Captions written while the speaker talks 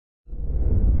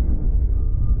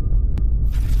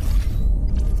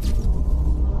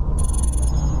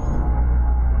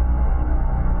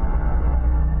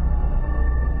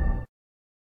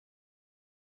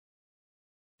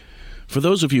For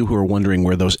those of you who are wondering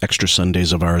where those extra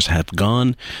Sundays of ours have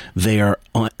gone, they're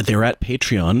at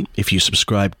Patreon. If you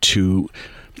subscribe to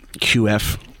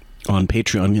QF on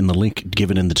Patreon in the link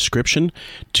given in the description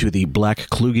to the Black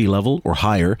Kluge level or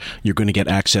higher, you're going to get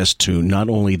access to not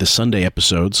only the Sunday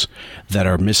episodes that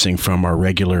are missing from our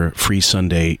regular free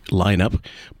Sunday lineup,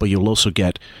 but you'll also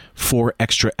get 4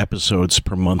 extra episodes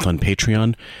per month on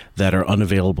Patreon that are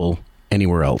unavailable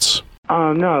anywhere else.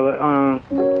 I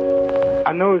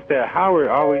noticed that Howard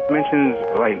always mentions,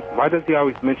 like, why does he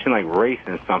always mention, like, race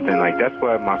and something? Like, that's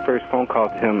what my first phone call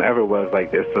to him ever was,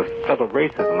 like, there's a subtle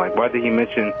racism. Like, why did he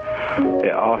mention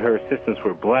that all her assistants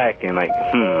were black and, like,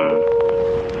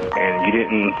 and you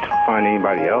didn't find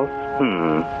anybody else?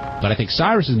 But I think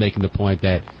Cyrus is making the point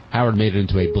that Howard made it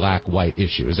into a black-white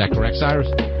issue. Is that correct, Cyrus?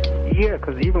 Yeah,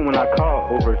 because even when I call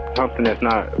over something that's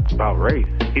not about race,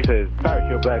 he says, Cyrus,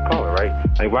 you're a black caller, right?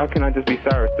 Like, why can't I just be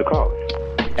Cyrus the caller?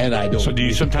 And I don't. So do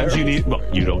you sometimes you need? Well,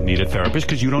 you don't need a therapist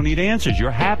because you don't need answers.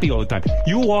 You're happy all the time.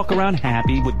 You walk around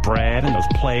happy with Brad and those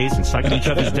plays and sucking each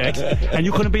other's dicks, and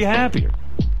you couldn't be happier.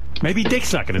 Maybe dick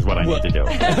sucking is what I need to do.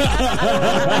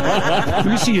 Let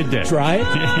me see your dick. Try it?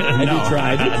 Have you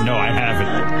tried it? No, I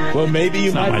haven't. Well, maybe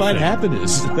you might find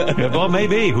happiness. Well,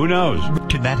 maybe. Who knows?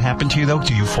 Did that happen to you, though?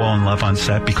 Do you fall in love on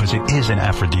set? Because it is an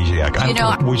aphrodisiac.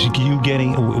 Was you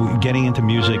getting into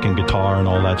music and guitar and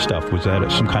all that stuff? Was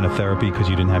that some kind of therapy because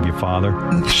you didn't have your father?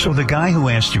 So the guy who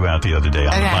asked you out the other day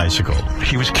on the bicycle,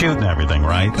 he was cute and everything,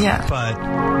 right? Yeah. But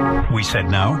we said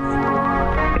no.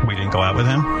 We didn't go out with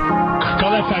him. Tell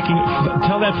that fat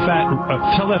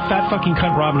fucking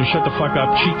cunt Robin to shut the fuck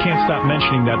up. She can't stop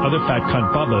mentioning that other fat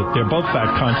cunt Bubba. They're both fat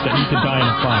cunts that need to die in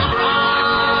a fire.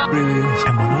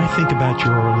 And when I think about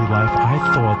your early life, I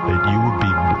thought that you would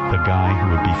be the guy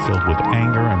who would be filled with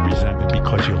anger and resentment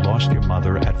because you lost your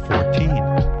mother at 14.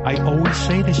 I always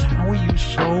say this, how are you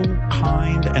so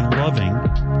kind and loving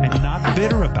and not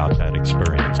bitter about that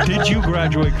experience? Did you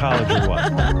graduate college or what?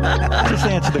 Just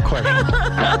answer the question.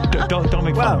 Don't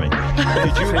make fun of me.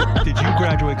 Did you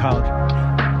graduate college?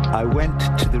 I went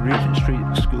to the Regent Street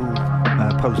School,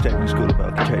 Polytechnic School of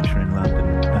Architecture in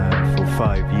London for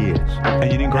 5 years. And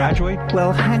you didn't graduate?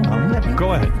 Well, hang on.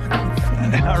 Go ahead.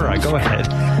 All right, go ahead.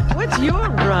 What's your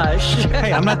rush?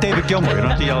 Hey, I'm not David Gilmour. You don't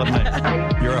have to yell at me.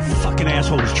 You're a fucking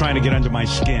asshole who's trying to get under my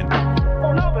skin.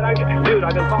 Oh, no, but I've been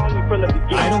following you from the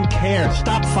beginning. I don't care.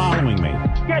 Stop following me.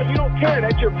 Yeah, you don't care.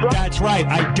 That's your brother. That's right.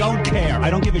 I don't care. I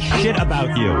don't give a shit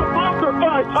about you.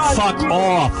 Fuck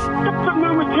off. Get some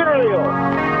new material.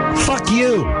 Fuck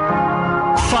you.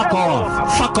 Fuck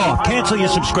off. Fuck off. Cancel your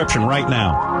subscription right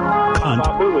now. Cunt.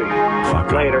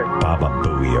 Fuck later. Baba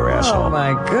Booey, your asshole. Oh,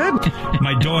 my goodness.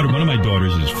 One of my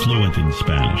daughters is fluent in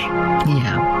Spanish.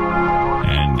 Yeah.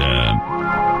 And,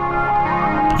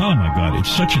 oh my God, it's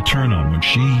such a turn on when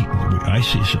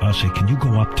I'll say, can you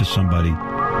go up to somebody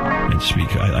and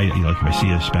speak? Like if I see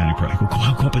a Hispanic person,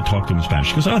 I go up and talk to them in Spanish.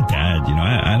 She goes, oh, Dad,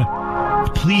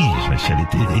 please. I said,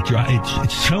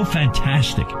 it's so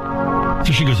fantastic.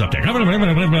 So she goes up there, blah, blah, blah,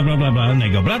 blah, blah, blah, blah, blah, and they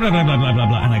go, blah, blah, blah, blah, blah, blah,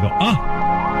 blah, and I go, oh.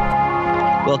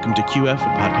 Welcome to QF, a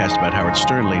podcast about Howard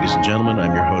Stern. Ladies and gentlemen,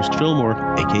 I'm your host, Phil Moore,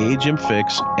 a.k.a. Jim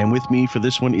Fix, and with me for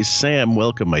this one is Sam.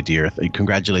 Welcome, my dear.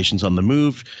 Congratulations on the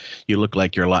move. You look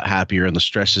like you're a lot happier, and the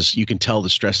stresses, you can tell the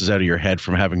stresses out of your head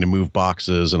from having to move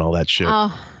boxes and all that shit.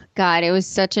 Oh, God, it was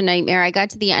such a nightmare. I got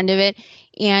to the end of it,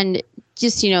 and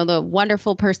just, the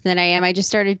wonderful person that I am, I just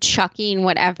started chucking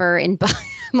whatever in.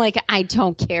 I'm like, I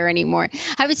don't care anymore.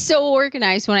 I was so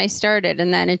organized when I started,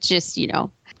 and then it's just,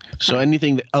 So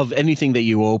anything that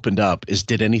you opened up,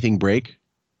 did anything break?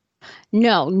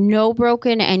 No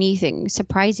broken anything,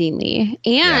 surprisingly.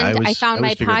 And Yeah, I found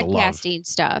my figured the love. podcasting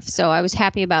stuff, so I was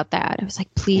happy about that. I was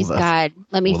like, please, God,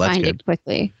 let me find it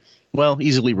quickly. Well,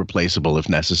 easily replaceable if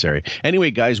necessary.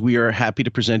 Anyway, guys, we are happy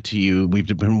to present to you. We've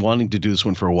been wanting to do this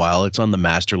one for a while. It's on the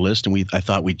master list, and I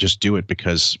thought we'd just do it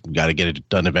because we got to get it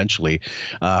done eventually.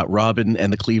 Robin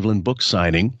and the Cleveland book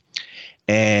signing.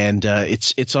 And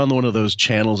it's on one of those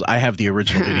channels. I have the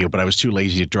original video, but I was too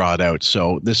lazy to draw it out.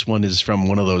 So this one is from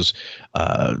one of those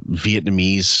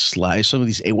Vietnamese some of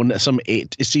these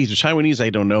it's either Taiwanese,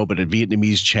 I don't know, but a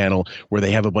Vietnamese channel where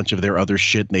they have a bunch of their other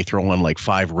shit and they throw on like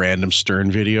 5 random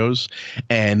Stern videos,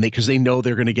 and because they know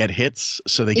they're going to get hits,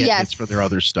 so they get hits for their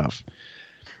other stuff.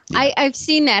 Yeah. I've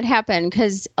seen that happen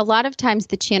because a lot of times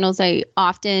the channels I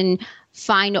often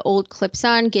find old clips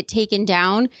on get taken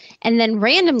down, and then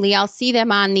randomly I'll see them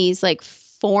on these like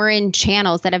foreign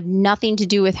channels that have nothing to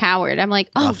do with Howard. I'm like,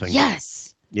 oh,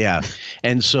 yes. Yeah.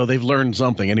 And so they've learned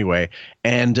something anyway.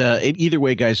 And either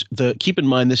way, guys, keep in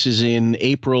mind this is in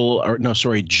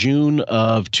June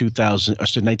of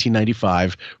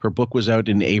 1995. Her book was out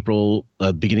in April,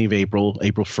 beginning of April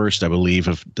 1st, I believe,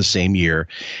 of the same year.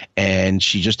 And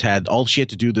all she had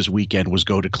to do this weekend was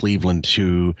go to Cleveland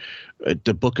to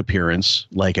the book appearance,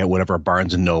 like at whatever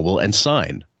Barnes and Noble, and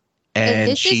sign.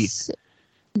 And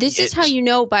this is how you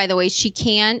know, by the way,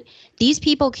 these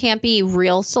people can't be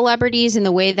real celebrities in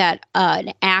the way that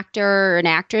an actor or an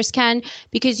actress can,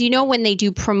 because when they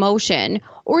do promotion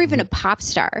or even a pop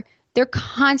star, they're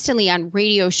constantly on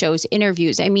radio shows,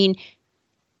 interviews. I mean,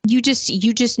 you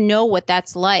just know what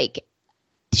that's like.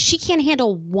 She can't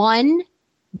handle one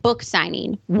book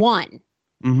signing, one.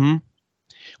 Mm-hmm.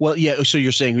 Well, yeah. So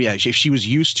you're saying, if she was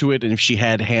used to it, and if she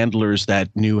had handlers that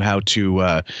knew how to,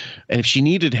 and if she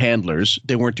needed handlers,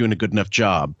 they weren't doing a good enough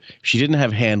job. If she didn't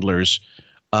have handlers,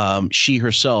 she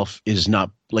herself is not,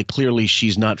 clearly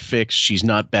she's not fixed. She's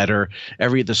not better.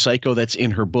 The psycho that's in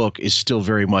her book is still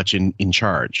very much in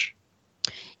charge.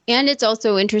 And it's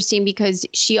also interesting because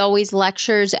she always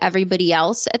lectures everybody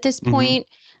else at this point,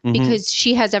 because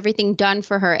she has everything done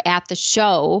for her at the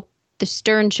show. The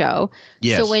Stern Show.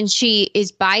 Yes. So when she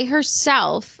is by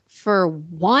herself for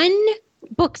one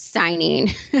book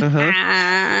signing,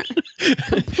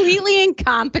 completely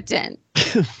incompetent.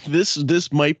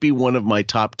 This might be one of my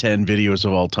top 10 videos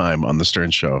of all time on the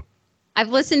Stern Show. I've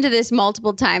listened to this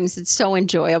multiple times. It's so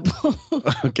enjoyable.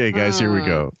 Okay, guys, here we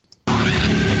go.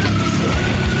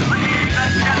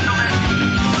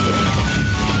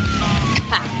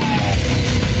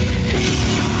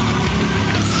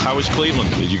 How was Cleveland?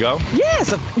 Did you go?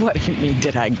 Yes. What do you mean,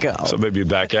 did I go? So maybe you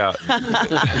back out.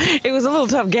 It was a little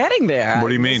tough getting there. What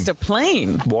do you mean? It's a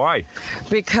plane. Why?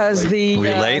 Because Were you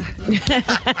late?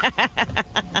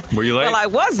 Were you late? Well, I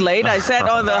was late. I sat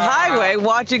on the highway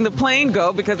watching the plane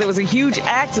go because there was a huge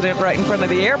accident right in front of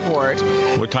the airport.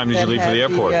 What time did you leave for the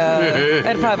airport?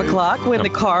 At 5 o'clock when the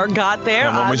car got there.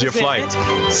 And when was your flight?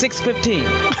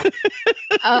 6:15.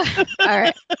 All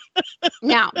right.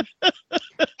 Now.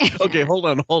 Okay, hold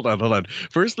on.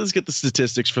 First, let's get the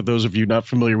statistics for those of you not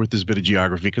familiar with this bit of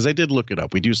geography, because I did look it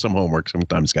up. We do some homework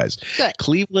sometimes, guys. Good.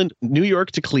 New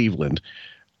York to Cleveland,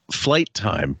 flight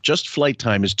time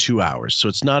is 2 hours. So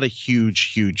it's not a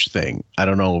huge thing. I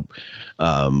don't know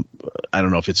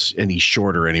if it's any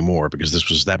shorter anymore, because this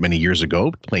was that many years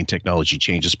ago. Plane technology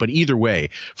changes. But either way,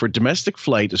 for domestic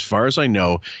flight, as far as I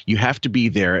know, you have to be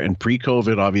there, and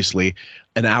pre-COVID, obviously,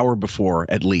 an hour before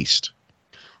at least.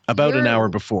 About an hour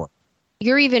before.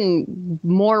 You're even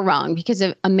more wrong, because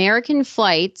of American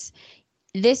flights,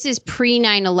 this is pre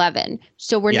 9/11.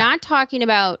 So we're not talking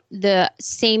about the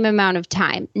same amount of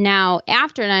time. Now,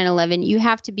 after 9/11, you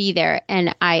have to be there.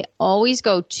 And I always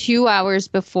go 2 hours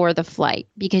before the flight,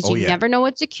 because you never know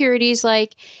what security is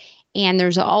like. And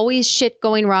there's always shit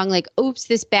going wrong. Like, oops,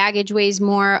 this baggage weighs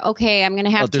more. Okay, I'm going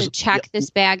to have to check this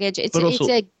baggage.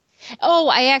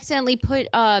 I accidentally put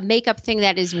a makeup thing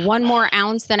that is 1 more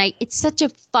ounce than it's such a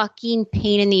fucking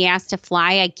pain in the ass to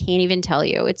fly. I can't even tell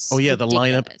you. It's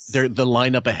ridiculous. The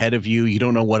lineup ahead of you. You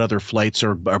don't know what other flights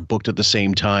are booked at the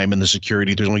same time, and the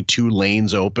security, there's only 2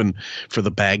 lanes open for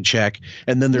the bag check.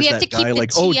 And then there's that guy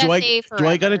like, do I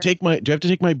have to take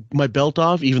my belt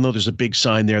off, even though there's a big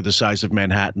sign there the size of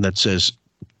Manhattan that says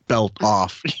belt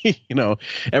off,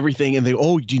 everything. And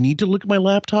do you need to look at my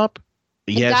laptop?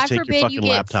 Yes, God take forbid your fucking you get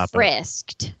laptop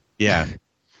frisked. out. Yeah.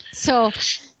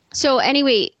 So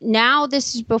anyway, now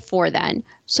this is before then.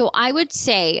 So I would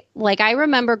say, I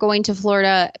remember going to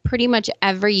Florida pretty much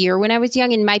every year when I was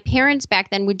young, and my parents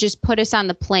back then would just put us on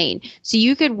the plane. So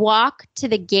you could walk to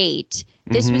the gate.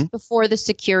 This was before the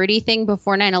security thing,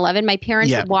 before 9/11. My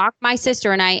parents would walk my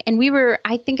sister and I, and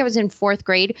I think I was in 4th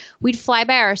grade. We'd fly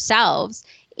by ourselves,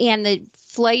 and the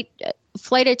flight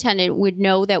attendant would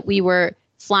know that we were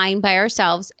flying by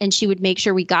ourselves, and she would make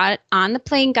sure we got on the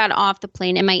plane, got off the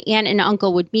plane, and my aunt and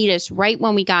uncle would meet us right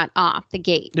when we got off the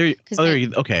gate.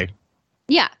 Okay.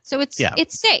 Yeah, so it's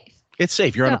safe. It's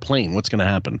safe. You're on a plane. What's going to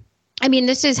happen? I mean,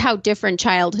 this is how different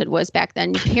childhood was back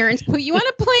then. Your parents put you on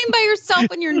a plane by yourself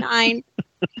when you're 9.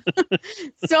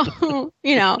 So,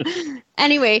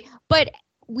 anyway, but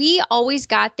we always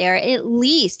got there at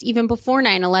least, even before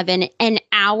 9/11, an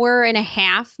hour and a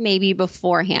half maybe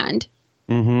beforehand.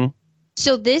 Mm-hmm.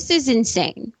 So this is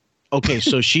insane. Okay,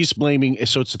 so she's blaming.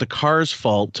 So it's the car's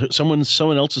fault, someone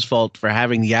else's fault for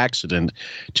having the accident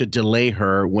to delay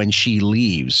her when she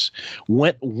leaves.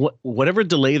 Whatever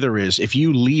delay there is, if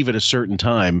you leave at a certain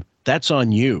time, that's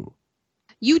on you.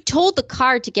 You told the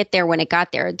car to get there when it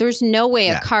got there. There's no way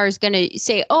a car is going to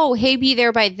say, oh, hey, be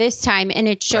there by this time. And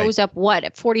it shows up,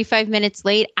 at 45 minutes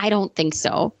late? I don't think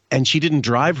so. And she didn't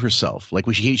drive herself.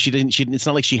 Like she didn't. It's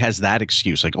not like she has that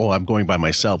excuse. Like, oh, I'm going by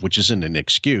myself, which isn't an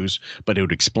excuse, but it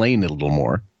would explain it a little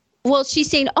more. Well, she's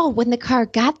saying, oh, when the car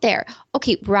got there.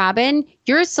 Okay, Robin,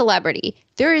 you're a celebrity.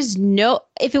 There is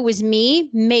if it was me,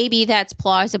 maybe that's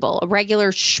plausible. A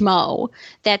regular schmo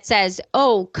that says,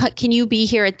 oh, can you be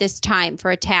here at this time for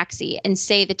a taxi and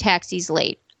say the taxi's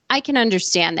late? I can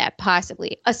understand that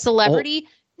possibly. A celebrity,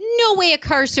 no way a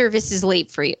car service is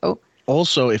late for you.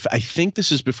 Also, I think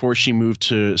this is before she moved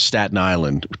to Staten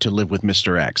Island to live with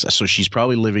Mr. X. So she's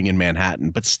probably living in Manhattan.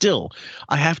 But still,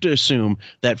 I have to assume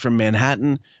that from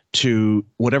Manhattan to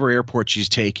whatever airport she's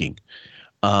taking,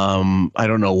 I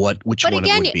don't know which one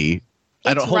it would be.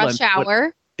 It's rush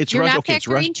hour. You're not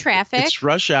factoring traffic. It's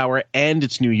rush hour and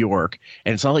it's New York.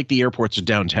 And it's not like the airports are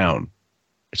downtown.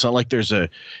 It's not like there's a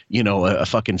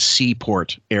fucking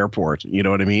seaport airport. You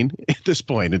know what I mean? At this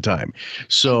point in time.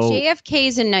 So JFK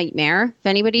is a nightmare. If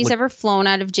anybody's ever flown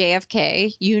out of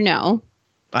JFK, you know.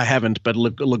 I haven't, but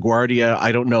LaGuardia,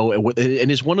 I don't know. And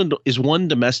is one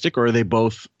domestic or are they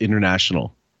both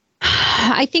international?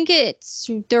 I think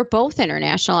they're both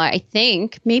international. I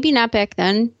think maybe not back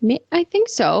then. I think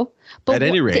so. But at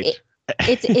any rate,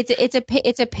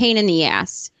 it's a pain in the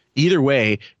ass. Either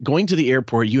way, going to the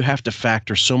airport, you have to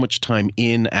factor so much time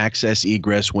in, access,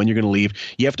 egress, when you're going to leave.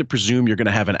 You have to presume you're going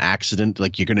to have an accident,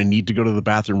 like you're going to need to go to the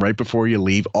bathroom right before you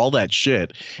leave, all that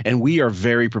shit. And we are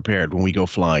very prepared when we go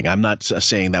flying. I'm not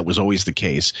saying that was always the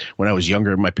case. When I was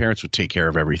younger, my parents would take care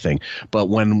of everything. But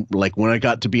when I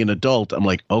got to be an adult, I'm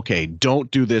like, okay, don't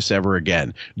do this ever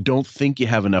again. Don't think you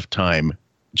have enough time.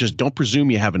 Just don't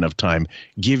presume you have enough time.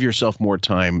 Give yourself more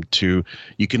time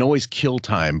you can always kill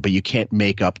time, but you can't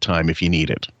make up time if you need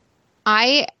it.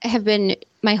 I have been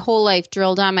my whole life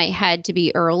drilled on my head to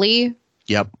be early.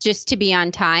 Yep. Just to be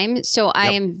on time. So I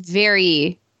am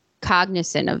very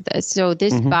cognizant of this. So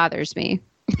this bothers me.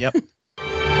 Yep.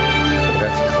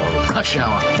 Rush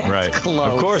hour. Right.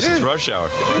 Close. Of course, it's rush hour.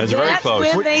 That's very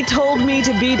close. When they told me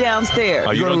to be downstairs.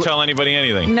 Oh, you don't tell anybody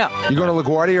anything? No. You going to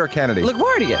LaGuardia or Kennedy?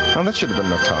 LaGuardia. Oh, that should have been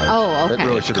enough time. Oh, okay. That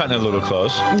really Cutting it a little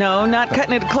close. No, not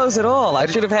cutting it close at all. I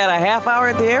should have had a half hour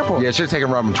at the airport. Yeah, it should have taken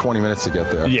Robin 20 minutes to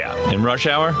get there. Yeah. In rush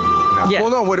hour? Yeah. Well,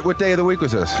 no, what day of the week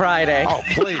was this? Friday. Oh,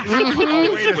 please.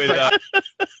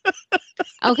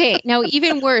 Okay, now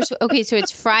even worse. Okay, so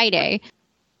it's Friday.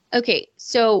 Okay,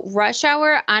 so rush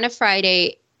hour on a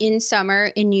Friday in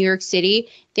summer in New York City,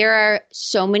 there are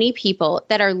so many people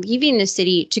that are leaving the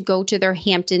city to go to their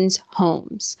Hamptons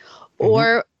homes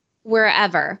or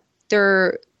wherever,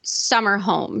 their summer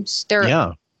homes.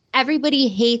 Everybody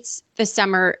hates the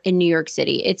summer in New York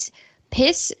City. It's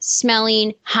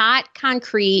piss-smelling, hot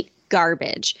concrete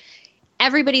garbage.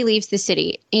 Everybody leaves the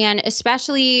city, and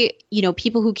especially,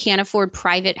 people who can't afford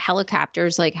private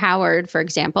helicopters like Howard, for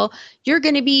example, you're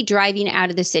going to be driving out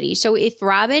of the city. So if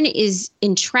Robin is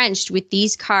entrenched with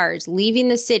these cars leaving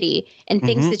the city and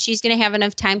thinks that she's going to have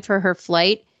enough time for her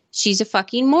flight, she's a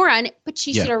fucking moron, but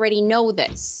she should already know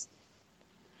this.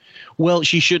 Well,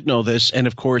 she should know this. And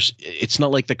of course, it's not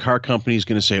like the car company is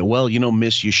going to say, well,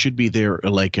 miss, you should be there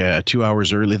like 2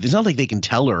 hours early. It's not like they can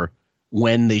tell her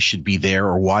when they should be there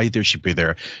or why they should be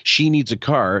there. She needs a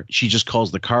car. She just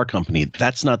calls the car company.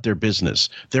 That's not their business.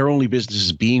 Their only business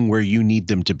is being where you need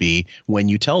them to be when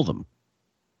you tell them.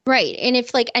 Right. And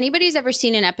if anybody's ever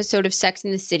seen an episode of Sex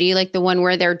and the City, like the one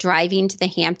where they're driving to the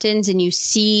Hamptons and you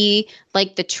see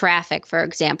the traffic, for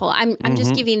example, I'm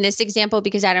just giving this example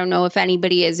because I don't know if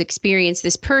anybody has experienced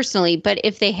this personally, but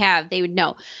if they have, they would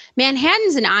know.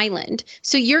 Manhattan's an island.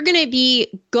 So you're going to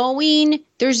be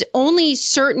there's only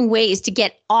certain ways to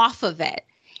get off of it.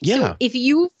 Yeah. So if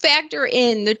you factor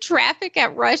in the traffic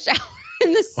at rush hour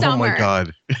in the summer. Oh my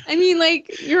God. I mean,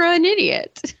 you're an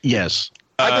idiot. Yes.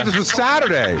 I thought this was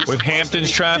Saturday. With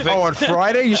Hamptons traffic. Oh, on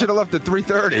Friday? You should have left at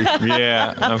 3:30.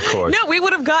 Yeah, of course. No, we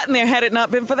would have gotten there had it not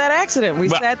been for that accident. We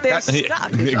sat there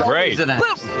stuck. Great. But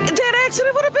that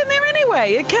accident would have been there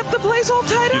anyway. It kept the place all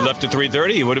tied up. You left at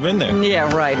 3:30, you would have been there.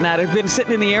 Yeah, right. Now I'd have been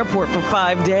sitting in the airport for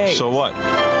 5 days. So what?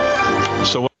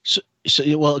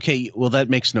 Well, that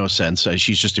makes no sense.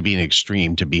 She's just being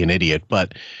extreme to be an idiot.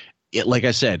 But like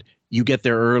I said, you get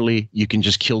there early, you can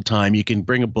just kill time. You can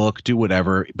bring a book, do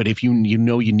whatever. But if you you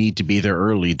need to be there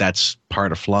early, that's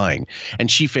part of flying. And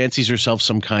she fancies herself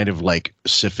some kind of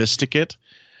sophisticant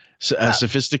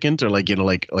or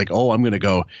oh, I'm going to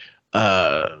go.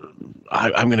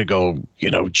 I'm going to go,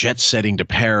 jet setting to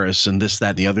Paris and this, that,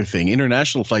 and the other thing.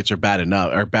 International flights are bad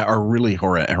enough, are really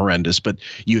horrendous, but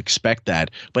you expect that.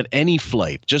 But any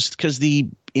flight, just because the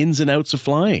ins and outs of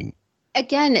flying.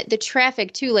 Again, the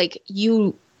traffic too, like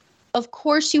of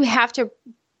course you have to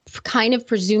kind of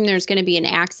presume there's going to be an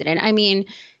accident. I mean,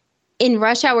 in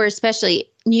rush hour especially,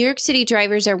 New York City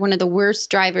drivers are one of the worst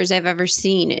drivers I've ever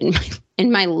seen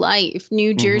in my life.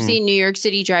 New Jersey, New York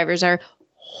City drivers are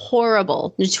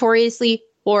horrible, notoriously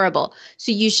horrible.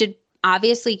 So you should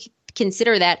obviously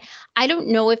consider that. I don't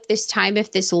know if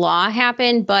this law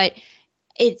happened, but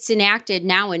it's enacted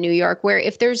now in New York where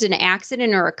if there's an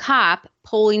accident or a cop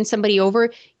pulling somebody over,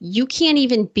 you can't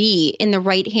even be in the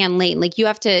right-hand lane. Like you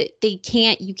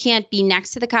can't be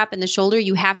next to the cop in the shoulder.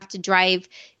 You have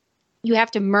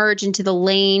to merge into the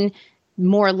lane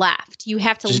more left. You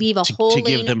have to leave a whole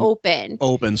lane open.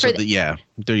 So that,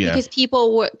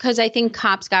 Because I think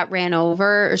cops got ran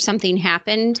over or something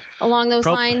happened along those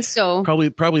lines. So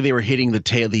probably they were hitting the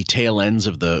tail ends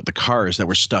of the cars that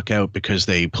were stuck out because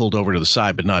they pulled over to the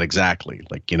side, but not exactly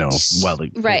while they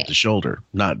pulled the shoulder.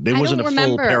 It wasn't a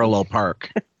full parallel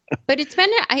park. But it's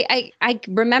been, I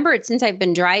remember it since I've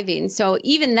been driving. So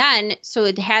even then, so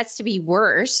it has to be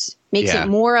worse. Makes it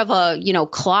more of a,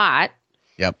 clot.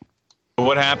 Yep.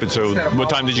 What happened? So what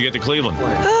time did you get to Cleveland?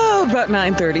 Oh, about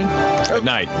 9:30. At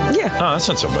night? Yeah. Oh, that's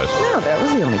not so bad. No, that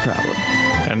was the only problem.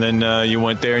 And then you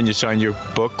went there and you signed your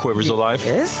book, Quivers of Life?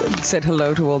 Yes, and said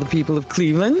hello to all the people of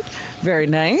Cleveland. Very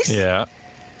nice. Yeah.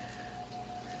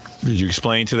 Did you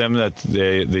explain to them that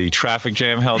the traffic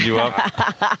jam held you up?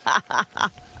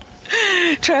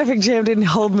 Traffic jam didn't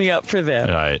hold me up for them.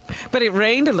 Right. But it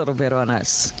rained a little bit on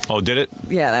us. Oh, did it?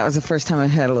 Yeah, that was the first time I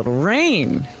had a little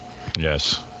rain.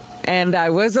 Yes. And I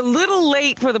was a little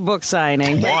late for the book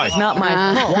signing. Why? It's not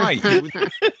my fault. Why?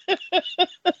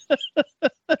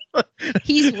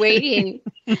 He's waiting.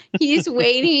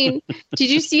 Did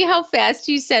you see how fast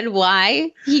you said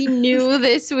why? He knew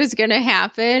this was going to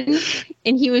happen,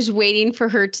 and he was waiting for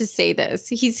her to say this.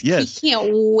 He can't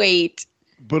wait.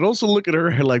 But also look at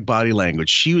her body language.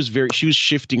 She was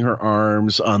shifting her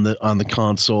arms on the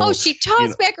console. Oh, she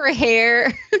tossed back her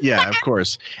hair. Yeah, of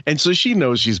course. And so she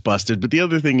knows she's busted. But the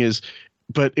other thing is,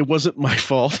 but it wasn't my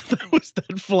fault. That was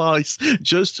that flies.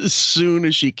 Just as soon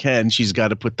as she can, she's got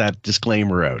to put that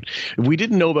disclaimer out. If we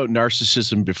didn't know about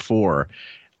narcissism before,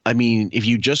 I mean, if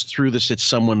you just threw this at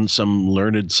some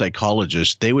learned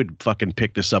psychologist, they would fucking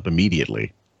pick this up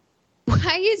immediately.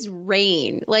 Why is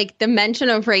rain? Like the mention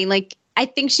of rain, like I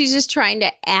think she's just trying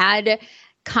to add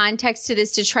context to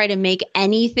this to try to make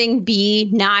anything be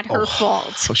not her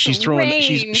fault. So she's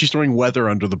throwing weather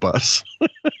under the bus.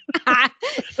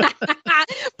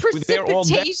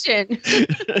 Precipitation.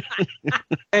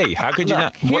 Hey, how could you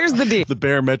not? Here's the deal. The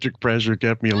barometric pressure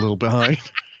kept me a little behind.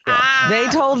 They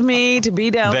told me to be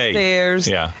downstairs.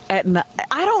 At night.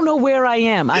 I don't know where I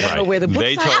am. I don't know where the book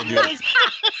They told you. is.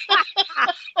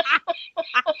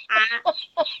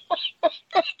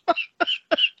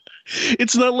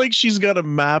 It's not like she's got a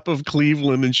map of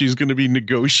Cleveland and she's going to be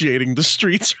negotiating the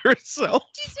streets herself.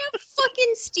 She's a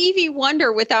fucking Stevie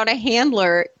Wonder without a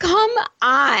handler. Come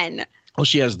on. Well,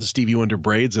 she has the Stevie Wonder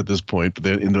braids at this point, but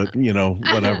in the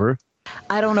whatever.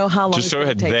 I don't know how long. Just so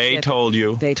they told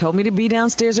you. They told me to be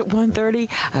downstairs at 1:30.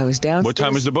 I was downstairs. What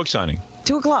time was the book signing?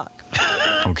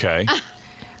 2:00. Okay.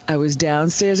 I was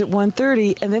downstairs at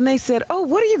 1:30, and then they said, "Oh,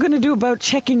 what are you going to do about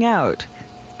checking out?"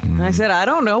 And I said, "I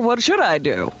don't know. What should I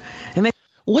do?" And they,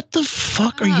 what the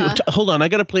fuck are you? Hold on, I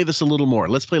got to play this a little more.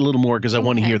 Let's play a little more because I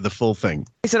want to hear the full thing.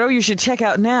 They said, "Oh, you should check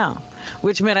out now,"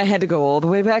 which meant I had to go all the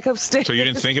way back upstairs. So you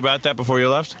didn't think about that before you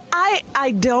left?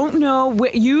 I don't know.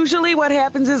 Usually, what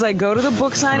happens is I go to the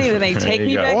book signing, and they take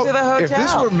me back to the hotel. If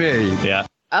this were me, yeah.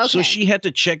 Okay. So she had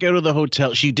to check out of the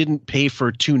hotel. She didn't pay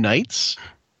for 2 nights.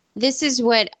 This is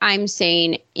what I'm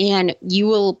saying, and you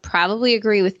will probably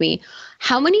agree with me.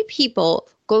 How many people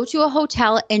go to a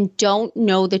hotel and don't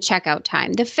know the checkout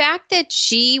time? The fact that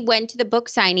she went to the book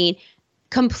signing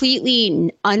completely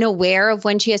unaware of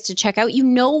when she has to check out, you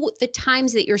know the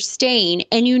times that you're staying,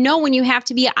 and you know when you have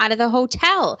to be out of the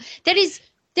hotel. That is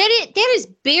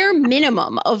bare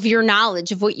minimum of your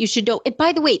knowledge of what you should know. And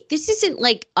by the way, this isn't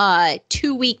like a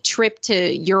 2-week trip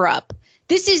to Europe.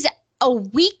 This is a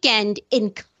weekend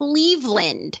in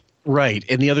Cleveland. Right.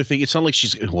 And the other thing, it's not like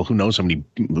who knows how many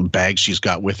bags she's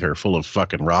got with her full of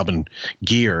fucking Robin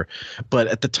gear. But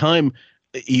at the time,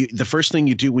 the first thing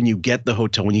you do when you get the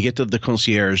hotel, when you get to the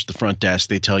concierge, the front desk,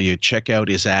 they tell you checkout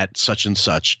is at such and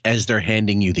such as they're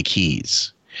handing you the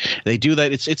keys. They do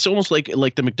that. It's almost like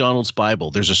the McDonald's Bible.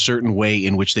 There's a certain way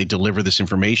in which they deliver this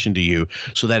information to you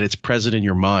so that it's present in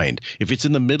your mind. If it's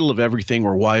in the middle of everything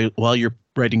or while you're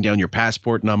writing down your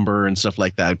passport number and stuff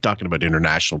like that. I'm talking about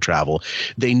international travel.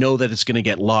 They know that it's going to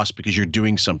get lost because you're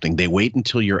doing something. They wait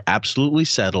until you're absolutely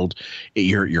settled.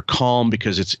 You're calm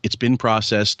because it's been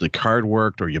processed. The card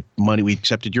worked, or your money. We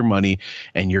accepted your money,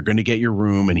 and you're going to get your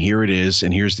room. And here it is.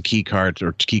 And here's the key cards.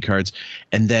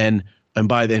 And then. And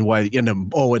by then, and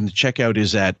the checkout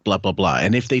is at blah, blah, blah.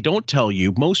 And if they don't tell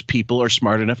you, most people are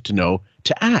smart enough to know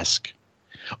to ask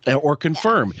or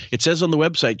confirm. It says on the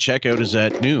website, checkout is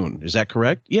at noon. Is that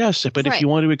correct? Yes. But if you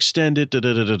want to extend it,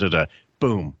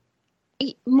 boom.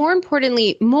 More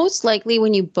importantly, most likely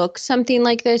when you book something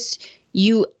like this,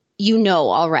 you know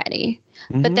already.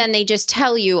 But then they just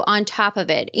tell you on top of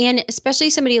it. And especially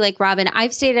somebody like Robin,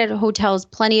 I've stayed at hotels,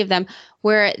 plenty of them,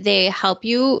 where they help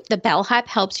you. The bellhop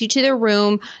helps you to their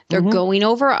room. They're going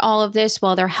over all of this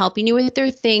while they're helping you with their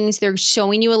things. They're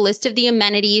showing you a list of the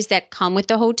amenities that come with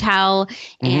the hotel.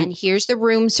 And here's the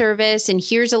room service. And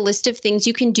here's a list of things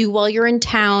you can do while you're in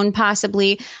town,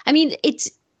 possibly. I mean, it's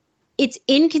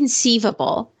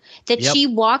inconceivable that she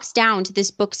walks down to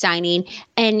this book signing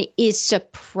and is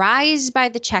surprised by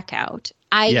the checkout.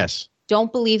 I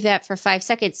don't believe that for 5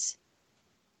 seconds.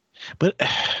 But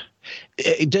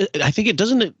I think it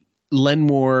doesn't lend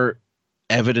more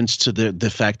evidence to the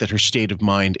fact that her state of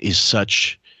mind is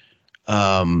such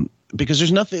because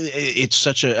there's nothing. It's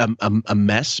such a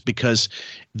mess because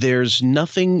there's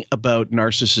nothing about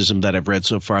narcissism that I've read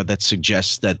so far that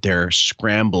suggests that they're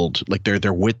scrambled, like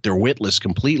they're witless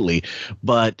completely.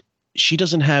 But she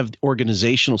doesn't have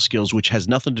organizational skills, which has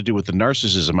nothing to do with the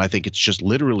narcissism. I think it's just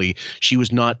literally she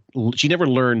never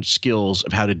learned skills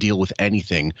of how to deal with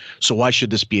anything. So why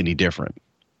should this be any different?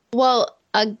 Well,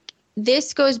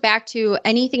 this goes back to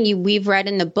anything we've read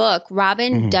in the book.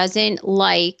 Robin doesn't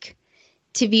like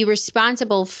to be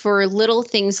responsible for little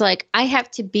things like I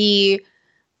have to do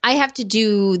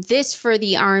this for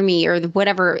the Army or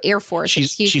whatever Air Force.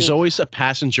 She's always a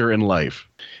passenger in life.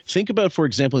 Think about, for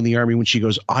example, in the Army when she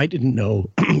goes, I didn't know,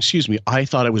 excuse me, I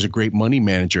thought I was a great money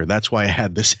manager. That's why I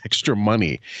had this extra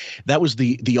money. That was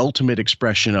the ultimate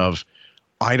expression of,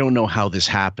 I don't know how this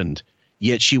happened.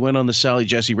 Yet she went on the Sally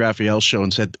Jesse Raphael show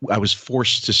and said, I was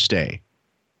forced to stay.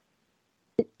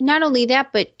 Not only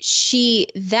that, but she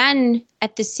then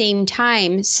at the same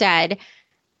time said,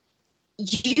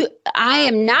 I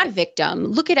am not a victim.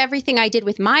 Look at everything I did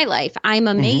with my life. I'm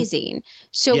amazing.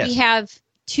 So we have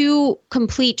two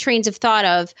complete trains of thought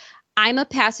of I'm a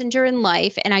passenger in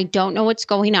life and I don't know what's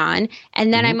going on.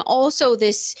 And then I'm also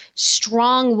this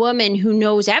strong woman who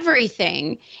knows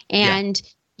everything and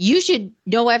you should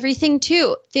know everything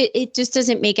too. It just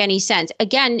doesn't make any sense.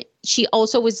 Again, she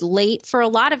also was late for a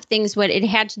lot of things when it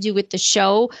had to do with the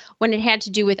show, when it had to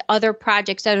do with other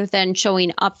projects other than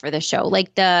showing up for the show,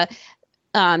 like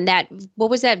what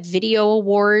was that video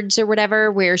awards or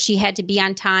whatever, where she had to be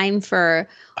on time for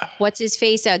what's his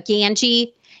face,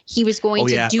 Ganji. He was going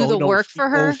to do the work for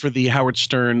her. For the Howard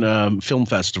Stern Film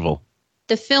Festival.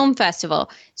 The film festival.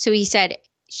 So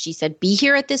she said, be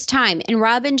here at this time. And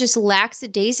Robin just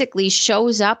lackadaisically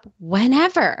shows up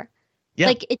whenever.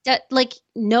 Yeah. Like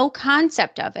no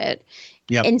concept of it.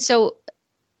 Yeah. And so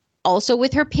also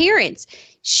with her parents,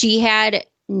 she had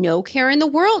no care in the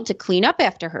world to clean up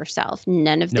after herself.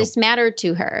 None of this mattered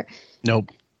to her.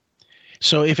 Nope.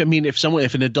 So if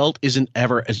an adult isn't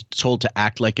ever told to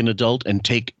act like an adult and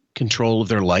take control of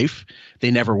their life,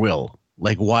 they never will.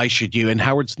 Like, why should you? And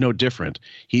Howard's no different.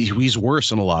 He's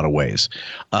worse in a lot of ways.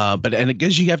 But I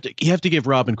guess you have to give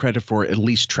Robin credit for at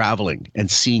least traveling and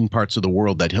seeing parts of the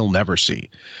world that he'll never see.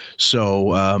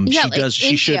 So she does.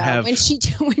 She should have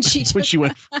when she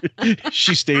went.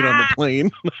 She stayed on the plane.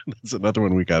 That's another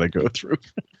one we got to go through.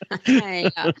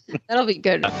 That'll be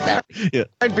good. Yeah,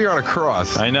 I'd be on a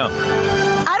cross. I know.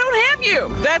 I don't have you.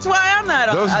 That's why I'm not.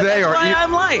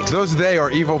 I'm light. Those they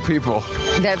are evil people.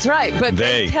 That's right. But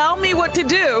they tell me what to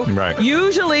do. Right.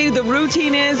 Usually the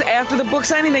routine is after the book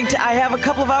signing, I have a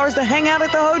couple of hours to hang out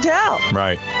at the hotel.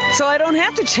 Right. So I don't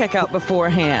have to check out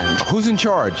beforehand. Who's in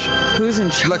charge? Who's in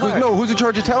charge? Who's in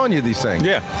charge of telling you these things?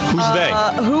 Yeah. Who's they?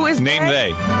 Who is Name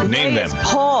they? Name them.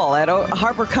 Paul at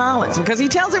HarperCollins, because he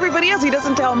tells everybody else. He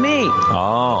doesn't tell me.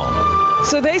 Oh.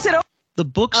 So they said, the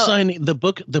book signing, the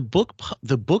book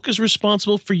is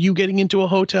responsible for you getting into a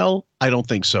hotel? I don't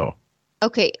think so.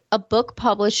 Okay, a book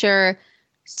publisher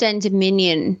sends a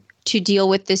minion to deal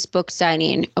with this book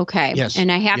signing. Okay. Yes.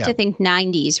 And I have to think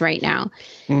 90s right now.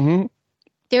 Mm-hmm.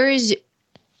 There is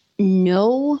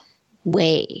no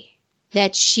way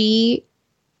that she,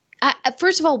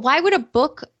 first of all, why would a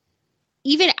book,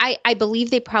 even I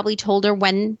believe they probably told her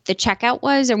when the checkout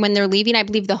was or when they're leaving. I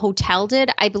believe the hotel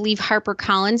did. I believe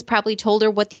HarperCollins probably told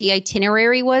her what the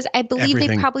itinerary was. I believe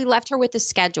they probably left her with a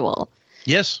schedule.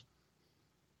 Yes.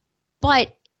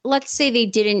 But let's say they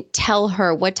didn't tell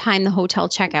her what time the hotel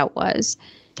checkout was.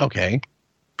 Okay.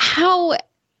 How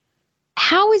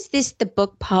is this the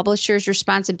book publisher's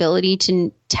responsibility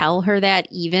to tell her that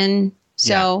even?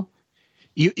 So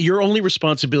your only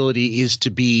responsibility is to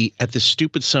be at the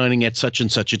stupid signing at such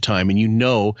and such a time. And you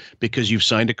know, because you've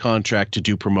signed a contract to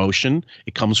do promotion,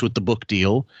 it comes with the book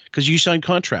deal because you signed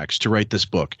contracts to write this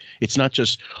book. It's not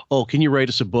just, oh, can you write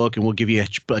us a book and we'll give you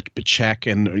a check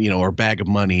and, or a bag of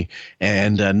money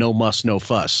and no muss, no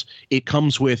fuss. It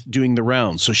comes with doing the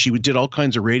rounds. So she did all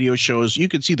kinds of radio shows. You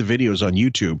could see the videos on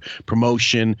YouTube,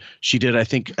 promotion. She did, I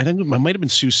think it might have been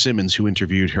Sue Simmons who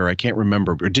interviewed her. I can't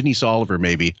remember. Or Denise Oliver,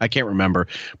 maybe. I can't remember.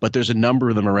 But there's a number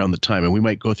of them around the time, and we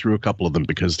might go through a couple of them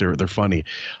because they're funny.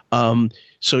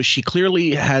 So she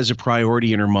clearly has a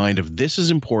priority in her mind of this is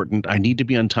important. I need to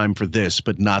be on time for this,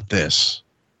 but not this.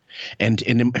 And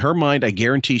in her mind, I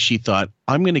guarantee she thought,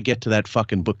 I'm going to get to that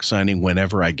fucking book signing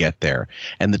whenever I get there.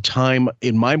 And the time,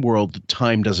 in my world, the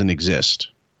time doesn't exist.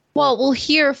 Well, we'll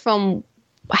hear from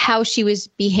how she was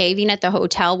behaving at the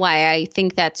hotel, why I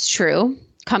think that's true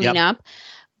coming up.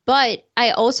 But I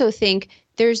also think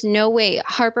there's no way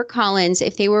HarperCollins,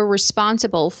 if they were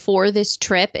responsible for this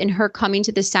trip and her coming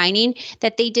to the signing,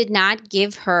 that they did not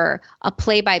give her a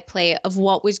play-by-play of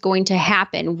what was going to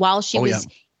happen while she was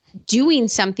doing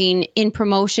something in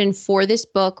promotion for this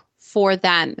book for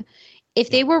them.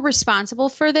 If they were responsible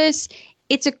for this,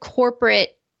 it's a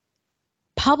corporate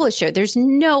publisher. There's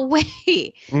no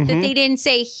way that they didn't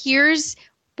say, here's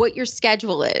what your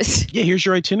schedule is. Yeah, here's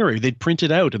your itinerary. They'd print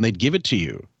it out and they'd give it to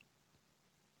you.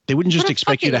 They wouldn't just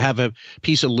expect you to have a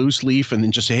piece of loose leaf and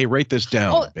then just say, hey, write this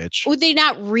down, bitch. Would they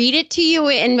not read it to you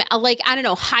and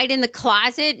hide in the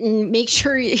closet and make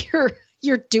sure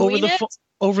you're doing it?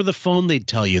 Over the phone, they'd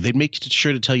tell you. They'd make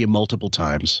sure to tell you multiple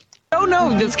times. Oh,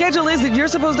 no, the schedule is that you're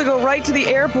supposed to go right to the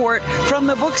airport from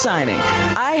the book signing.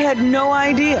 I had no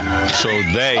idea. So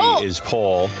they is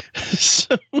Paul.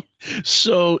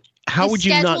 So how would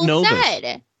you not know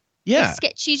this? Yeah.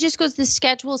 She just goes, the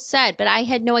schedule said, but I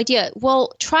had no idea.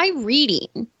 Well, try reading.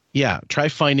 Yeah. Try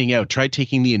finding out. Try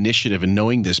taking the initiative and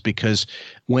knowing this, because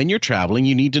when you're traveling,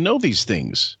 you need to know these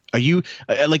things. Are you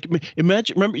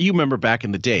remember back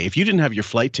in the day, if you didn't have your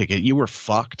flight ticket, you were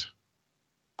fucked.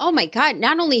 Oh, my God.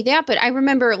 Not only that, but I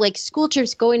remember school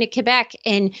trips going to Quebec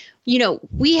and,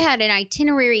 we had an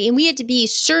itinerary and we had to be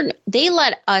certain. They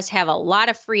let us have a lot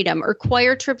of freedom, or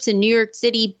choir trips in New York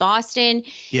City, Boston,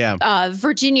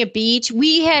 Virginia Beach.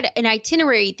 We had an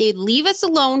itinerary. They'd leave us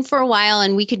alone for a while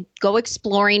and we could go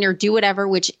exploring or do whatever,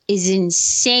 which is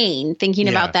insane thinking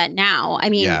about that now. I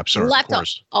mean,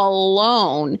 left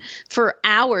alone for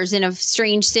hours in a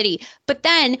strange city. But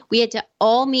then we had to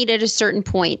all meet at a certain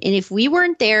point. And if we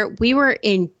weren't there, we were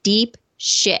in deep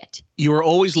shit. You were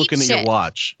always looking at your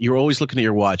watch. You were always looking at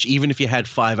your watch, even if you had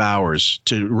 5 hours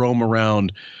to roam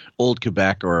around Old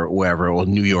Quebec or wherever, or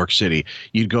New York City.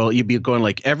 You'd be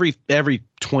going every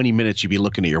 20 minutes. You'd be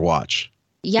looking at your watch.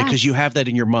 Yeah. Because you have that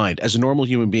in your mind. As a normal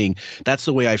human being, that's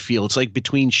the way I feel. It's like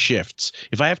between shifts.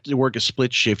 If I have to work a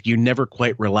split shift, you're never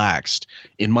quite relaxed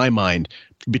in my mind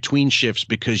between shifts,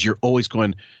 because you're always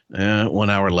going 1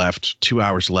 hour left, 2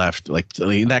 hours left,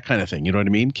 that kind of thing. You know what I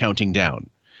mean? Counting down.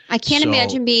 I can't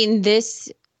imagine being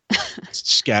this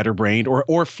scatterbrained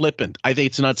or flippant. I think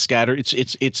it's not scatter.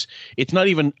 It's not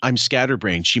even I'm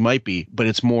scatterbrained. She might be, but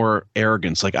it's more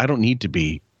arrogance. I don't need to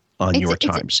be on your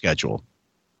time schedule.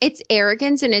 It's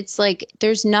arrogance, and it's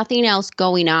there's nothing else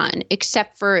going on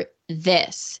except for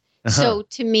this. So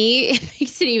to me, it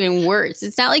makes it even worse.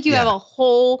 It's not like you have a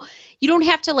whole. You don't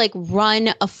have to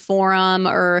run a forum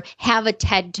or have a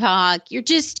TED Talk. You're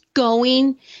just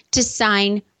going to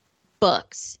sign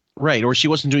books. Right. Or she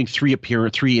wasn't doing 3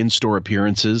 in-store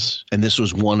appearances, and this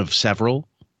was one of several.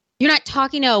 You're not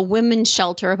talking to a women's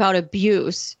shelter about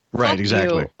abuse. Right.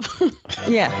 Exactly.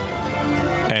 Yeah.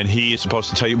 And he is supposed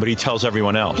to tell you, but he tells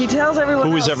everyone else. He tells everyone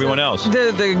else. Who is everyone else?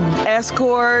 The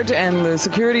escort and the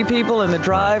security people and the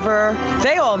driver.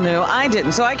 They all knew. I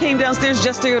didn't. So I came downstairs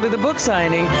just to go to the book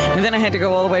signing, and then I had to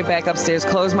go all the way back upstairs,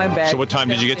 close my bag. So what time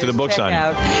did you get to the book signing?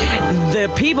 The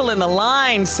people in the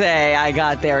line say I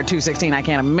got there at 2:16. I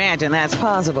can't imagine that's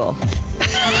possible.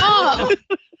 Oh.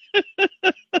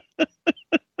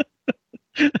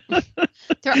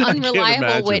 They're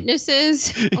unreliable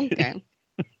witnesses. Okay.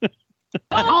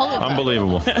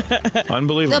 Unbelievable.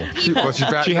 Unbelievable.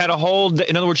 She had a whole,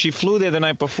 in other words, she flew there the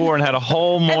night before and had a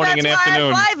whole morning and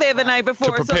afternoon. I fly there the night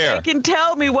before to prepare. So they can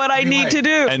tell me what I need to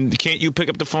do. And can't you pick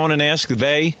up the phone and ask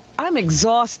they? I'm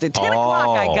exhausted. 10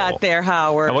 o'clock I got there,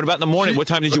 Howard. And what about in the morning? What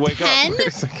time did you wake up?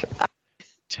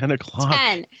 10 o'clock.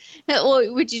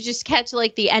 Well, would you just catch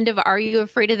like the end of Are You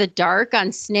Afraid of the Dark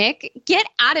on Snick? Get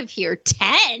out of here.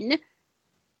 10.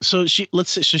 So she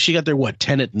got there,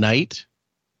 10 at night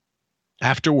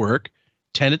after work,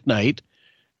 10 at night.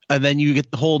 And then you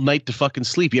get the whole night to fucking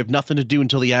sleep. You have nothing to do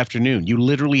until the afternoon. You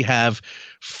literally have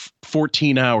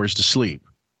 14 hours to sleep.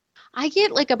 I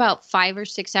get like about 5 or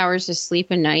 6 hours of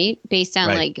sleep a night based on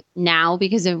like now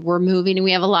because we're moving and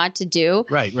we have a lot to do.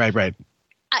 Right.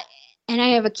 And I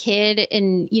have a kid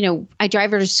and, I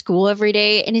drive her to school every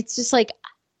day. And it's just like,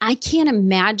 I can't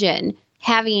imagine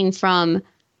having from,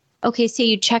 okay, say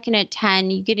you check in at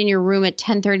 10, you get in your room at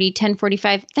 10:30,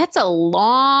 10:45. That's a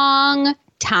long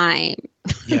time.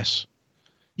 Yes.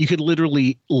 You could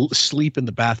literally sleep in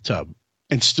the bathtub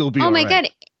and still be all right. God.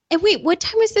 And wait, what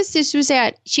time was this? This was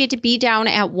she had to be down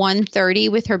at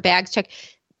 1:30 with her bags checked.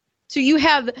 So you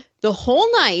have the whole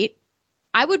night.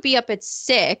 I would be up at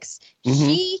 6. Mm-hmm.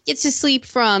 She gets to sleep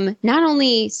from not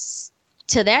only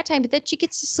to that time, but then she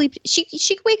gets to sleep. She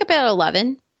could wake up at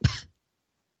 11.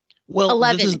 Well,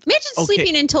 11. Imagine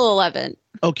sleeping until 11.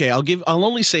 Okay, I'll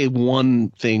only say one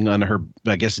thing on her,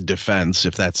 I guess, defense,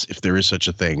 if there is such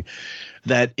a thing,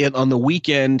 that on the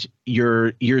weekend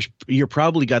you're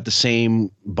probably got the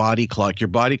same body clock. Your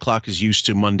body clock is used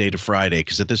to Monday to Friday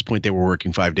because at this point they were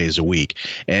working 5 days a week,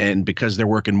 and because they're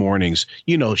working mornings,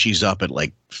 she's up at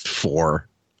like 4.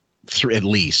 At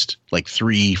least like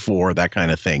 3, 4, that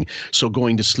kind of thing. So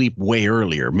going to sleep way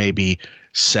earlier, maybe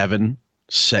 7,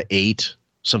 8.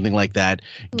 Something like that,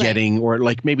 or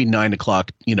like maybe 9 o'clock,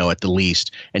 at the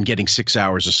least, and getting 6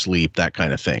 hours of sleep, that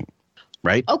kind of thing.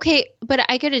 Right. Okay. But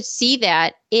I got to see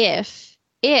that if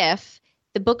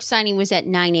the book signing was at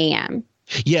 9 a.m.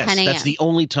 Yes, that's the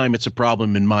only time it's a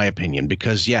problem, in my opinion,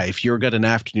 because, if you've got an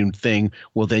afternoon thing,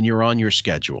 well, then you're on your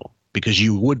schedule because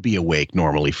you would be awake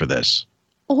normally for this.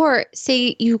 Or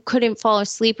say you couldn't fall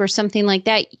asleep or something like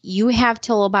that. You have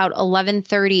till about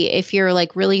 11:30 if you're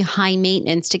like really high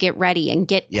maintenance to get ready and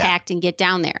get packed and get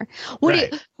down there. What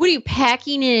are you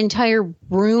packing an entire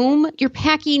room? You're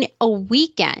packing a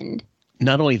weekend.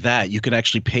 Not only that, you can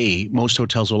actually pay. Most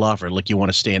hotels will offer, like, you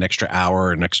want to stay an extra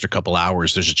hour, an extra couple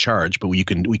hours. There's a charge, but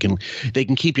they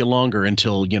can keep you longer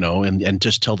until, and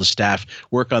just tell the staff,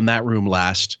 work on that room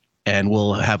last. And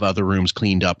we'll have other rooms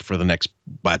cleaned up for the next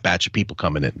batch of people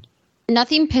coming in.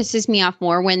 Nothing pisses me off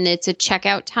more when it's a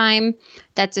checkout time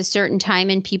that's a certain time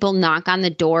and people knock on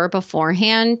the door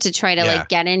beforehand to try to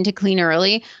get in to clean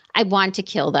early. I want to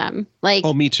kill them. Like,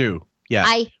 oh, me too. Yeah,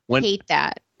 I hate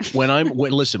that. when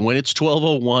it's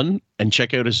 12:01 and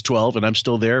checkout is 12 and I'm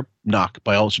still there, knock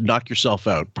yourself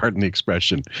out. Pardon the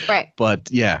expression. Right. But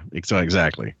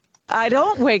exactly. I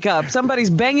don't wake up. Somebody's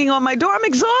banging on my door. I'm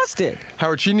exhausted.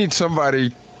 Howard, she needs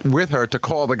somebody with her to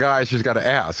call the guy she's got to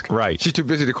ask. Right. She's too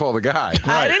busy to call the guy. Right.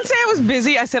 I didn't say I was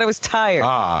busy. I said I was tired.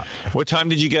 What time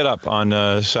did you get up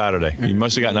on Saturday? You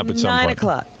must have gotten up at some point. 9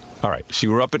 o'clock. All right. So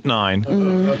you were up at 9.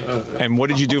 Mm-hmm. And what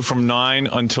did you do from 9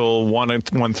 until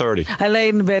 1:30? I lay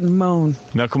in bed and moan.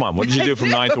 No, come on. What did you do from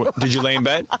 9 to... Did you lay in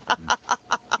bed?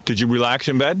 Did you relax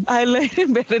in bed? I laid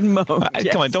in bed and moaned.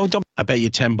 Yes. Come on, don't. I bet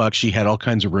you $10 she had all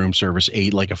kinds of room service,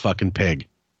 ate like a fucking pig.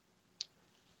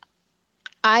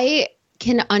 I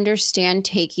can understand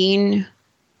taking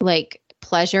like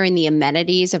pleasure in the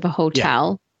amenities of a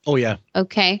hotel. Yeah. Oh yeah.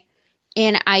 Okay.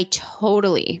 And I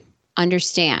totally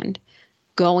understand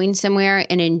going somewhere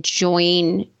and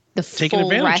enjoying the taking full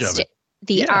rest,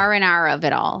 the R&R of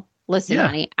it all. Listen,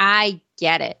 honey, I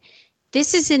get it.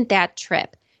 This isn't that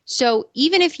trip. So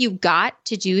even if you got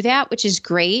to do that, which is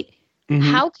great,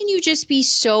 how can you just be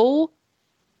so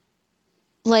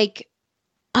like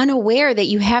unaware that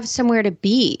you have somewhere to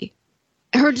be?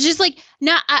 Or just like,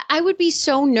 I would be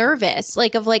so nervous,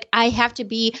 I have to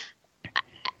be,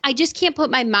 I just can't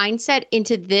put my mindset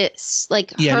into this,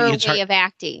 her way of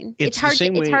acting. It's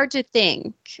hard to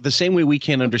think. The same way we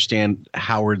can't understand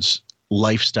Howard's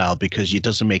lifestyle because it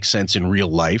doesn't make sense in real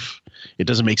life. It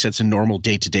doesn't make sense in normal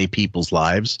day-to-day people's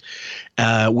lives.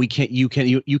 You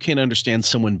can't understand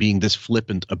someone being this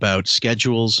flippant about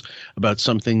schedules, about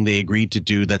something they agreed to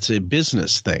do. That's a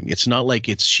business thing. It's not like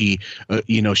it's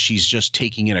she's just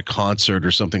taking in a concert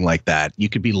or something like that. You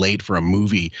could be late for a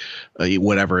movie,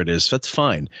 whatever it is. That's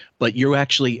fine. But you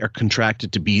actually are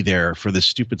contracted to be there for the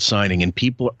stupid signing, and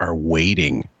people are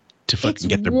waiting to fucking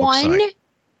get their book signed.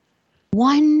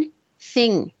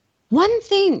 One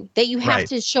thing that you have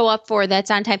to show up for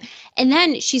that's on time. And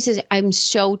then she says, I'm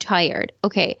so tired.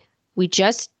 Okay, we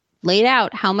just laid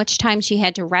out how much time she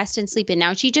had to rest and sleep. And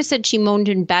now she just said she moaned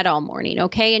in bed all morning,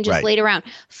 okay? And just laid around.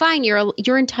 Fine,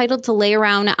 you're entitled to lay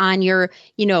around on your,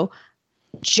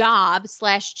 job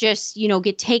 / just,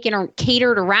 get taken or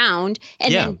catered around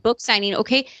and then book signing,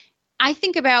 okay? I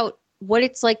think about what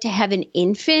it's like to have an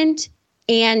infant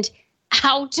and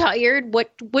how tired,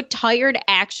 what tired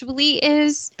actually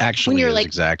is. Actually, when you're is, like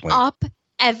exactly. up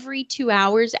every 2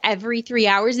 hours, every 3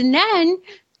 hours, and then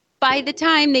by the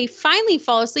time they finally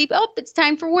fall asleep, it's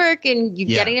time for work, and you're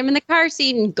getting them in the car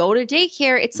seat and go to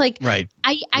daycare. It's like, right.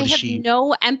 I have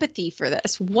no empathy for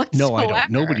this whatsoever. No, I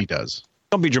don't. Nobody does.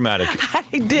 Don't be dramatic. I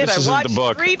did. This I isn't watched the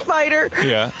book. Street Fighter.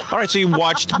 Yeah. All right. So you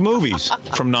watched movies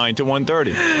from 9 to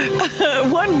 1:30.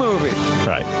 One movie.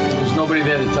 Right. There's nobody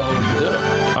there to tell them to do it.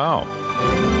 Oh.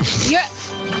 Yeah.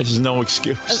 This is no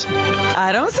excuse.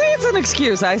 I don't say it's an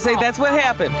excuse. I say that's what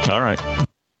happened. All right.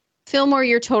 Fillmore,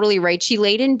 you're totally right. She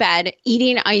laid in bed,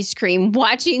 eating ice cream,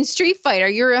 watching Street Fighter.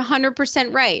 You're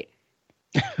 100% right.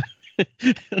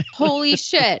 Holy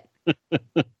shit.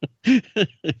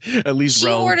 At least She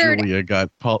Raul ordered- Julia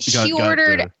got She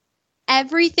ordered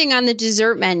everything on the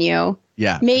dessert menu.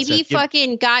 Yeah. Maybe Except-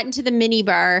 fucking got into the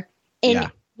minibar and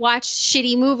watched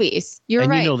shitty movies. You're and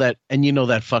right. you know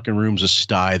that fucking room's a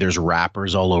sty. There's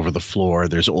wrappers all over the floor.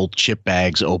 There's old chip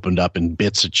bags opened up and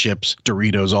bits of chips,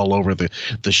 Doritos all over the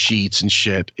sheets and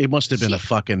shit. It must have been a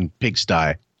fucking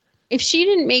pigsty. If she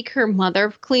didn't make her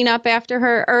mother clean up after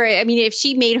her, or I mean, if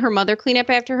she made her mother clean up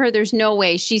after her, there's no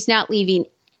way she's not leaving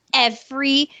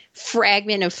every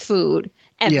fragment of food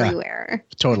everywhere.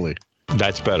 Yeah, totally.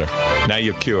 That's better. Now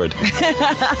you're cured.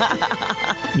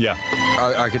 Yeah.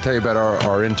 I can tell you about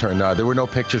our intern. There were no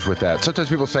pictures with that. Sometimes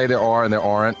people say there are and there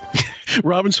aren't.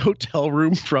 Robin's hotel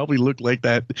room probably looked like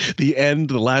that. The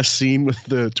last scene with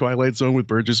the Twilight Zone with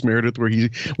Burgess Meredith, where he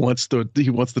wants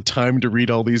the time to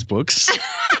read all these books.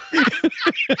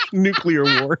 Nuclear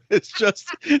war has just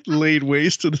laid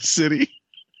waste to the city.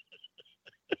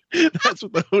 That's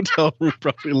what the hotel room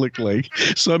probably looked like.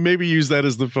 So maybe use that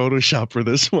as the Photoshop for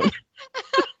this one.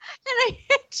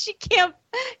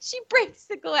 She breaks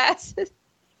the glasses.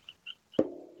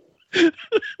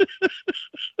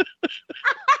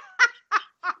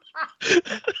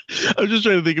 I'm just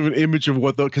trying to think of an image of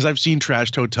because I've seen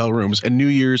trashed hotel rooms and New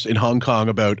Year's in Hong Kong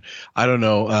about,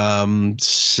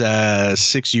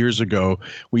 6 years ago,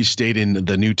 we stayed in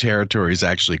the New Territories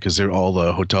actually, because all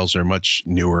the hotels are much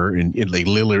newer and they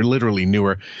literally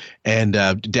newer. And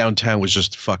downtown was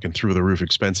just fucking through the roof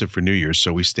expensive for New Year's.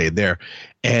 So we stayed there.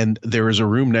 And there was a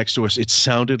room next to us. It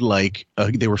sounded like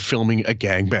they were filming a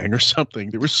gangbang or something.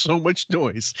 There was so much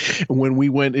noise. And when we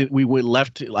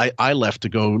left, I left to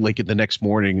go like the next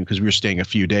morning because we were staying a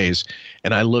few days.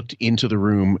 And I looked into the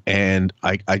room, and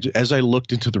as I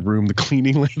looked into the room, the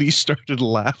cleaning lady started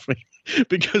laughing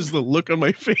because the look on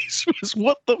my face was,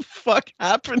 what the fuck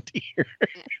happened here?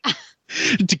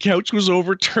 The couch was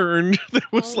overturned. There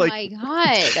was my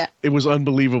God. It was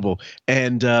unbelievable.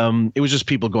 And it was just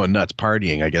people going nuts,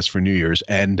 partying, I guess, for New Year's.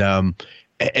 And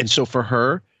so for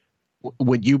her,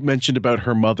 when you mentioned about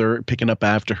her mother picking up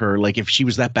after her, like if she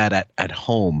was that bad at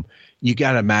home, you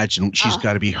got to imagine she's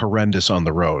got to be horrendous on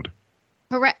the road.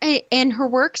 And her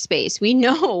workspace, we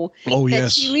know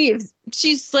that she leaves.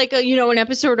 She's like an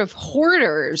episode of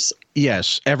Hoarders.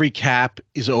 Yes, every cap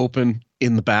is open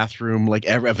in the bathroom, like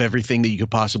of everything that you could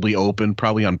possibly open,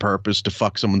 probably on purpose to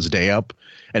fuck someone's day up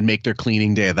and make their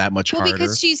cleaning day that much harder.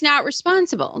 Because she's not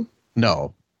responsible.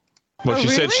 No. Well, she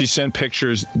said she sent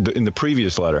pictures in the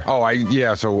previous letter.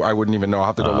 Oh, so I wouldn't even know. I'll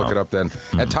have to go look it up then.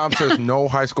 And Tom says no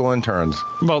high school interns.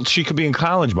 Well, she could be in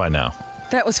college by now.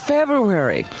 That was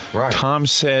February. Right. Tom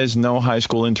says no high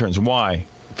school interns. Why?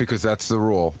 Because that's the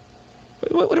rule.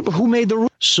 Who made the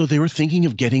rule? So they were thinking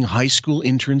of getting high school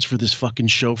interns for this fucking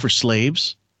show for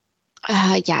slaves?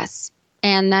 Yes.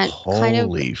 And that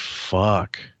Holy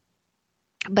fuck.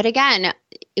 But again,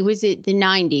 it was the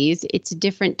 90s. It's a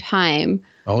different time.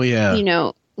 Oh,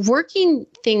 yeah. Working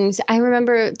things. I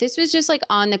remember this was just like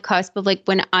on the cusp of like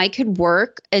when I could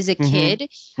work as a kid.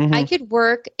 Mm-hmm. I could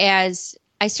work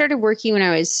I started working when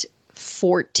I was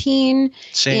 14.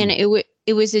 Same. And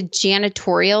it was a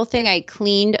janitorial thing. I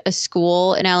cleaned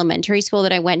an elementary school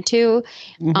that I went to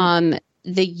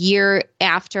the year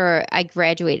after I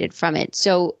graduated from it.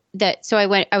 So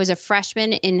I was a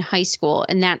freshman in high school,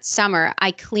 and that summer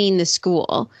I cleaned the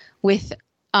school with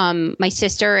my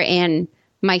sister and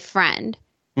my friend.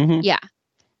 Mm-hmm. Yeah.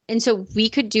 And so we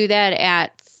could do that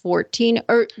at 14,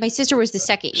 or my sister was the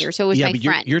second year, so it was my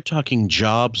friend. You're talking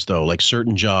jobs though, like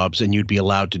certain jobs, and you'd be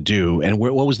allowed to do. And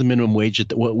what was the minimum wage?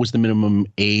 What was the minimum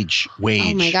age wage?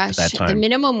 Oh my gosh, at that time? The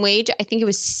minimum wage, I think it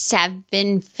was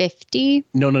 $7.50.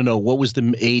 No. What was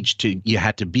the age you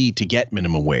had to be to get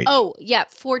minimum wage? Oh yeah,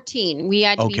 14. We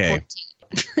had to be 14.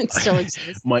 It still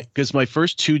exists. Because my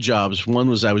first two jobs, one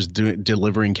was I was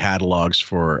delivering catalogs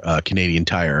for Canadian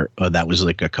Tire. That was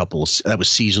like that was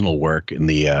seasonal work in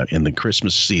the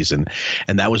Christmas season,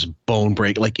 and that was bone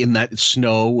break, like in that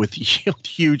snow with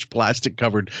huge plastic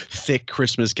covered thick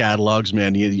Christmas catalogs.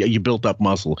 Man, you built up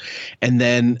muscle. And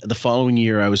then the following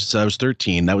year, I was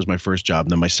 13. That was my first job.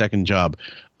 And then my second job,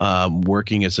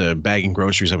 working as a bagging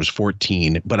groceries, I was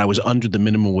 14, but I was under the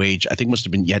minimum wage. I think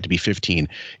you had to be 15.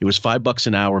 It was $5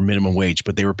 an hour minimum wage,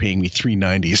 but they were paying me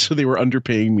 $3.90. So they were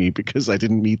underpaying me because I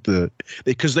didn't meet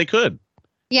because they could.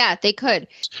 Yeah, they could.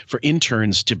 For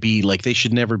interns to be like, they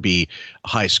should never be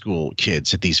high school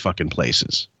kids at these fucking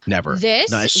places. Never.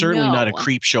 Certainly not a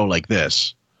creep show like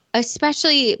this.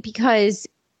 Especially because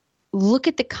look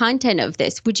at the content of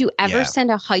this. Would you ever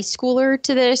send a high schooler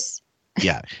to this?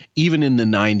 Yeah. Even in the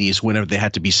 90s, whenever they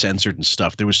had to be censored and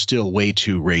stuff, there was still way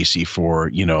too racy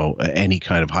for, any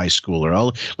kind of high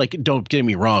schooler. Don't get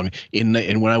me wrong. In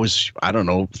when I was,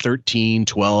 13,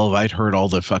 12, I'd heard all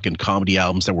the fucking comedy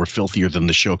albums that were filthier than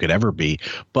the show could ever be.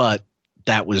 But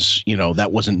that was,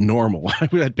 that wasn't normal. I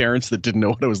had parents that didn't know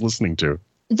what I was listening to.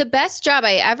 The best job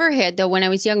I ever had, though, when I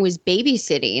was young was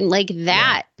babysitting. Like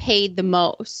that paid the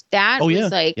most. That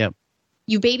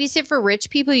you babysit for rich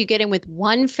people. You get in with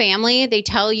one family. They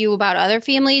tell you about other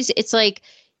families. It's like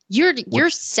you're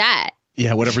set.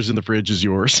 Yeah, whatever's in the fridge is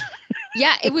yours.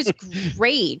 Yeah, it was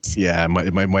great. Yeah,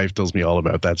 my wife tells me all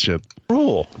about that shit.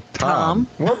 Rule. Tom.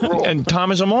 What rule? And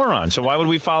Tom is a moron. So why would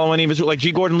we follow any of his? Like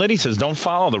G. Gordon Liddy says, don't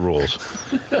follow the rules.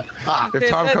 If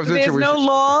Tom comes There's into no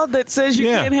law that says you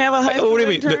can't have a high school What do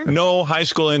you intern? mean? No high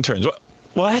school interns.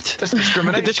 What? That's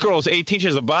discrimination. This girl is 18. She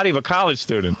has the body of a college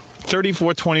student.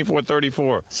 34, 24,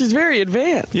 34. She's very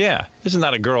advanced. Yeah. This is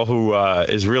not a girl who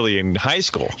is really in high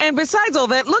school. And besides all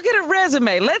that, look at her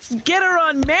resume. Let's get her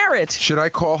on merit. Should I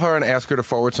call her and ask her to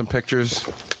forward some pictures?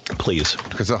 Please.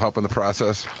 Because they'll help in the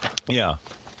process. Yeah.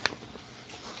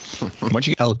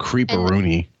 El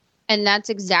Creeperoonie. And that's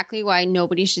exactly why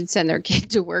nobody should send their kid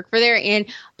to work for there. And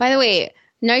by the way,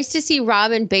 nice to see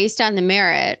Robin based on the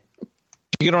merit.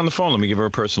 Get her on the phone. Let me give her a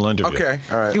personal interview. Okay.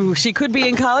 All right. She could be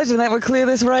in college, and that would clear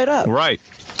this right up. Right.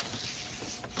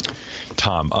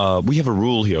 Tom, we have a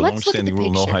rule here, long-standing rule,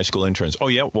 no high school interns. Oh,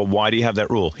 yeah? Well, why do you have that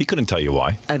rule? He couldn't tell you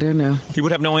why. I don't know. He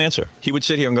would have no answer. He would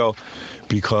sit here and go,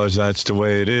 because that's the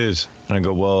way it is. And I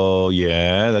go, well,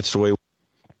 yeah, that's the way.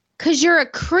 Because you're a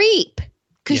creep.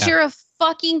 Because you're a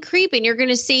fucking creep. And you're going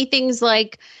to say things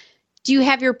like, do you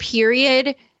have your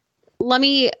period?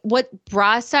 What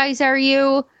bra size are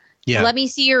you? Yeah. Let me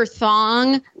see your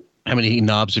thong. How many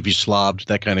knobs have you slobbed?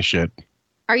 That kind of shit.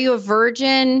 Are you a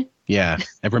virgin? Yeah.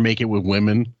 Ever make it with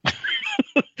women?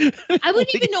 I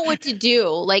wouldn't even know what to do.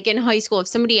 Like in high school, if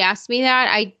somebody asked me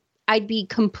that, I'd be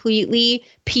completely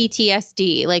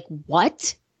PTSD. Like,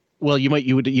 what? Well,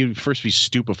 you'd first be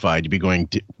stupefied. You'd be going,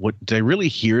 did I really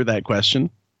hear that question?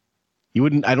 You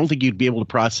wouldn't. I don't think you'd be able to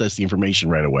process the information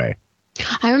right away.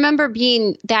 I remember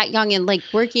being that young and like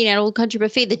working at Old Country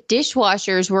Buffet. The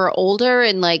dishwashers were older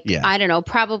and I don't know,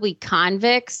 probably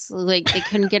convicts. Like they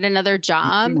couldn't get another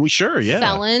job.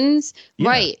 Felons. Yeah.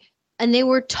 Right. And they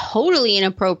were totally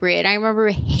inappropriate. I remember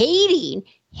hating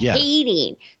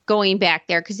going back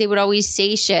there because they would always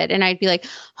say shit. And I'd be like,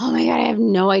 oh my God, I have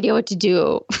no idea what to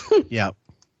do. Yeah.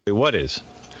 What is?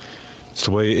 It's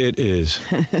the way it is.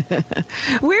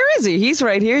 Where is he? He's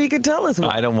right here. He could tell us.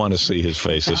 I don't want to see his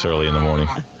face this early in the morning.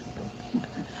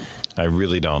 I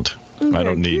really don't. Okay, I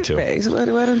don't need to. Face. Why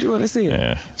don't you want to see it?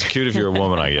 Yeah. It's cute if you're a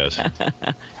woman, I guess.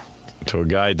 To a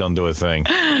guy, don't do a thing.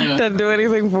 Doesn't do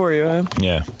anything for you, huh?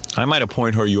 Yeah. I might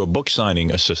appoint her your book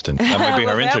signing assistant. That might be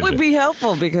her internship. That would be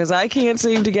helpful because I can't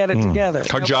seem to get it together.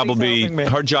 Her job will be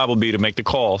to make the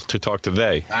call to talk to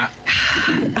they.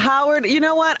 Howard, you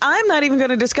know what? I'm not even going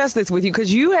to discuss this with you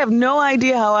because you have no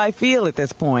idea how I feel at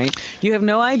this point. You have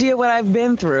no idea what I've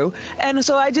been through. And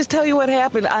so I just tell you what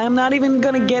happened. I'm not even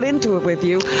going to get into it with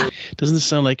you. Doesn't it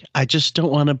sound like I just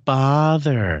don't want to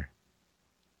bother?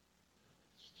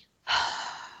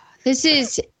 This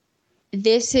is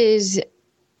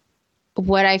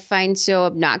what I find so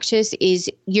obnoxious is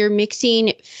you're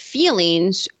mixing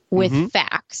feelings with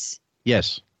facts.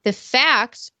 Yes. The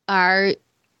facts are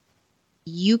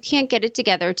you can't get it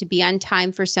together to be on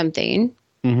time for something.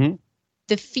 Mm-hmm.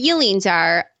 The feelings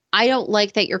are I don't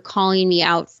like that you're calling me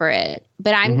out for it,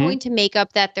 but I'm going to make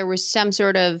up that there was some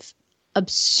sort of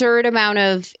absurd amount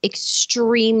of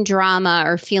extreme drama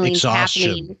or feelings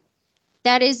happening.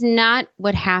 That is not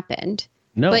what happened.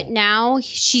 No. But now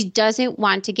she doesn't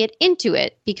want to get into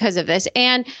it because of this.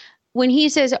 And when he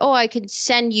says, oh, I could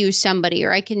send you somebody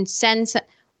or I can send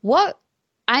what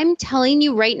I'm telling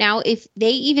you right now, if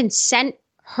they even sent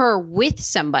her with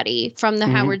somebody from the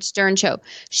Howard Stern show,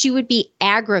 she would be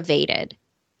aggravated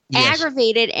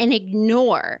and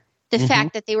ignore the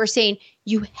fact that they were saying,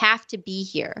 you have to be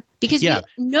here. Because we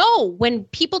know when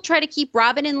people try to keep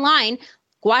Robin in line,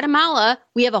 Guatemala,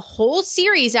 we have a whole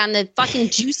series on the fucking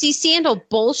Juicy Sandal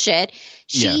bullshit.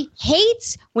 She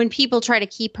hates when people try to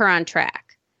keep her on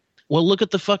track. Well, look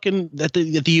at the fucking at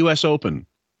the U.S. Open.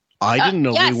 I didn't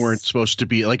know we weren't supposed to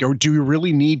be like, or do we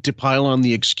really need to pile on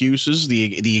the excuses,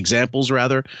 the examples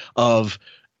rather, of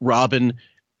Robin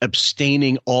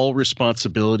abstaining all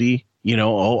responsibility? You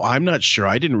know, I'm not sure.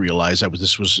 I didn't realize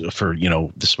this was for,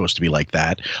 this supposed to be like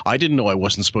that. I didn't know I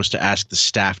wasn't supposed to ask the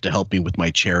staff to help me with my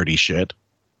charity shit.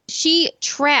 She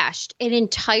trashed an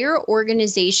entire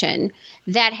organization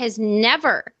that has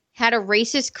never had a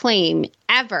racist claim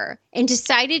ever and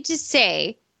decided to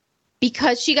say,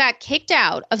 because she got kicked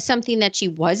out of something that she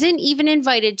wasn't even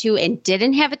invited to and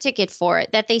didn't have a ticket for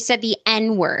it, that they said the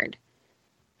N-word.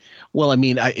 Well, I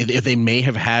mean, if they may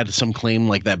have had some claim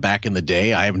like that back in the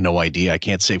day, I have no idea. I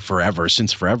can't say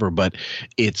since forever, but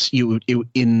it's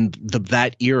in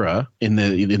that era, in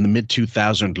the mid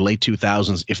 2000s, late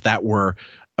 2000s. If that were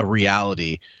a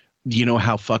reality, you know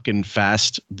how fucking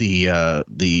fast the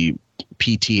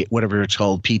PT, whatever it's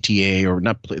called, PTA or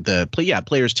not,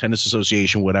 Players Tennis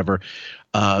Association, whatever,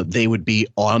 they would be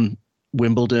on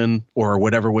Wimbledon or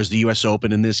whatever was the U.S.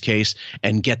 Open in this case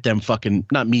and get them fucking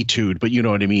not Me Too'd, but you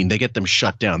know what I mean. They get them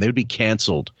shut down. They would be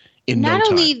canceled in no time.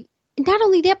 Not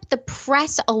only that, but the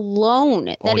press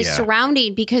alone that is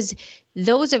surrounding, because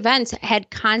those events had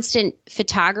constant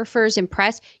photographers and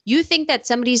press. You think that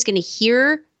somebody's going to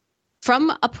hear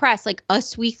from a press like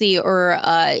Us Weekly or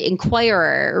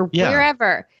Inquirer or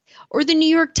wherever, or the New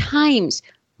York Times?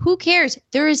 Who cares?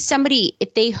 There is somebody,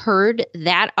 if they heard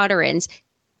that utterance,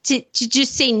 to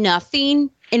just say nothing,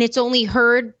 and it's only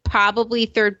heard probably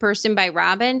third person by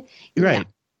Robin. Right.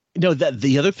 No,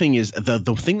 the other thing is the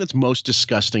thing that's most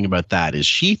disgusting about that is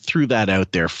she threw that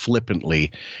out there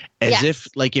flippantly as if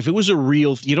it was a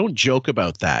real, you don't joke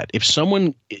about that. If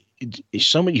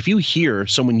you hear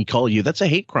someone call you, that's a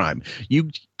hate crime.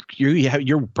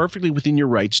 You're perfectly within your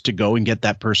rights to go and get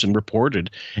that person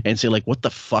reported and say, like, what the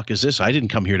fuck is this? I didn't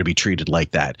come here to be treated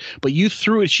like that. But she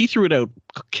threw it out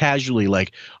casually,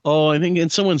 like, oh, I think,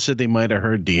 and someone said they might have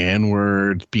heard the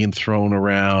N-word being thrown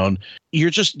around.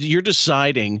 You're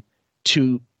deciding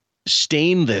to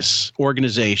stain this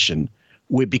organization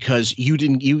because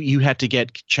you had to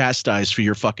get chastised for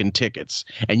your fucking tickets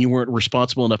and you weren't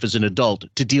responsible enough as an adult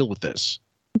to deal with this.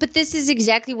 But this is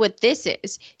exactly what this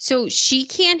is. So she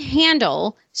can't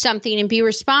handle something and be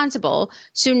responsible.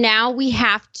 So now we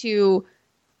have to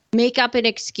make up an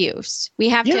excuse. We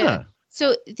have to.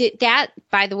 So that,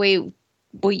 by the way,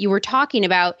 what you were talking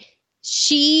about,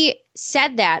 she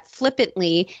said that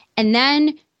flippantly, and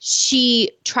then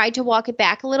she tried to walk it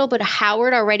back a little, but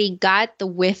Howard already got the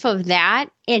whiff of that,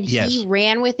 and he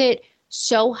ran with it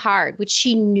so hard, which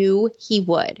she knew he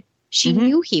would. She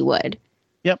knew he would.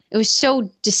 Yep. It was so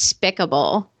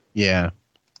despicable. Yeah.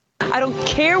 I don't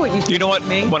care what you think. You know what?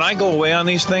 When I go away on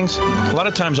these things, a lot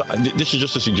of times, this is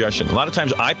just a suggestion. A lot of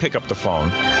times I pick up the phone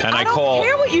and I call. I don't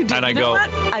care what you do. And I go,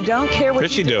 I don't care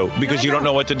what you do. Because you don't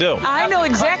know what to do. I know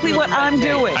exactly what I'm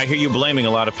doing. I hear you blaming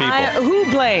a lot of people. Who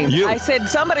blamed? You. I said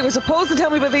somebody was supposed to tell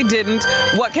me, but they didn't.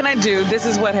 What can I do? This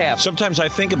is what happened. Sometimes I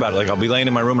think about it. Like, I'll be laying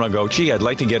in my room and I'll go, gee, I'd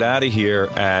like to get out of here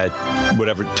at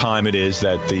whatever time it is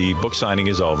that the book signing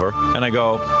is over. And I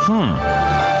go,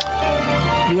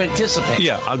 You anticipate.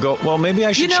 Yeah, I'll go, well, maybe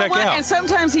I should check out. And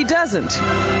sometimes he doesn't.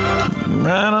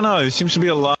 I don't know. There seems to be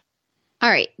a lot. All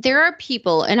right. There are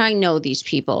people, and I know these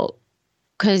people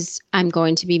because I'm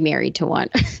going to be married to one,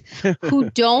 who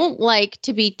don't like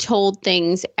to be told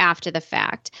things after the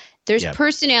fact. There's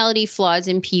personality flaws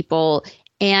in people,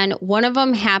 and one of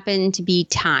them happened to be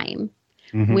time,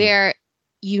 where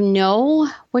you know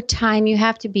what time you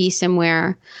have to be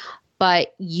somewhere,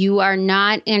 but you are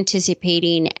not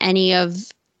anticipating any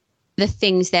of the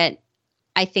things that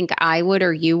I think I would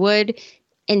or you would.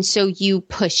 And so you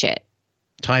push it.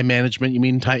 Time management, you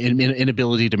mean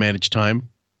inability to manage time?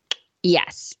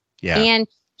 Yes. Yeah. And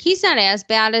he's not as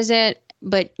bad as it,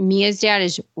 but Mia's dad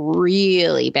is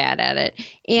really bad at it.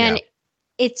 And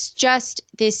it's just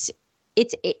this,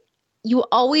 you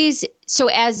always, so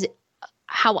as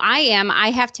how I am, I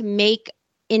have to make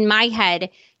in my head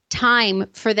time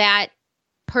for that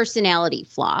personality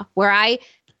flaw where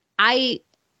I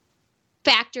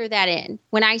factor that in.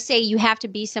 When I say you have to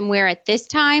be somewhere at this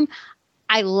time,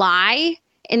 I lie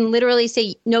and literally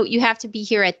say, no, you have to be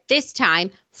here at this time,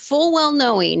 full well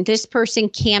knowing this person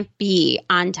can't be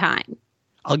on time.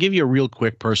 I'll give you a real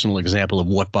quick personal example of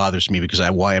what bothers me because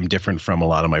why I'm different from a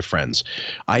lot of my friends.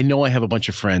 I know I have a bunch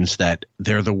of friends that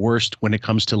they're the worst when it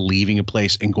comes to leaving a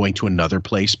place and going to another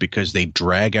place because they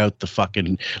drag out the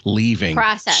fucking leaving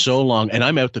process so long. And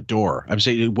I'm out the door. I'm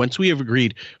saying once we have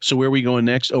agreed, so where are we going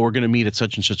next? Oh, we're going to meet at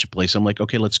such and such a place. I'm like,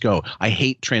 okay, let's go. I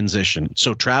hate transition.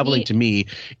 So traveling to me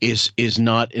is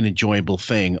not an enjoyable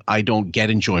thing. I don't get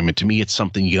enjoyment. To me, it's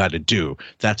something you got to do.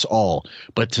 That's all.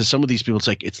 But to some of these people,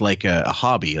 it's like a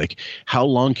hobby. Like, how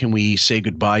long can we say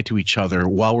goodbye to each other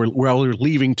while we're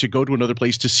leaving to go to another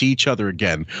place to see each other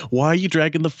again? Why are you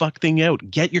dragging the fuck thing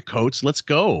out? Get your coats. Let's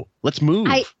go. Let's move.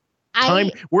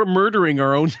 We're murdering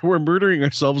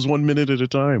ourselves 1 minute at a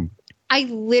time. I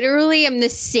literally am the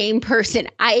same person.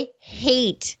 I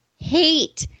hate.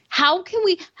 How can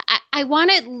we? I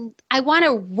want to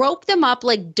rope them up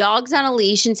like dogs on a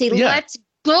leash and say, "Let's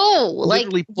go!" Like,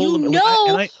 you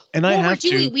know, and I have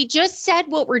to. We just said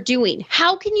what we're doing.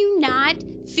 How can you not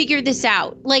figure this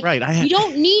out? Like, you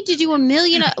don't need to do a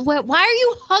million. Why are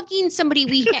you hugging somebody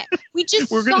we just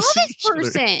saw this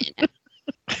person?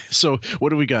 So what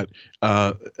do we got?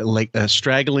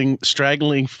 Straggling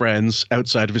friends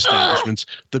outside of establishments,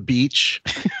 the beach.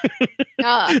 With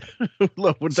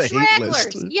the hate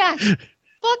list. Yeah.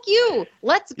 Fuck you.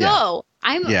 Let's go.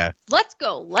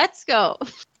 Let's go.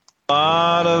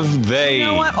 Lot of they. You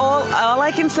know what? All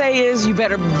I can say is you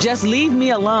better just leave me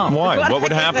alone. Why? What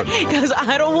would happen? Because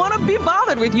I don't want to be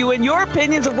bothered with you and your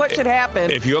opinions of what should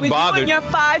happen. If you're bothered, you and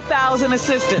your 5,000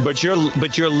 assistants. But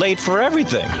you're late for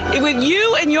everything. With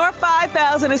you and your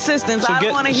 5,000 assistants, I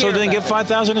don't want to hear. So then get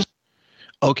 5,000.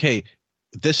 Okay,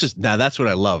 that's what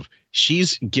I love.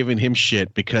 She's giving him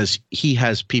shit because he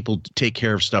has people to take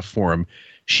care of stuff for him.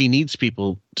 She needs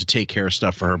people to take care of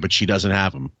stuff for her, but she doesn't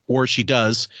have them, or she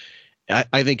does.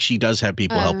 I think she does have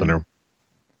people helping her.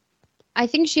 I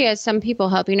think she has some people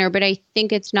helping her, but I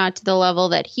think it's not to the level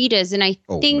that he does. And I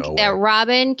think that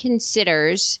Robin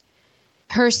considers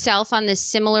herself on this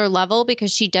similar level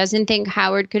because she doesn't think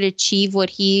Howard could achieve what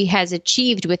he has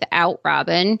achieved without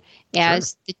Robin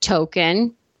as the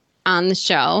token on the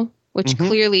show, which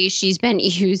clearly she's been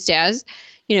used as.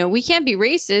 You know, we can't be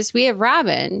racist. We have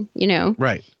Robin, you know.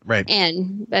 Right.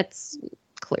 And that's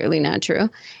clearly not true.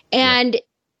 And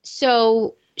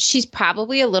so she's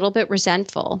probably a little bit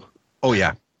resentful. Oh,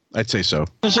 yeah. I'd say so.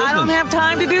 I don't have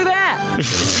time to do that.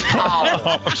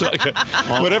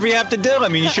 Whatever you have to do. I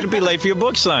mean, you shouldn't be late for your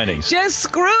book signings. Just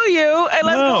screw you and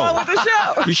let's go on with the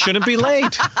show. You shouldn't be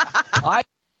late.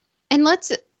 And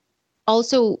let's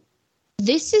also,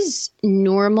 this is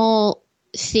normal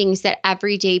things that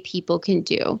everyday people can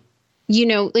do. You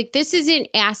know, like this isn't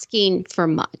asking for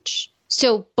much.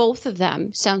 So both of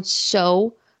them sound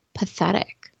so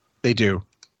pathetic. They do.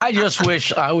 I just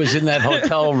wish I was in that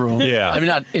hotel room. Yeah. I mean,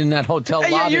 not in that hotel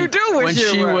lobby. You do wish when you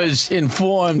she were. was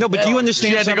informed. No, but do you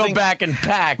understand she had something? to go back and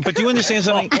pack. But do you understand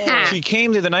something? She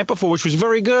came there the night before, which was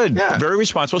very good. Yeah. Very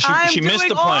responsible. She missed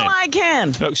the plane. All I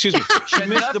can. No, excuse me. She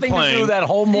missed the plane. To do that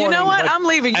whole morning. You know what? I'm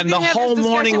leaving. And the whole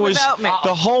morning was free.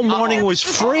 The whole morning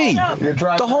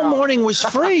was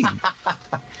free.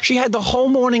 She had the whole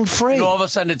morning free. And all of a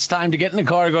sudden, it's time to get in the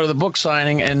car to go to the book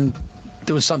signing, and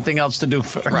there was something else to do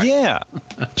for her. Yeah.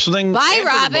 So then. Bye,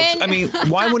 Robin. I mean,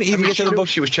 why wouldn't he even get to the book?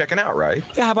 She was checking out, right?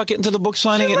 Yeah. How about getting to the book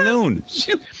signing at noon?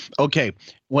 Okay.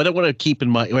 What I want to keep in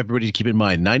mind, everybody to keep in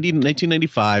mind,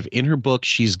 1995, in her book,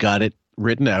 she's got it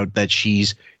written out that she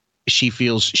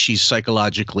feels she's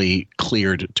psychologically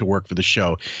cleared to work for the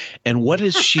show. And what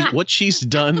she's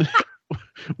done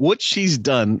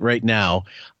right now,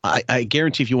 I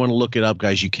guarantee if you want to look it up,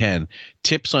 guys, you can.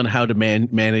 Tips on how to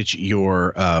manage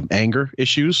your anger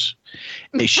issues.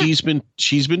 She's been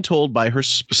told by her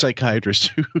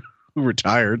psychiatrist who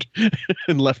retired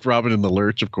and left Robin in the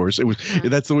lurch. Of course,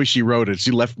 that's the way she wrote it.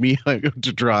 She left me hung up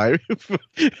to dry.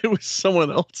 It was someone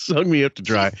else hung me up to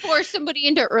dry. Force somebody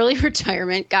into early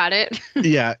retirement. Got it.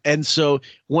 Yeah, and so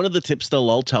one of the tips they'll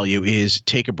all tell you is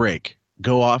take a break.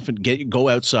 Go off and go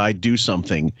outside, do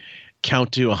something,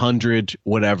 count to 100,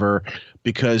 whatever,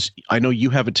 because I know you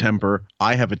have a temper.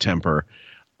 I have a temper.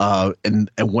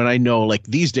 And when I know, like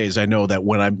these days, I know that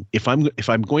if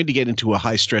I'm going to get into a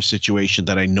high stress situation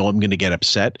that I know I'm going to get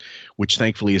upset, which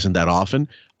thankfully isn't that often,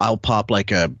 I'll pop like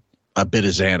a bit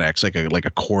of Xanax, like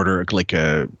a quarter, like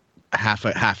a half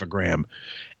a gram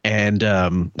and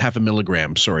half a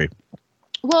milligram. Sorry.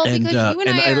 Well, because you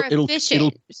and I are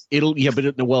efficient.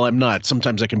 I'm not.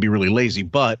 Sometimes I can be really lazy,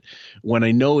 but when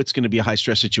I know it's going to be a high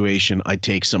stress situation, I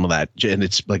take some of that, and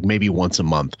it's like maybe once a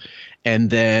month. And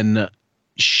then but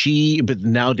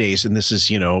nowadays, and this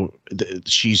is,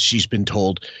 she's been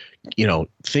told,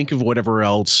 think of whatever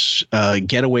else,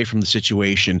 get away from the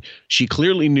situation. She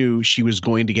clearly knew she was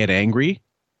going to get angry.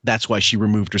 That's why she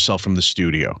removed herself from the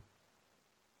studio.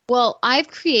 Well, I've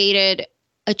created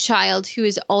a child who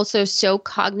is also so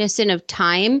cognizant of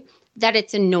time that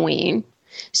it's annoying.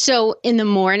 So in the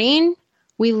morning,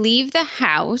 we leave the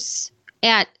house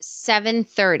at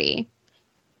 7:30,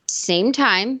 same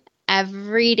time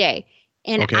every day.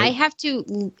 And Okay. I have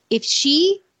to, if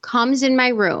she comes in my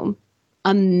room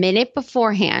a minute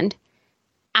beforehand,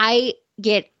 I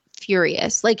get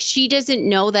furious. Like, she doesn't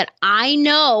know that I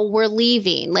know we're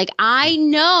leaving. Like, I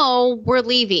know we're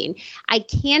leaving. I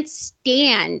can't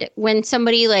stand when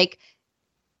somebody like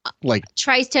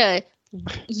tries to,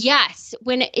 yes,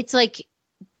 when it's like,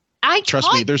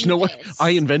 Trust me, there's no one.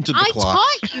 I invented the clock.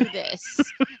 I taught you this.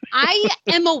 I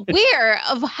am aware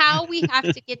of how we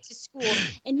have to get to school.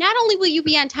 And not only will you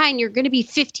be on time, you're going to be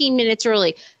 15 minutes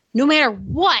early, no matter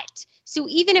what. So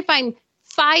even if I'm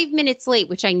 5 minutes late,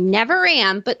 which I never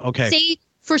am, but say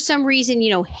for some reason,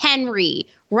 Henry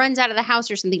runs out of the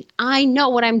house or something, I know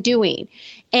what I'm doing.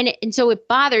 And so it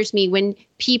bothers me when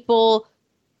people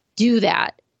do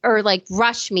that or like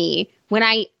rush me when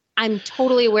I'm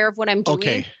totally aware of what I'm doing.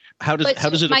 Okay. How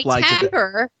does it apply to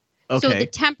temper? Okay. So the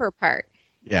temper part.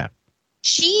 Yeah.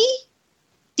 See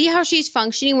how she's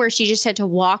functioning where she just had to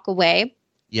walk away?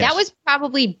 Yes. That was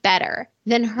probably better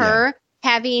than her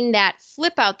having that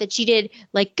flip out that she did,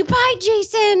 like, goodbye,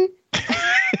 Jason.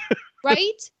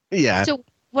 Right? Yeah. So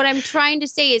what I'm trying to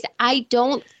say is I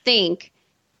don't think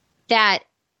that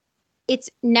it's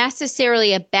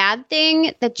necessarily a bad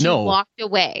thing that she walked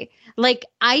away. Like,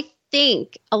 I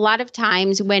think a lot of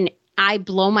times when I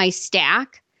blow my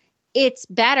stack, it's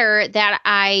better that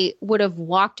I would have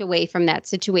walked away from that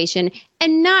situation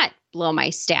and not blow my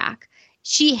stack.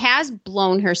 She has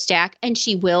blown her stack and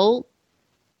she will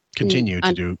continue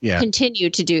to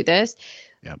do this.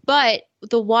 Yeah. But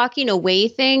the walking away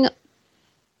thing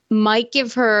might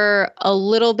give her a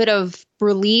little bit of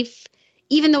relief,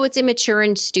 even though it's immature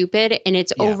and stupid and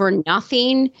it's over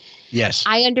nothing. Yes.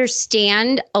 I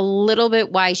understand a little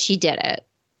bit why she did it.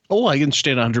 Oh, I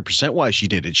understand 100% why she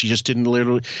did it. She just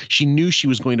didn't she knew she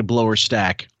was going to blow her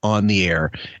stack on the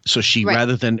air. So she,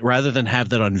 rather than have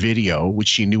that on video, which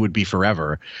she knew would be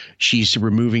forever, she's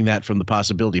removing that from the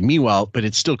possibility. Meanwhile, but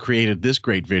it still created this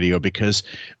great video because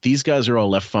these guys are all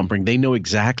left fumbling. They know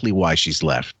exactly why she's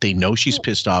left. They know she's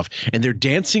pissed off and they're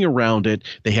dancing around it.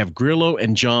 They have Grillo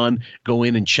and John go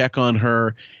in and check on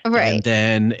her. Right. And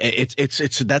then it's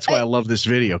that's why I love this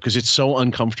video because it's so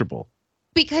uncomfortable.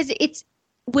 Because it's,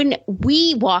 when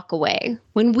we walk away,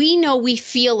 when we know we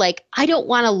feel like I don't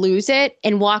want to lose it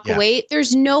and walk away,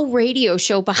 there's no radio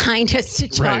show behind us to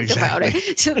talk about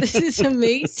it. So this is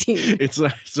amazing. It's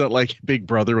not like Big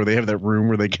Brother where they have that room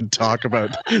where they can talk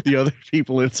about the other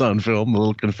people it's on film, the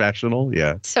little confessional.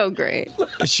 Yeah. So great.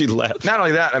 She left. Not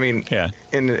only that, I mean,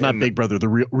 not Big Brother, the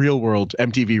real world,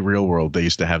 MTV Real World. They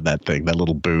used to have that thing, that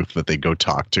little booth that they go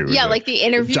talk to. Yeah, like the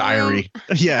interview diary.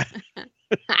 Yeah.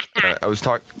 I was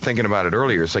thinking about it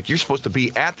earlier. It's like you're supposed to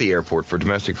be at the airport for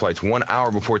domestic flights 1 hour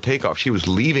before takeoff. She was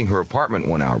leaving her apartment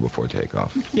 1 hour before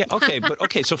takeoff. Yeah,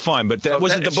 okay, so fine, but that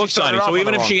wasn't the book signing. So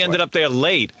even if she ended up there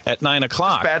late at 9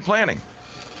 o'clock, bad planning.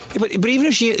 But even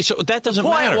if that doesn't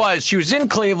matter. The point was she was in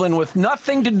Cleveland with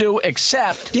nothing to do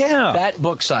except that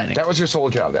book signing. That was her sole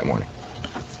job that morning.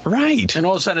 Right. And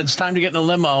all of a sudden it's time to get in the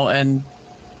limo and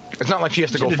it's not like she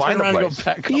has to go find the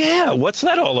place. Yeah, what's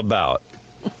that all about?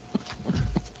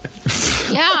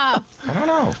 Yeah. I don't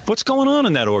know. What's going on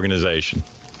in that organization?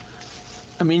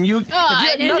 I mean,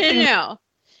 No.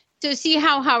 So see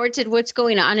how Howard said what's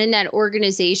going on in that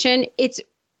organization? It's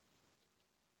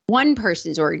one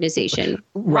person's organization,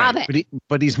 Robin.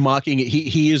 But he's mocking it.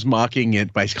 He is mocking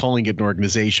it by calling it an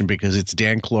organization because it's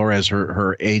Dan Flores,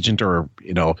 her agent or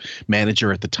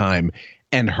manager at the time,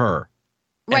 and her.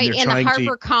 Right, and the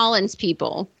HarperCollins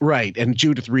people. Right, and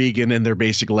Judith Regan, and they're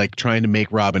basically like trying to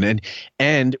make Robin.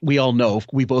 And we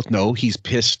both know he's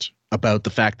pissed about the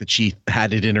fact that she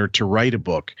had it in her to write a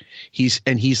book. He's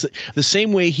the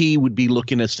same way he would be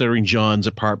looking at Stuttering John's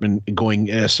apartment going,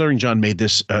 Stuttering John made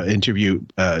this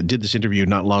did this interview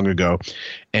not long ago.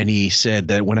 And he said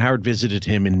that when Howard visited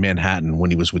him in Manhattan,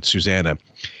 when he was with Susanna,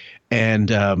 and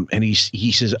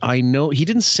he says, I know he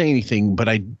didn't say anything, but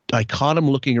I caught him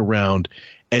looking around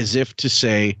as if to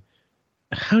say,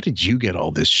 how did you get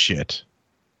all this shit?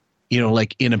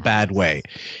 Like in a bad way.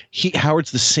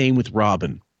 Howard's the same with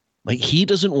Robin. Like he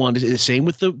doesn't want it. The same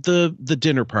with the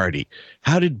dinner party.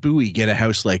 How did Bowie get a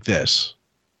house like this?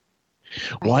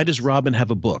 Why does Robin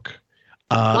have a book?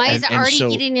 Why is Artie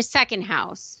getting a second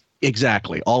house?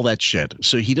 Exactly. All that shit.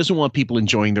 So he doesn't want people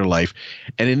enjoying their life.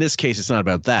 And in this case, it's not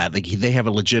about that. Like they have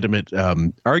a legitimate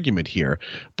argument here,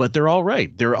 but they're all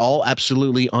right. They're all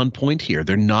absolutely on point here.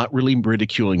 They're not really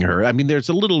ridiculing her. I mean, there's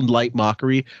a little light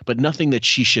mockery, but nothing that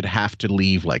she should have to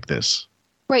leave like this.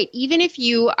 Right. Even if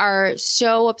you are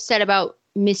so upset about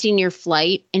missing your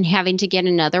flight and having to get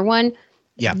another one,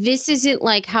 this isn't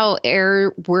like how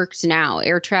air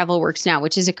travel works now,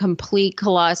 which is a complete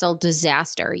colossal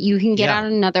disaster. You can get on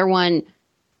another one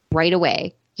right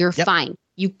away. You're fine.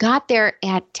 You got there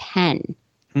at 10.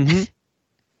 Mm-hmm.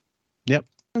 Yep.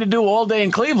 To do all day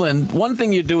in Cleveland, one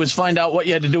thing you do is find out what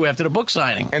you had to do after the book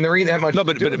signing. And there ain't that much. No,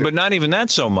 but not even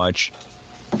that so much.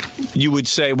 You would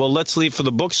say, well, let's leave for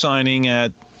the book signing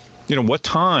at, what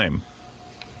time?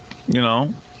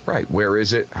 Right. Where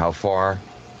is it? How far?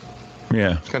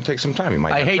 Yeah. It's going to take some time. You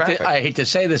might I hate to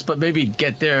say this, but maybe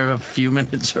get there a few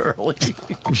minutes early.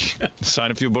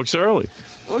 Sign a few books early.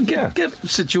 Well, get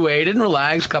situated and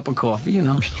relax, cup of coffee,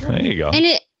 There you go.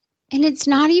 And it's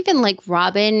not even like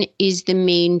Robin is the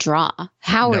main draw.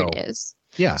 Howard is.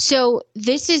 Yeah. So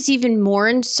this is even more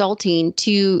insulting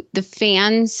to the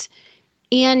fans.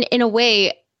 And in a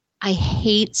way, I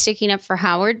hate sticking up for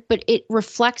Howard, but it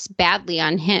reflects badly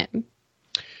on him.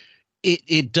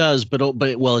 It does, but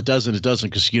it doesn't. It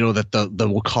doesn't because that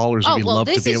the callers would love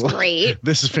to be able. This is great.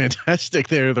 This is fantastic.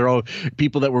 They're all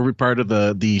people that were part of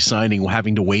the signing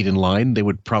having to wait in line. They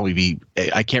would probably be.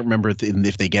 I can't remember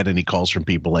if they get any calls from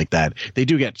people like that. They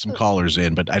do get some callers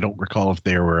in, but I don't recall if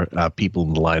there were people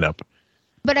in the lineup.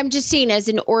 But I'm just saying, as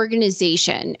an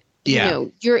organization,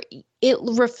 it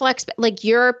reflects like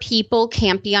your people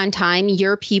can't be on time.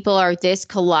 Your people are this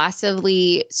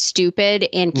colossally stupid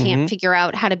and can't figure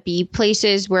out how to be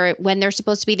places where when they're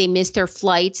supposed to be, they miss their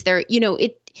flights.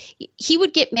 He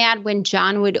would get mad when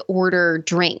John would order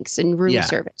drinks and room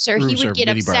service, or he would get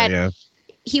upset.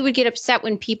 He would get upset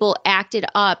when people acted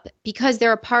up because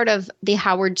they're a part of the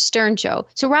Howard Stern show.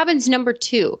 So Robin's number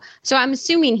 2. So I'm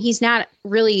assuming he's not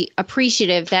really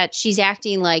appreciative that she's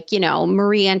acting like,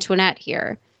 Marie Antoinette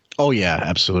here. Oh, yeah,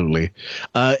 absolutely.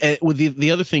 And with the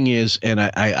other thing is, and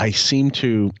I seem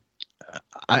to,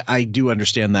 I do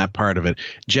understand that part of it.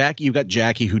 You've got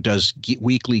Jackie who does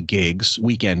weekend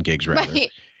gigs rather.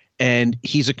 Right. And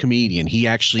he's a comedian. He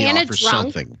actually offers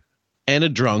something. And a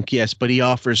drunk, yes, but he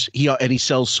offers and he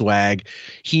sells swag.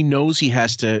 He knows he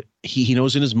has to. He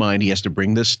knows in his mind he has to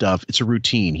bring this stuff. It's a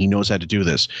routine. He knows how to do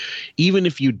this. Even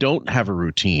if you don't have a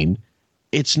routine,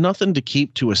 it's nothing to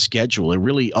keep to a schedule. It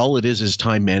really all it is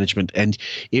time management. And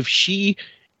if she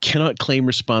cannot claim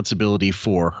responsibility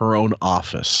for her own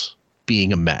office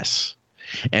being a mess,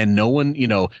 and no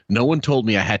one told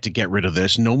me I had to get rid of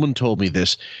this. No one told me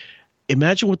this.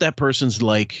 Imagine what that person's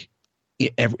like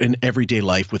in everyday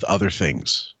life with other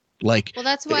things. Like, well,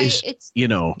 that's why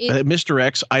Mr.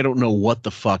 X, I don't know what the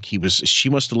fuck he was. She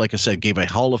must have, like I said, gave a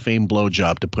Hall of Fame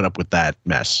blowjob to put up with that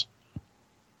mess.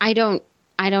 I don't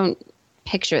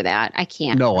picture that. I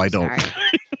can't. No, I don't.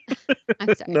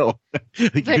 I'm sorry. No, you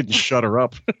couldn't shut her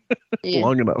up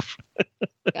long enough.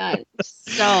 God,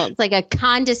 so it's like a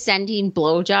condescending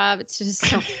blowjob. It's just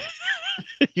so.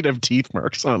 You'd have teeth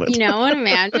marks on it.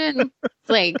 Imagine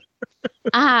like,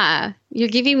 you're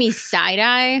giving me side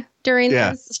eye during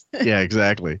this. Yeah,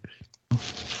 exactly.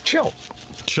 Chill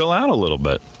out a little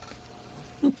bit.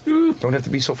 Don't have to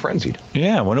be so frenzied.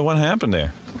 Yeah, I wonder what happened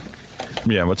there.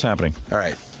 Yeah, what's happening? All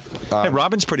right. Hey,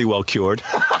 Robin's pretty well cured.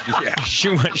 Yeah. She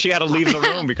had to leave the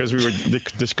room because we were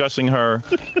discussing her.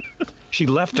 She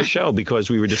left the show because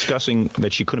we were discussing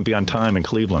that she couldn't be on time in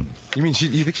Cleveland. You mean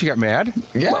you think she got mad?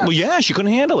 Yeah. Well, yeah, she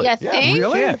couldn't handle it. Yeah,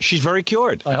 really? Yeah, she's very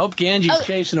cured. I hope Ganji's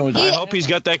chasing her. I hope he's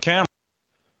got that camera.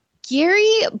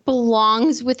 Gary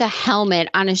belongs with a helmet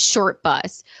on a short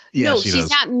bus. Yes, no, she's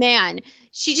not man.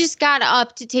 She just got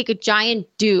up to take a giant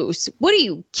deuce. What are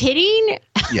you kidding?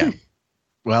 Yeah.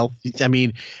 Well,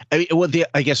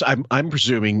 I guess I'm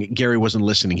presuming Gary wasn't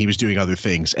listening. He was doing other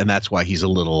things, and that's why he's a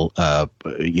little, a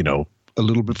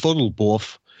little bit fuddled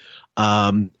boff.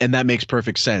 And that makes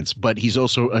perfect sense. But he's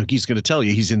also he's going to tell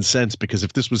you he's incensed because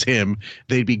if this was him,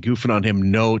 they'd be goofing on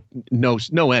him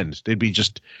no end. They'd be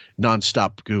just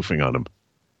nonstop goofing on him.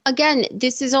 Again,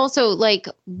 this is also like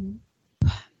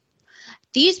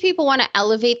these people want to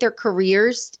elevate their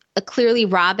careers. Clearly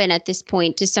Robin at this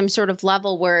point to some sort of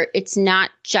level where it's not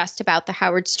just about the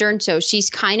Howard Stern show. She's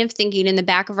kind of thinking in the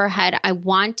back of her head, I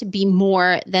want to be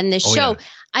more than this show. Yeah.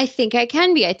 I think I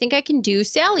can be. I think I can do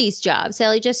Sally's job,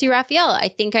 Sally Jesse Raphael. I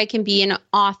think I can be an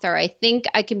author. I think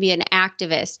I can be an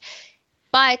activist.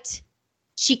 But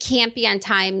she can't be on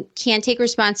time, can't take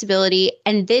responsibility.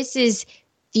 And this is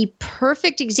the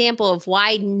perfect example of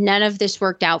why none of this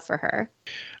worked out for her.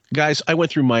 Guys, I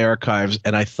went through my archives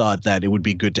and I thought that it would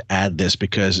be good to add this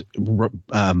because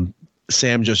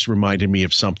Sam just reminded me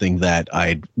of something that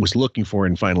I was looking for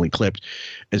and finally clipped.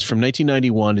 It's from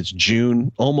 1991. It's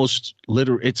June, almost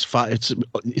literally. It's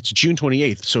June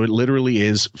 28th, so it literally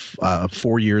is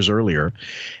 4 years earlier,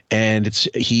 and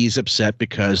he's upset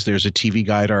because there's a TV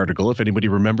Guide article. If anybody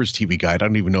remembers TV Guide, I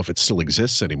don't even know if it still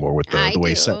exists anymore with the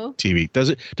way TV does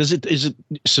it. Is it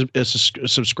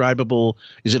subscribable?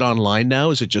 Is it online now?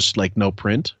 Is it just like no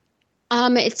print?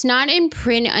 It's not in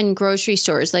print on grocery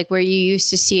stores like where you used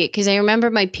to see it. Because I remember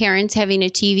my parents having a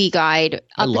TV Guide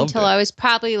up until I was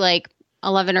probably like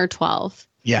 11 or 12.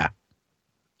 Yeah.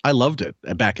 I loved it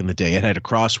back in the day. It had a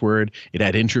crossword. It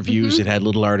had interviews. It had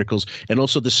little articles. And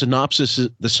also the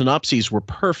synopses were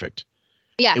perfect.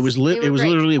 Yes, it was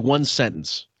literally one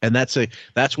sentence. And that's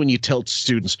when you tell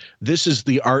students, this is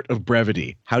the art of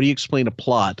brevity. How do you explain a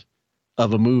plot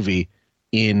of a movie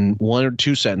in 1 or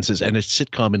 2 sentences and a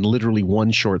sitcom in literally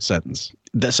one short sentence?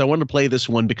 So I want to play this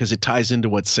one because it ties into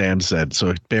what Sam said.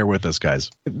 So bear with us,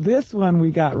 guys. This one we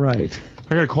got right.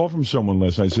 I got a call from someone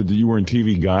last night. Said that you were in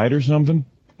TV Guide or something.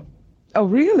 Oh,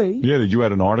 really? Yeah, that you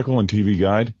had an article in TV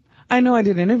Guide. I know I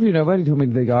did an interview. Nobody told me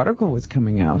the article was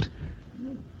coming out.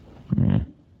 Yeah.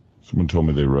 Someone told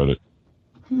me they read it.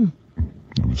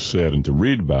 I was saddened to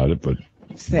read about it, but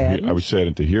I was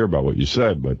saddened to hear about what you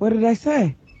said. But what did I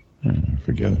say?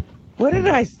 Forget it. What did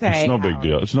I say? It's no big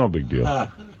deal. It's no big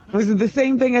deal. Was it the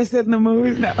same thing I said in the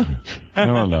movies? No. I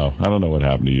don't know. I don't know what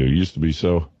happened to you. We used to be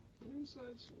so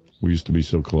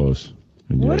close.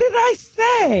 What did I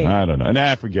say? I don't know.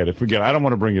 Nah, forget it. I don't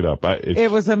want to bring it up.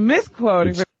 It was a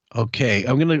misquote. Okay,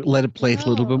 I'm going to let it play a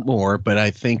little bit more, but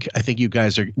I think you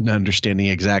guys are understanding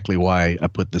exactly why I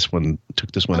took this one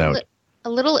out. A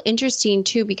little interesting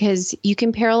too, because you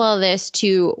can parallel this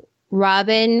to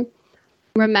Robin.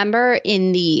 Remember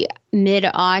in the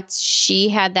mid-aughts, she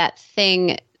had that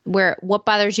thing where what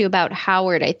bothers you about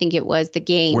Howard? I think it was the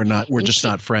game. We're just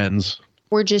not friends.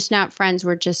 We're just not friends.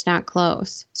 We're just not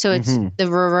close. So it's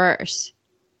the reverse.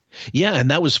 Yeah,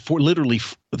 and that was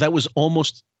that was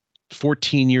almost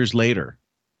 14 years later.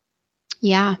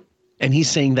 Yeah. And he's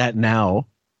saying that now.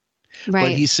 Right.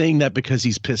 But he's saying that because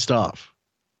he's pissed off.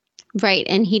 Right.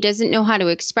 And he doesn't know how to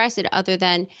express it other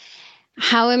than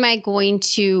how am I going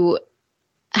to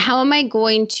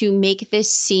make this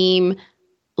seem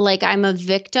like I'm a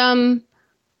victim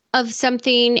of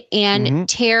something and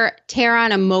tear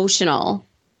on emotional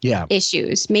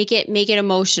issues, make it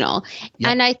emotional.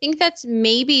 Yep. And I think that's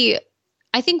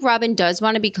I think Robin does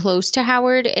want to be close to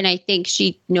Howard. And I think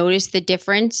she noticed the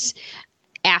difference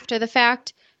after the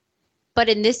fact. But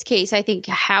in this case, I think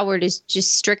Howard is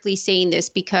just strictly saying this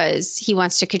because he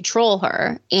wants to control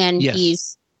her. And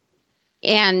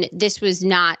and this was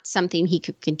not something he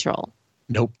could control.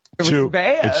 Nope.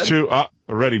 It's too.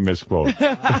 Already misquote.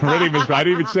 I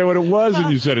didn't even say what it was,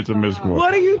 and you said it's a misquote.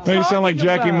 What are you talking You sound like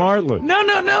Jackie Martlet.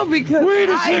 No, because wait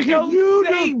a second, I don't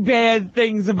say bad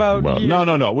things about you. No.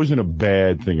 It wasn't a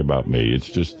bad thing about me. It's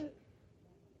just.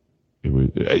 It was.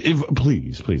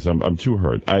 Please. I'm too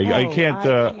hurt. I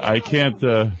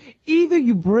can't. Either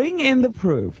you bring in the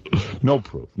proof. No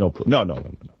proof. No.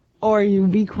 Or you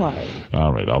be quiet.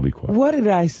 All right, I'll be quiet. What did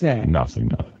I say?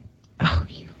 Nothing. Oh,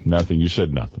 Nothing. You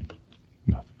said nothing.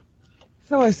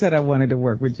 So I said I wanted to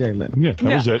work with Jalen. Yeah, that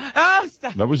was it. Oh,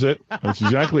 stop. That was it. That's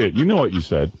exactly it. You know what you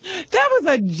said. That was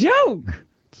a joke.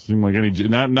 Seemed like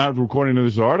not according to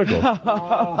this article.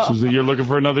 Says that you're looking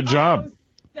for another job.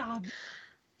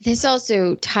 This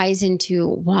also ties into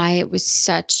why it was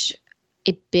such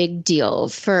a big deal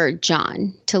for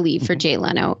John to leave for Jay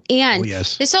Leno. And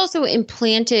this also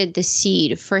implanted the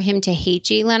seed for him to hate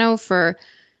Jay Leno for,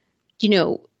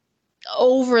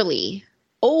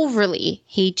 overly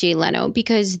hate Jay Leno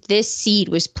because this seed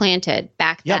was planted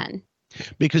back then.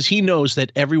 Because he knows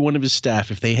that every one of his staff,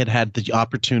 if they had the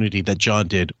opportunity that John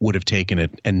did, would have taken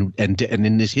it and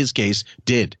in his case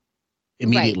did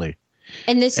immediately. Right.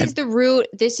 And this is the root.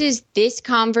 This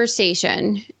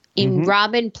conversation in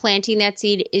Robin planting that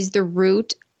seed is the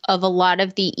root of a lot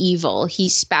of the evil he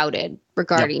spouted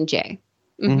regarding Jay.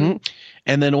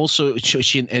 And then also, and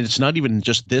it's not even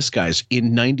just this, guys.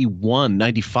 In 91,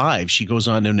 95, she goes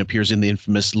on and appears in the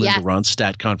infamous Linda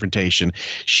Ronstadt confrontation.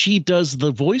 She does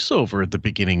the voiceover at the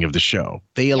beginning of the show.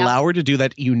 They allow her to do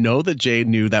that. You know that Jay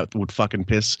knew that would fucking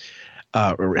piss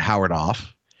Howard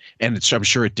off. And I'm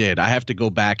sure it did. I have to go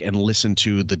back and listen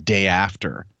to the day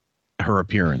after her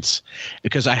appearance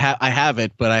because I have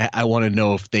it, but I want to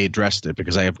know if they addressed it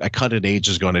because I cut it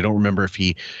ages ago and I don't remember if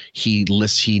he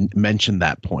mentioned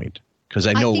that point because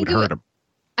I know it would hurt him.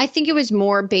 I think it was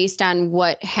more based on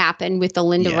what happened with the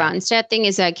Linda Ronstadt thing,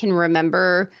 as I can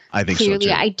remember. I think clearly.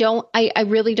 so too. I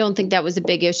really don't think that was a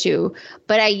big issue,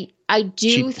 but I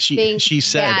do think she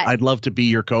said, that, I'd love to be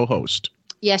your co-host.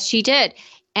 Yes, she did.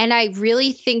 And I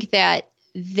really think that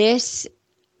the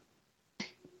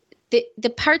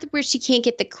part where she can't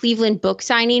get the Cleveland book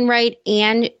signing right,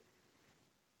 and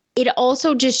it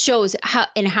also just shows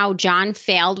how John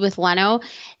failed with Leno.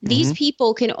 These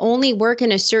people can only work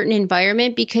in a certain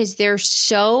environment because they're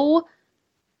so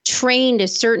trained a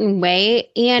certain way.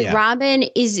 And Robin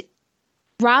is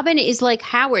like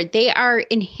Howard. They are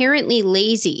inherently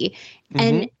lazy,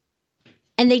 and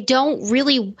they don't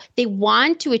really, they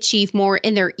want to achieve more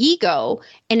in their ego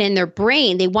and in their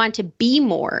brain. They want to be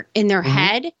more in their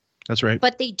head. That's right.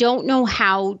 But they don't know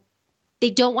how,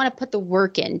 they don't want to put the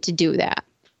work in to do that.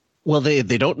 Well, they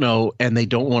don't know, and they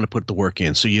don't want to put the work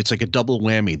in. So it's like a double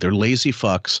whammy. They're lazy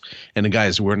fucks. And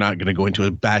guys, we're not going to go into a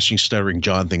bashing Stuttering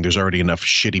John thing. There's already enough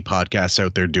shitty podcasts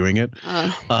out there doing it.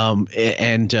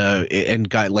 And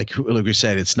guy, like we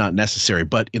said, it's not necessary.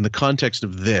 But in the context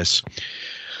of this,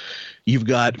 you've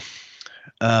got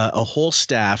a whole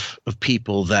staff of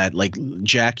people that, like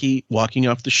Jackie walking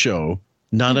off the show,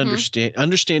 not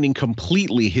understanding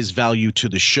completely his value to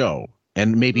the show.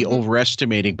 And maybe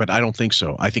overestimating, but I don't think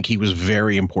so. I think he was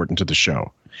very important to the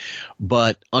show,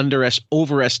 but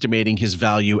overestimating his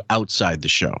value outside the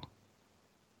show.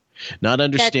 Not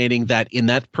understanding that in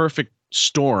that perfect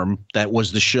storm that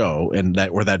was the show, and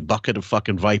that bucket of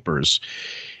fucking vipers,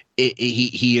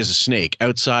 he is a snake.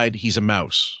 Outside, he's a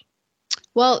mouse.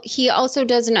 Well, he also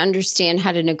doesn't understand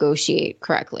how to negotiate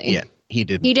correctly. Yeah, he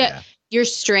didn't. Your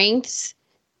strengths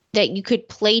that you could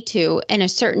play to in a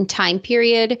certain time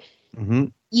period.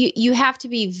 You have to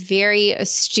be very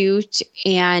astute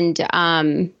and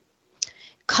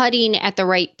cutting at the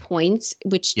right points,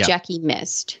 which Jackie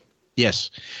missed.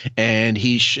 Yes, and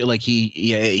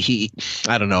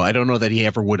I don't know. I don't know that he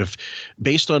ever would have,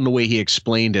 based on the way he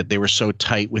explained it. They were so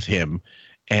tight with him,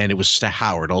 and it was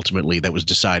Howard ultimately that was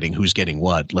deciding who's getting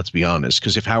what. Let's be honest,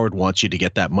 because if Howard wants you to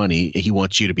get that money, he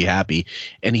wants you to be happy,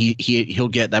 and he'll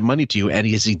get that money to you. And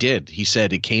as he did, he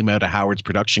said it came out of Howard's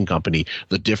production company.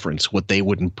 The difference, what they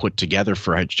wouldn't put together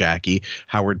for Jackie,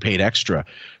 Howard paid extra.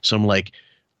 So I'm like,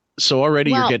 so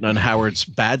already you're getting on Howard's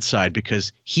bad side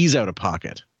because he's out of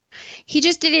pocket. He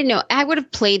just didn't know. I would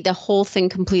have played the whole thing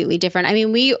completely different. I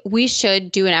mean, we should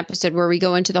do an episode where we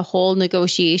go into the whole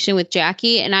negotiation with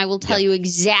Jackie, and I will tell you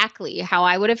exactly how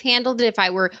I would have handled it if I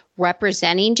were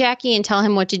representing Jackie and tell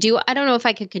him what to do. I don't know if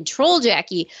I could control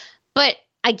Jackie, but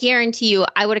I guarantee you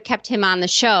I would have kept him on the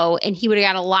show, and he would have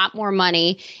got a lot more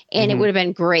money, and it would have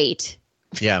been great.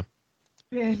 Yeah.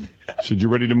 Said you're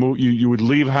ready to move. You would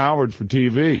leave Howard for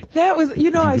TV. That was,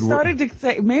 I started to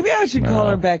say, maybe I should call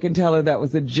her back and tell her that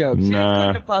was a joke. She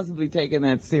couldn't have possibly taken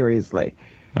that seriously.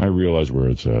 I realize where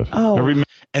it's at. Oh.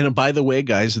 And by the way,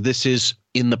 guys, this is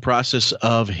in the process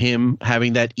of him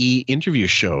having that interview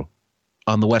show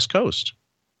on the West Coast.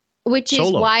 Which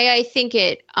is why I think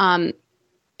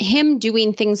him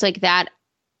doing things like that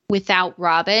without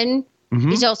Robin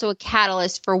is also a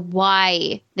catalyst for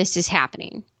why this is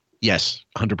happening. Yes,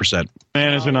 100%.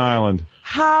 Man is an island.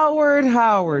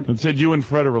 Howard. It said you and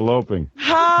Fred are eloping.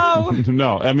 How?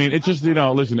 No, I mean, it's just,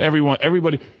 listen,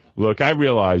 everybody, look, I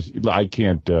realize I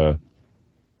can't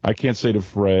say to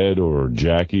Fred or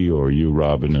Jackie or you,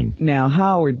 Robin. And now,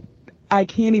 Howard, I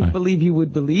can't even believe you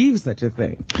would believe such a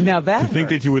thing. Now that to think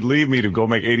that you would leave me to go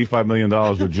make $85 million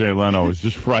with Jay Leno is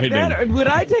just frightening. Would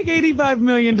I take $85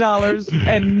 million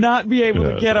and not be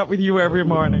able to get up with you every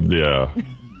morning? Yeah.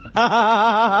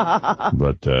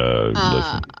 But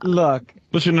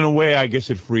listen, in a way, I guess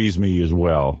it frees me as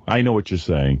well. I know what you're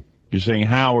saying. You're saying,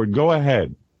 Howard, go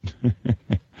ahead.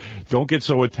 Don't get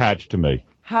so attached to me.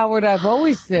 Howard, I've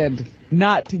always said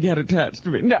not to get attached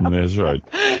to me. No. That's right.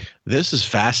 This is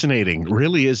fascinating.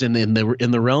 Really is in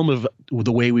the realm of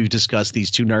the way we've discussed these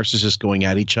two narcissists going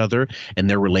at each other and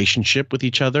their relationship with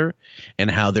each other,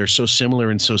 and how they're so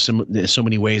similar in so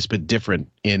many ways, but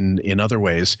different in other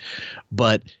ways.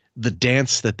 But the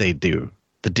dance that they do,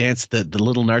 the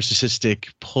little narcissistic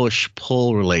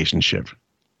push-pull relationship.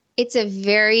 It's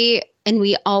and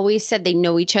we always said they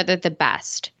know each other the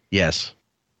best. Yes.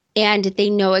 And they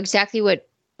know exactly what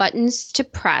buttons to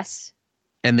press.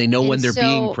 And they know when they're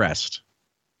being pressed.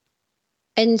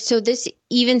 And so this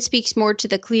even speaks more to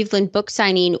the Cleveland book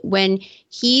signing when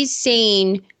he's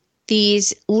saying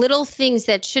these little things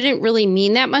that shouldn't really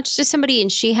mean that much to somebody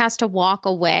and she has to walk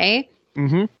away.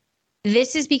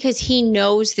 This is because he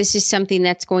knows this is something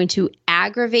that's going to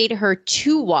aggravate her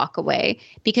to walk away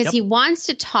because he wants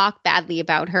to talk badly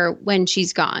about her when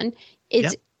she's gone.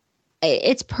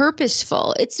 it's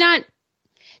purposeful. It's not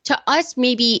to us,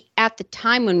 maybe at the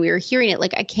time when we were hearing it,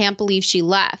 like, I can't believe she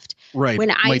left. Right.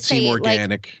 When I might say, seem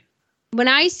organic. Like, when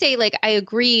I say, like, I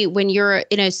agree when you're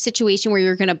in a situation where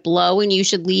you're going to blow and you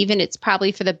should leave and it's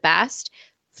probably for the best,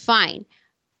 fine.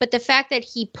 But the fact that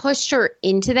he pushed her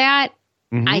into that,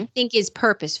 I think is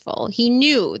purposeful. He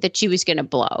knew that she was going to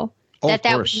blow, that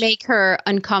would make her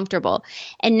uncomfortable.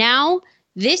 And now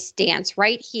this dance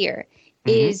right here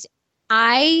is,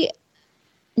 I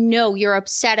know you're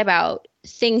upset about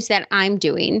things that I'm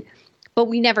doing, but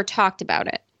we never talked about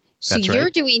it. So you're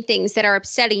doing things that are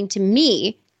upsetting to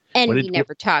me, and we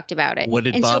never talked about it. What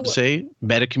did Bob say?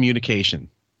 Meta-communication.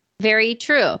 Very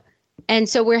true. And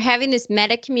so we're having this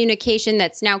meta-communication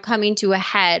that's now coming to a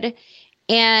head,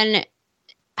 and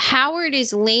Howard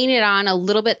is laying it on a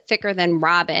little bit thicker than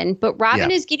Robin, but Robin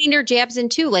is getting her jabs in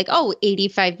too, like, oh,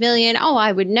 85 million. Oh,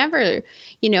 I would never,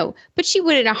 but she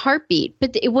would in a heartbeat.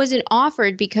 But it wasn't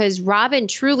offered because Robin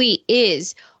truly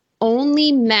is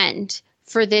only meant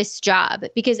for this job,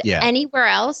 because anywhere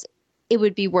else it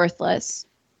would be worthless.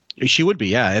 She would be,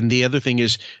 yeah. And the other thing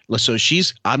is, so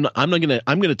I'm going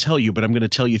to tell you, but I'm going to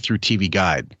tell you through TV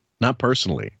Guide, not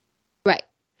personally. Right.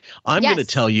 I'm going to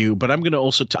tell you, but I'm going to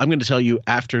also I'm going to tell you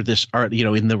after this art,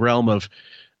 in the realm of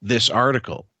this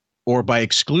article, or by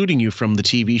excluding you from the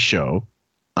TV show,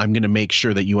 I'm going to make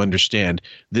sure that you understand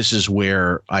this is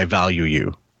where I value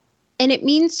you. And it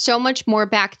means so much more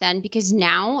back then, because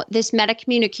now this meta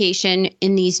communication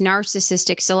in these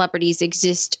narcissistic celebrities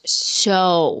exists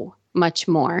so much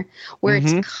more, where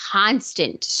it's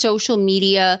constant social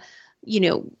media,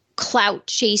 clout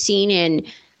chasing and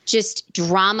just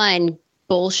drama and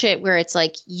bullshit, where it's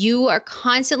like you are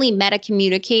constantly meta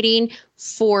communicating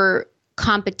for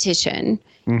competition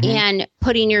and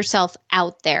putting yourself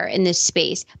out there in this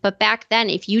space. But back then,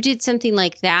 if you did something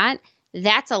like that,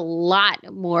 that's a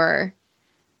lot more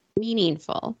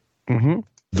meaningful.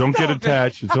 Don't get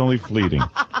attached. It's only fleeting.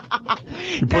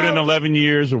 You put in 11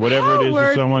 years or whatever it is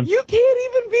with someone. You can't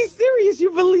even be serious.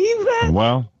 You believe that?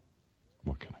 Well,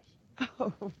 what can I say?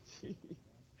 Oh, geez.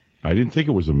 I didn't think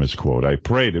it was a misquote. I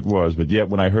prayed it was, but yet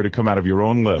when I heard it come out of your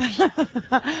own lips.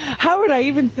 Howard, I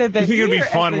even said that. You think it'd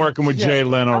be fun working with Jay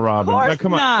Leno, Robin? Now,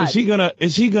 come on. Is he gonna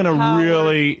Howard,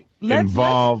 really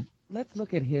involve? Let's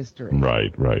look at history.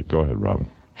 Right. Go ahead, Robin.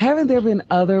 Haven't there been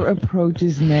other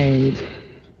approaches made?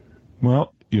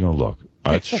 Well, look,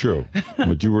 that's true.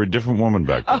 But you were a different woman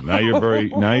back then. Now you're very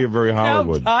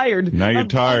Hollywood. Now I'm tired. Now you're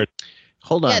tired.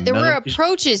 Hold on. Yeah, there were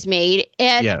approaches made,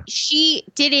 and she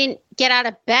didn't get out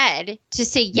of bed to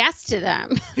say yes to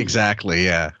them. Exactly,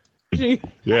 yeah. Yeah,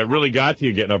 it really got to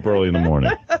you getting up early in the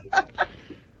morning.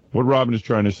 What Robin is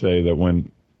trying to say, that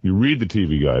when you read the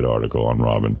TV Guide article on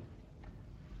Robin,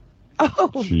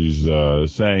 she's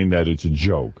saying that it's a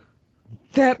joke.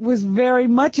 That was very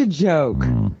much a joke.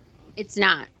 It's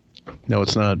not. No,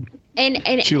 it's not. And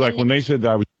when they said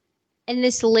that, and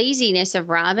this laziness of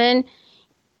Robin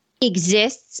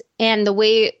exists, and the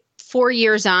way 4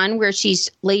 years on, where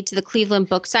she's late to the Cleveland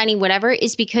book signing, whatever,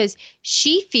 is because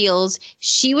she feels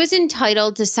she was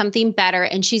entitled to something better,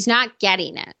 and she's not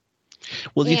getting it.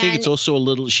 Well, do you think it's also a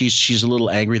little? She's a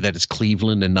little angry that it's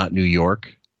Cleveland and not New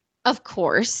York. Of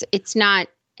course, it's not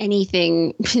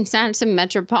anything. It's not some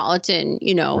metropolitan,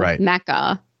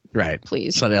 Mecca. Right.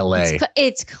 Please. It's not L.A.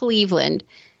 It's Cleveland.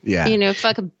 Yeah.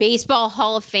 Fucking baseball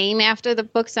Hall of Fame after the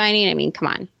book signing. I mean, come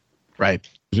on. Right. I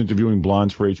was interviewing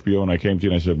blondes for HBO, and I came to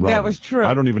you and I said, Robin, that was true.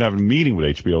 I don't even have a meeting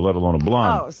with HBO, let alone a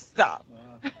blonde. Oh, stop.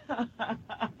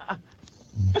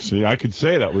 See, I could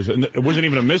say that. It wasn't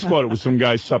even a misquote. It was some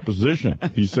guy's supposition.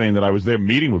 He's saying that I was there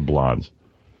meeting with blondes.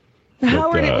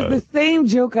 Howard, it was the same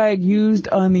joke I had used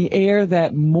on the air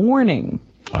that morning.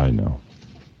 I know.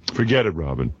 Forget it,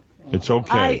 Robin. It's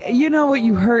okay. You know what?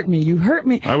 You hurt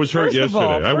me. I was hurt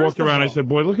yesterday. I walked around. I said,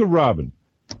 boy, look at Robin.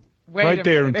 Right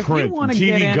there in print,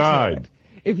 TV Guide.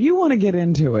 If you want to get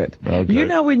into it, okay. You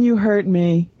know when you hurt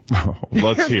me.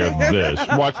 Let's hear this.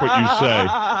 Watch what you say.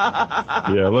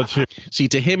 Yeah, let's hear. See,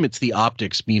 to him, it's the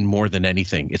optics mean more than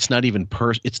anything. It's not even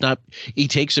it's not, he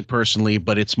takes it personally,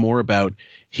 but it's more about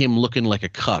him looking like a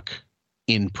cuck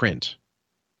in print.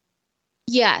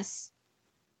 Yes.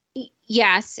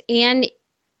 And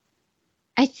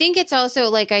I think it's also,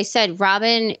 like I said,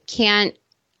 Robin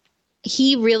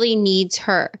he really needs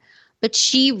her, but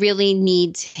she really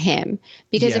needs him.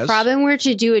 Because if Robin were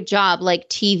to do a job like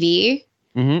TV,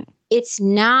 it's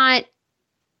not,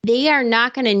 they are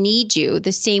not going to need you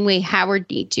the same way Howard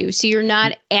needs you. So you're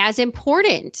not as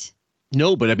important.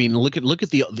 No, but I mean, look at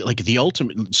the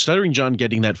ultimate. Stuttering John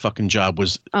getting that fucking job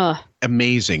was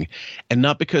amazing, and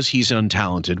not because he's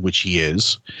untalented, which he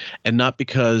is, and not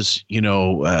because the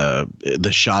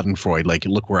Schadenfreude. Like,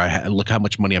 look how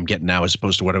much money I'm getting now as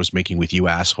opposed to what I was making with you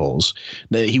assholes.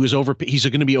 He was He's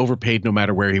going to be overpaid no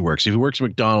matter where he works. If he works at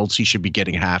McDonald's, he should be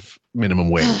getting half minimum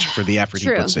wage for the effort he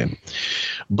puts in.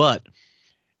 But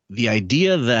the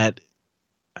idea that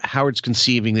Howard's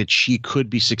conceiving that she could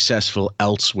be successful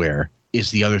elsewhere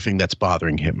is the other thing that's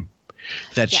bothering him.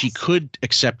 That she could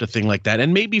accept a thing like that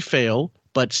and maybe fail,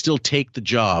 but still take the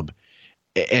job.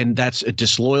 And that's a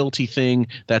disloyalty thing.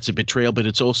 That's a betrayal, but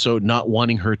it's also not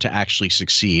wanting her to actually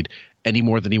succeed any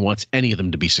more than he wants any of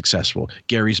them to be successful.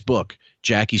 Gary's book,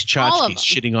 Jackie's tchotchkes,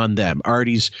 shitting on them,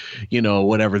 Artie's,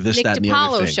 whatever, this, Nick that, and the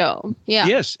other DiPaolo thing. show. Yeah.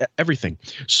 Yes, everything.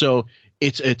 So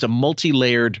it's a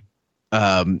multi-layered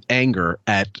anger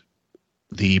at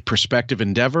the prospective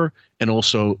endeavor, and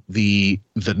also the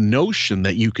notion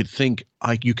that you could think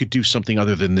you could do something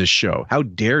other than this show. How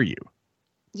dare you?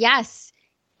 Yes.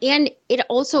 And it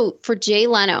also, for Jay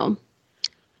Leno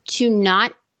to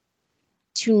not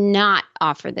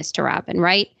offer this to Robin,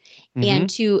 right? Mm-hmm. And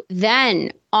to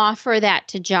then offer that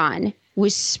to John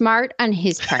was smart on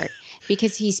his part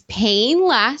because he's paying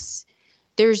less.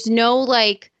 There's no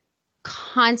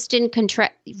constant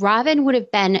contract. Robin would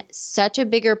have been such a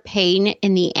bigger pain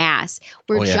in the ass,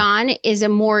 where John is a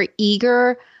more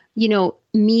eager,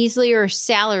 measlier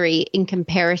salary in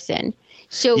comparison.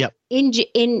 So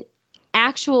in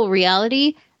actual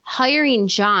reality, hiring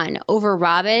John over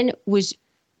Robin was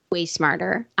way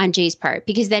smarter on Jay's part,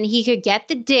 because then he could get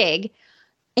the dig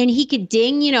and he could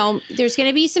ding, there's going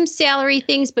to be some salary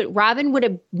things, but Robin would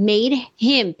have made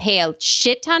him pay a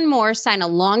shit ton more, sign a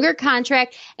longer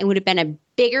contract, and would have been a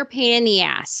bigger pain in the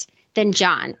ass than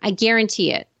John. I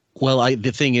guarantee it. Well,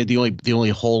 the thing is, the only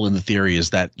hole in the theory is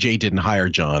that Jay didn't hire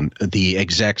John. The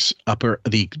execs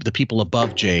the people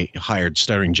above Jay hired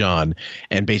Stuttering John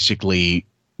and basically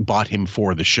bought him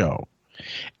for the show.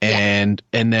 And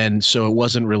then so it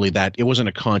wasn't really that, it wasn't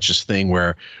a conscious thing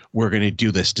where we're going to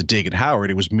do this to dig at Howard.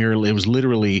 It was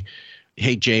literally,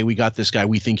 hey, Jay, we got this guy.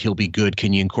 We think he'll be good.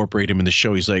 Can you incorporate him in the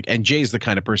show? He's like, and Jay's the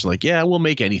kind of person like, yeah, we'll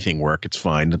make anything work. It's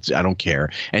fine. I don't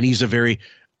care. And he's a very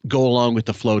go along with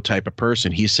the flow type of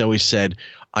person. He's always said,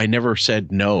 I never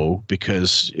said no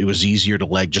because it was easier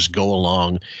to just go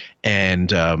along. And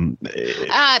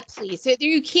please,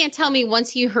 you can't tell me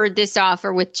once he heard this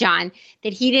offer with John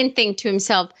that he didn't think to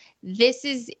himself, this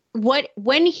is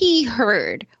when he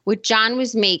heard what John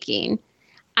was making,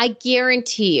 I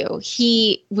guarantee you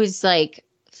he was like,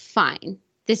 fine,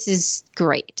 this is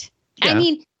great. Yeah. I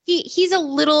mean, he's not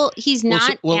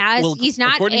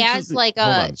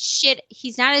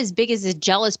as big as a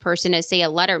jealous person as, say, a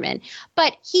Letterman,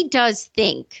 but he does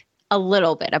think a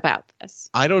little bit about this.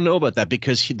 I don't know about that,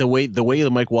 because the way the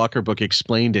Mike Walker book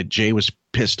explained it, Jay was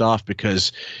pissed off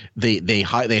because they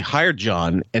hired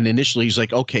John, and initially he's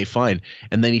like, okay, fine,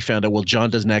 and then he found out, well,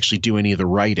 John doesn't actually do any of the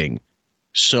writing.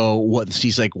 So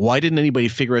he's like, why didn't anybody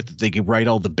figure out that they could write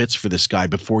all the bits for this guy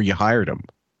before you hired him?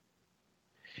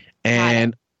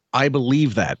 And I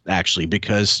believe that, actually,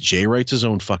 because Jay writes his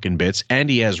own fucking bits, and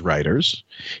he has writers.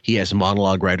 He has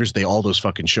monologue writers. All those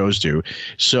fucking shows do.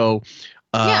 So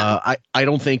I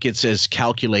don't think it's as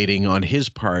calculating on his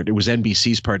part. It was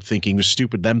NBC's part thinking, it was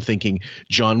stupid, them thinking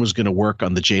John was going to work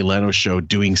on the Jay Leno show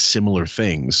doing similar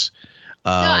things.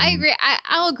 No, I agree.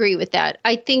 I'll agree with that.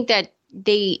 I think that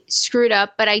they screwed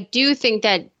up, but I do think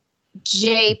that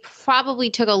Jay probably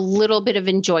took a little bit of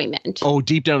enjoyment. Oh,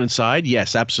 deep down inside,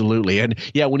 yes, absolutely. And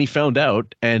yeah, when he found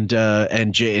out, and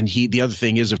Jay, and the other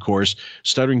thing is, of course,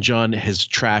 Stuttering John has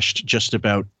trashed just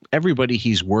about everybody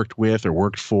he's worked with or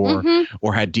worked for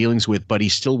or had dealings with, but he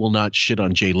still will not shit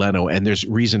on Jay Leno, and there's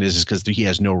reason is because he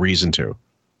has no reason to.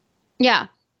 Yeah.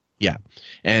 Yeah.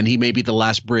 And he may be the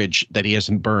last bridge that he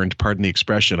hasn't burned. Pardon the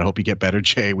expression. I hope you get better,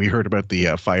 Jay. We heard about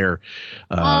the fire,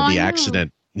 the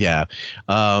accident. Yeah.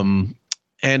 And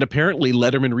apparently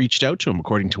Letterman reached out to him,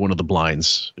 according to one of the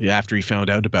blinds. After he found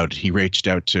out about it, he reached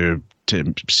out to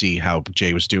see how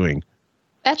Jay was doing.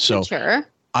 That's mature.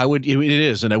 It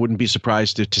is, and I wouldn't be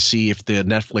surprised to see if the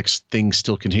Netflix thing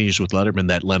still continues with Letterman,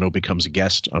 that Leno becomes a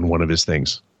guest on one of his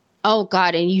things. Oh,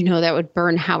 God. And that would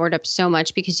burn Howard up so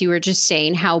much, because you were just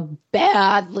saying how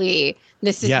badly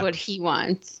this is what he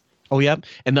wants. Oh, yeah.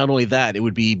 And not only that, it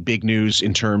would be big news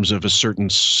in terms of a certain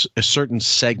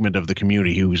segment of the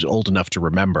community who's old enough to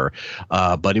remember.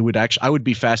 But it would I would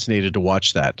be fascinated to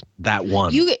watch that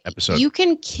one episode. You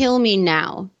can kill me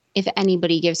now if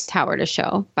anybody gives Howard a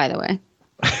show, by the way.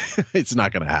 It's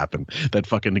not going to happen. That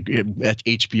fucking that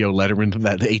HBO Letterman,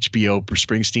 that HBO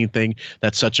Springsteen thing,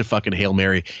 that's such a fucking Hail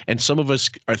Mary. And some of us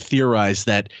are theorized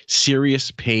that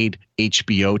Sirius paid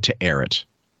HBO to air it,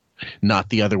 not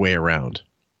the other way around.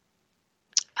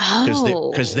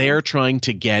 Because they're trying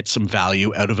to get some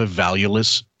value out of a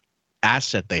valueless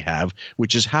asset they have,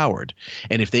 which is Howard.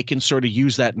 And if they can sort of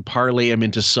use that and parlay him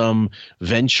into some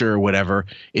venture or whatever,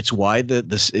 it's why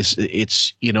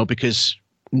it's because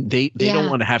they don't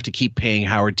want to have to keep paying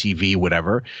Howard TV,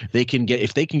 whatever. If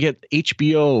they can get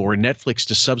HBO or Netflix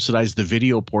to subsidize the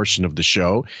video portion of the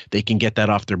show, they can get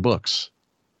that off their books.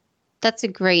 That's a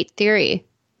great theory.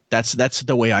 That's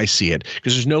the way I see it,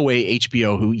 because there's no way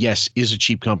HBO, who yes is a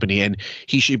cheap company, and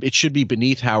it should be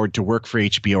beneath Howard to work for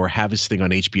HBO or have his thing on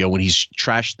HBO when he's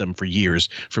trashed them for years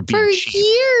for being cheap.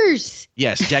 Years.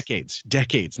 Yes, decades,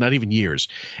 not even years.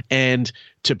 And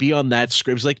to be on that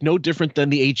script is like no different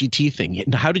than the AGT thing.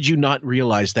 How did you not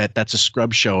realize that that's a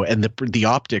scrub show, and the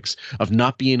optics of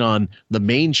not being on the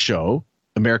main show,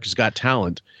 America's Got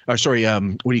Talent, or sorry,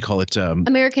 what do you call it?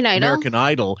 American Idol. American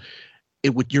Idol.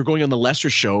 You're going on the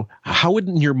lesser show. How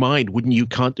wouldn't you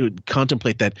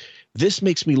contemplate that this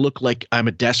makes me look like I'm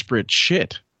a desperate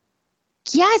shit?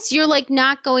 Yes, you're like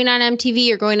not going on MTV,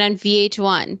 you're going on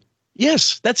VH1.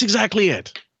 Yes, that's exactly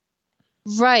it.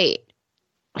 Right.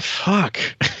 Fuck.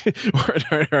 Or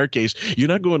in our case, you're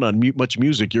not going on much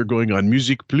music, you're going on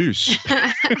Music Plus.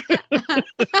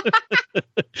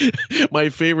 My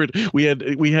favorite, we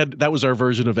had that was our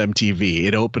version of MTV.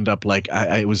 It opened up like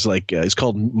it was like it's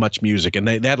called Much Music, and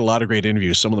they had a lot of great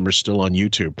interviews. Some of them are still on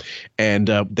YouTube, and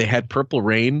they had Purple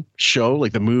Rain show,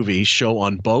 like the movie show,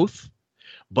 on both,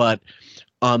 but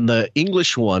on the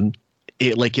English one,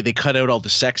 they cut out all the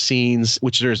sex scenes,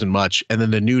 which there isn't much, and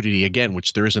then the nudity again,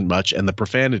 which there isn't much, and the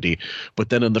profanity. But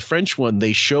then in the French one,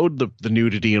 they showed the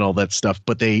nudity and all that stuff,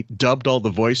 but they dubbed all the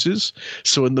voices.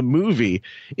 So in the movie,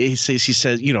 he says,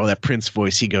 that Prince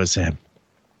voice, he goes,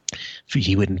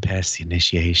 he wouldn't pass the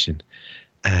initiation.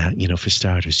 For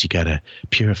starters, you got to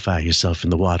purify yourself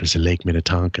in the waters of Lake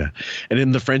Minnetonka. And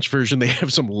in the French version, they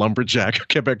have some lumberjack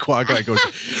Quebecois guy goes,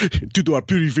 tu dois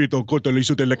purifier ton corps dans les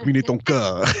eaux de Lake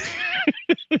Minnetonka.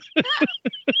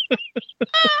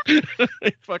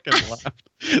 I fucking laughed.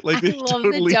 Like, I love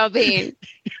the dubbing.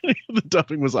 The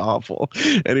dubbing was awful.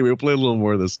 Anyway, we'll play a little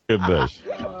more of this. Get this.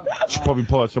 Should probably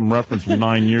pull out some reference from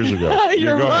 9 years ago.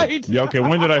 You're right. Yeah, okay,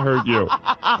 when did I hurt you?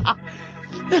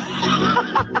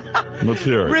 Let's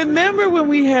hear it. Remember when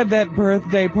we had that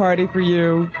birthday party for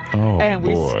you? Oh, and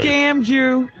we boy. Scammed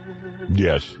you?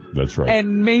 Yes, that's right.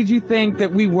 And made you think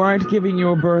that we weren't giving you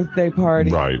a birthday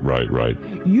party? Right.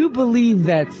 You believe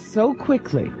that so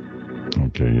quickly.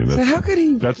 Okay, yeah, So how could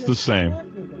he? That's the same.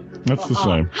 That's the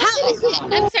same. How is it?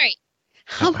 I'm sorry.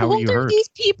 How are old you are hurt? these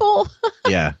people?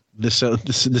 Yeah, this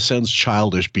sounds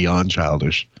childish beyond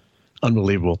childish.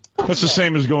 Unbelievable. That's the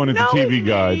same as going into TV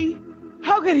Guide.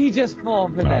 How could he just fall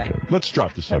for that? Okay, let's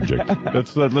drop the subject.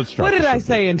 Let's drop. What did the I subject.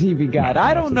 say in TV Guide?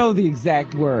 I don't know the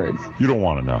exact words. You don't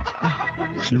want to know.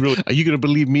 You really? Are you going to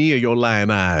believe me or your lying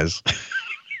eyes?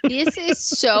 This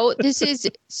is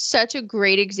such a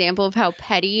great example of how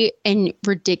petty and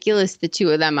ridiculous the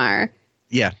two of them are.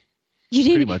 Yeah. You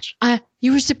didn't, pretty much.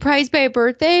 You were surprised by a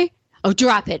birthday? Oh,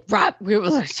 drop it. Rob,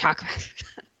 let's talk about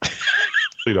it.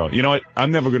 You know what?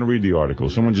 I'm never going to read the article.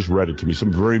 Someone just read it to me.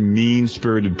 Some very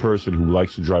mean-spirited person who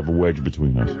likes to drive a wedge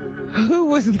between us. Who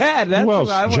was that? That's Who else?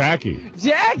 who I was- Jackie.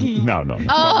 Jackie. No.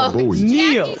 Oh, Bowie.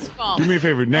 Neil. Do me a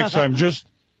favor. Next time, just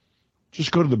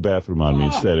go to the bathroom on me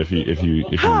instead. If you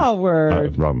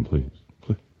Howard. Robin, please.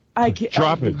 I can't,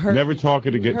 Drop it. hurt Never me. talk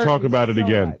it again. Hurt Talk me about it so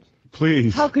again. much.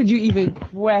 Please. How could you even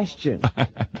question?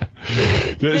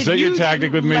 Is that your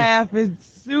tactic with me? Laugh as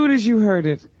soon as you heard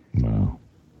it. No.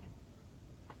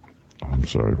 I'm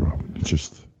sorry, Robin. It's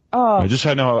just. Oh. I just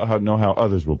know how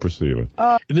others will perceive it.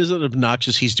 And isn't it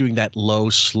obnoxious? He's doing that low,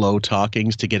 slow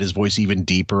talkings to get his voice even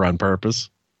deeper on purpose.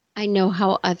 I know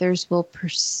how others will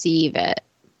perceive it.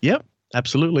 Yep,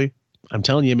 absolutely. I'm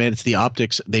telling you, man, it's the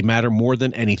optics. They matter more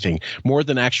than anything, more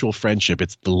than actual friendship.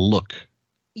 It's the look.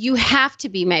 You have to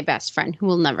be my best friend who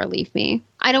will never leave me.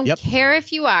 I don't care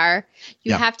if you are.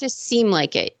 You have to seem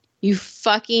like it. You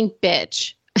fucking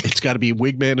bitch. It's got to be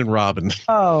Wigman and Robin.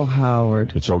 Oh,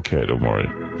 Howard. It's okay. Don't worry.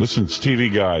 Listen, it's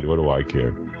TV Guide. What do I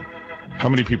care? How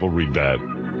many people read that?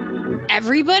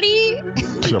 Everybody?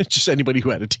 Just anybody who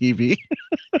had a TV.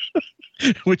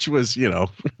 Which was,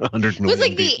 100 million. It was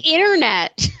like the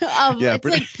internet of it's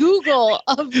like Google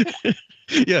of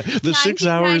yeah, the 6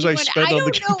 hours I spent on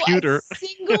the computer. A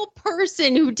single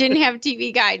person who didn't have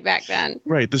TV Guide back then.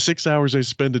 Right, the 6 hours I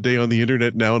spend a day on the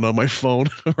internet now and on my phone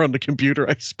or on the computer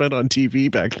I spent on TV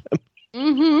back then.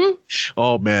 Mm-hmm.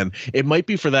 Oh man, it might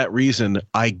be for that reason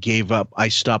I gave up. I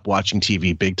stopped watching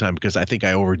TV big time because I think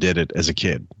I overdid it as a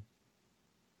kid.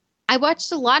 I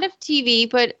watched a lot of TV,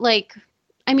 but like,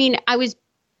 I mean,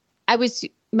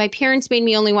 my parents made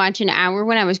me only watch an hour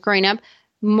when I was growing up,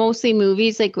 mostly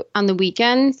movies, like on the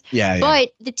weekends. Yeah.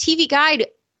 But the TV guide,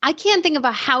 I can't think of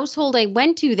a household I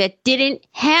went to that didn't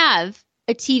have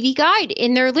a TV guide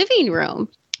in their living room.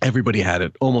 Everybody had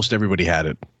it. Almost everybody had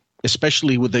it.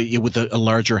 Especially with a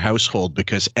larger household,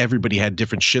 because everybody had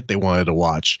different shit they wanted to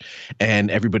watch,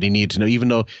 and everybody needed to know, even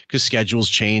though because schedules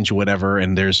change or whatever,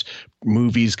 and there's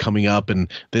movies coming up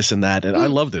and this and that, and I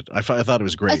loved it. I thought it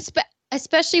was great,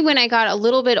 especially when I got a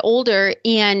little bit older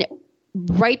and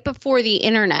right before the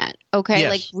internet. Okay, Yes.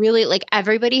 like really, like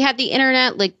everybody had the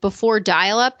internet, like before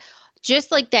dial-up,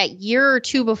 just like that year or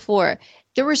two before.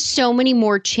 There were so many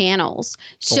more channels.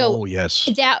 So yes,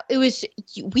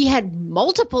 we had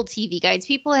multiple TV guides.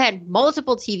 People had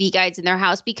multiple TV guides in their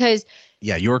house because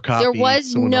your copy. there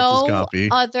was someone else's no copy.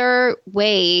 other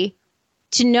way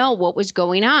to know what was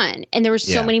going on. And there were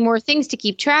so many more things to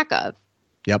keep track of.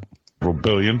 Yep. A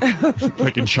billion.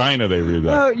 Like in China, they read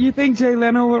that. Oh, you think Jay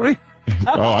Leno will read?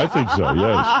 Oh, I think so,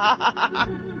 yes.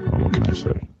 What can I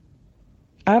say?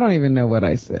 I don't even know what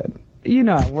I said. You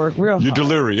know, I work real hard. You're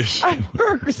delirious. I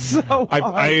work so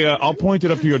hard. I'll point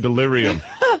it up to your delirium.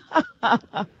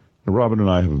 Robin and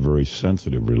I have a very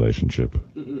sensitive relationship.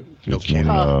 Okay.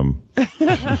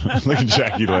 Look at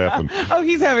Jackie laughing. Oh,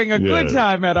 he's having a good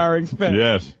time at our expense.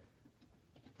 Yes.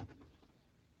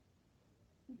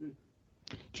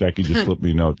 Jackie just let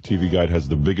me know TV Guide has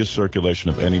the biggest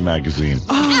circulation of any magazine.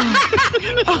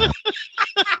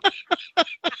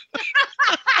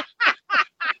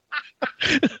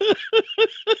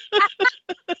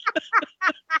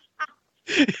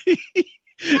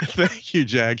 Thank you,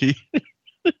 Jackie.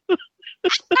 I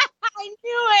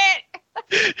knew it.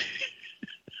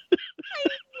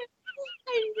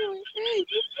 I knew it.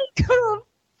 You could go to a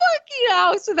fucking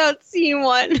house without seeing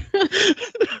one.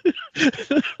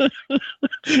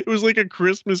 It was like a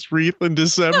Christmas wreath in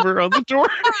December on the door.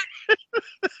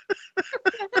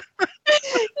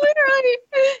 Literally,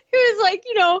 it was like,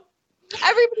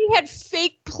 everybody had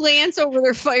fake plants over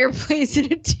their fireplace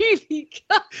and a TV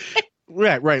guide.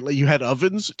 Right. Like you had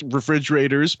ovens,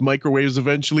 refrigerators, microwaves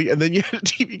eventually, and then you had a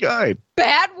TV guide.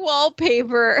 Bad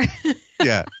wallpaper.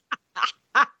 Yeah.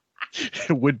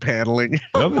 Wood paneling.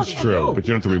 No, that's true, but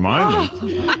you don't have to remind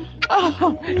me.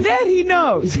 Oh, that he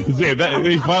knows. Yeah,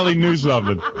 he finally knew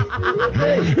something.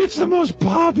 It's the most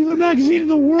popular magazine in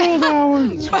the world,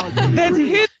 Howard. That's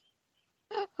his.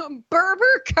 A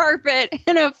Berber carpet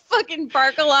and a fucking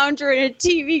Barca lounger and a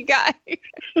TV guide.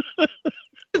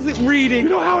 Reading. You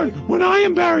know, Howard, when I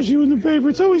embarrass you in the paper,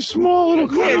 it's always small little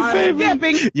crying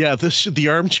favor. Yeah, the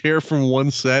armchair from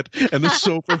one set and the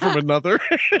sofa from another.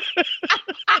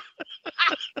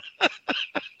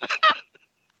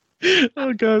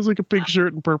 Oh, God, it's like a pink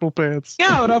shirt and purple pants.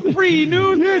 Yeah, a free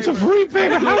news. Yeah, it's a free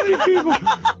paper. How many people?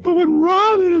 But when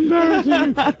Robin embarrasses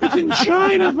you, it's in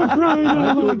China for crying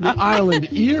out loud. The island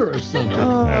ear or something.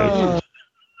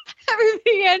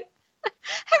 Everybody had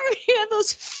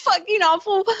those fucking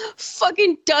awful,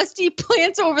 fucking dusty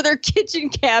plants over their kitchen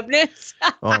cabinets.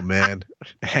 Oh, man.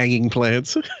 Hanging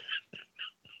plants.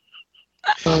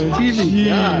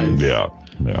 Yeah.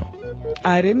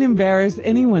 I didn't embarrass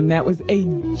anyone. That was a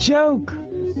joke.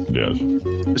 Yes.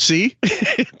 See?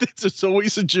 It's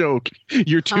always a joke.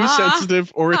 You're too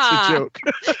sensitive or it's a joke.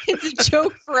 It's a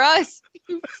joke for us,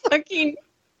 you fucking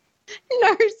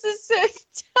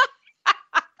narcissist.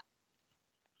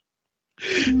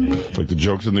 Like the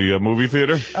jokes in the movie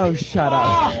theater? Oh, shut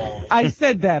up. I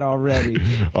said that already.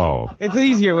 Oh. It's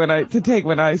easier to take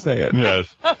when I say it.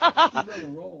 Yes.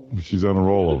 She's on a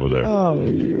roll over there. Oh,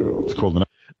 you. It's called an...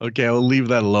 Okay, I'll leave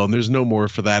that alone. There's no more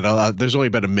for that. There's only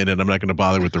about a minute. I'm not going to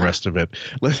bother with the rest of it.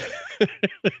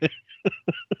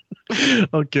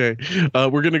 Okay,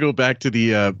 we're going to go back to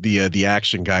the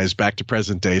action, guys. Back to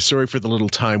present day. Sorry for the little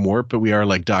time warp, but we are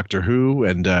like Doctor Who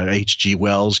and H.G.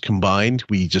 Wells combined.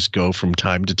 We just go from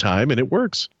time to time, and it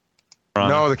works.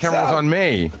 No, the camera was on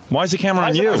me. Why is the camera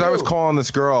on you? Because I was calling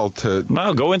this girl to...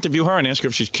 No, go interview her and ask her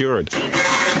if she's cured.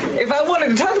 If I wanted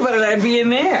to talk about it, I'd be in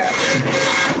there.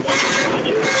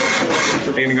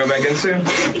 You gonna go back in soon?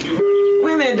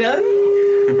 When they're done?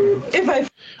 If I...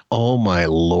 Oh, my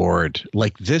Lord.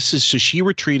 Like, this is... So she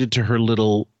retreated to her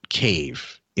little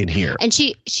cave in here. And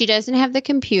she doesn't have the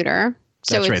computer.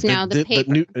 So That's it's right. now the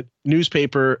paper.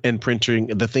 Newspaper and printing.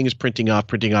 The thing is printing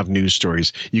off news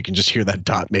stories. You can just hear that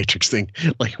dot matrix thing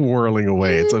like whirling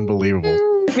away. It's unbelievable.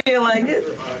 feel like it.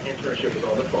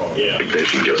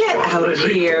 Get out of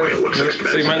here.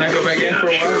 So you might not go back in for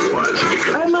a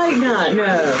while? I might not,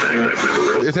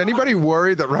 no. Is anybody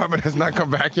worried that Robin has not come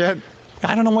back yet?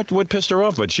 I don't know what pissed her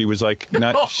off, but she was like,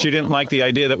 she didn't like the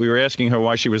idea that we were asking her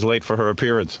why she was late for her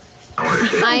appearance.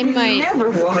 I might never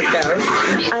walk out.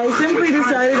 I simply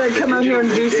decided I'd come out here and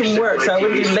do some work, so I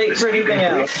wouldn't be late for anything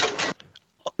else.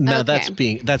 No, that's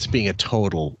being a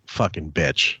total fucking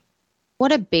bitch.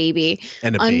 What a baby.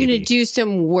 And a I'm baby. going to do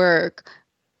some work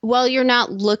while you're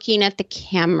not looking at the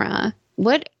camera.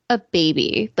 What a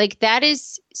baby. Like, that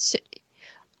is...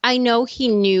 I know he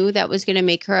knew that was going to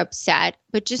make her upset,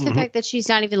 but just the fact that she's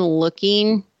not even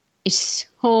looking is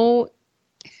so...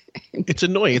 It's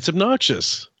annoying. It's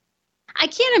obnoxious. I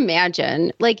can't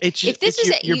imagine. Like, if this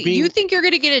is... you think you're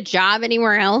going to get a job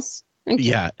anywhere else? Okay.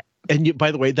 Yeah. And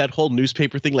by the way, that whole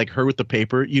newspaper thing, like her with the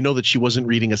paper, you know that she wasn't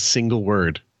reading a single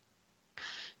word.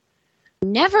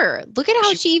 Never. Look at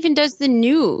how she even does the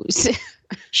news.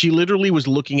 She literally was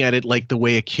looking at it like the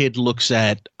way a kid looks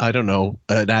at, I don't know,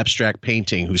 an abstract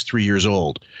painting who's 3 years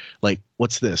old. Like,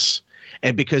 what's this?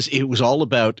 And because it was all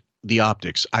about the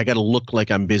optics. I got to look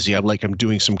like I'm busy. I'm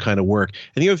doing some kind of work.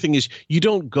 And the other thing is, you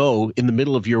don't go in the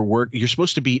middle of your work. You're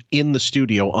supposed to be in the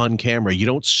studio on camera. You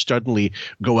don't suddenly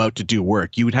go out to do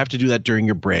work. You would have to do that during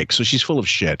your break. So she's full of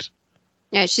shit.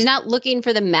 Yeah, she's not looking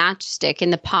for the matchstick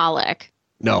in the Pollock.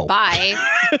 No. Bye.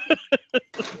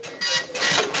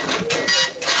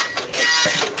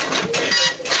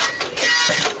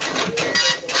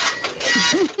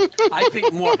 I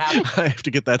think more happens. I have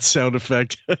to get that sound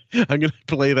effect. I'm going to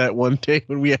play that one day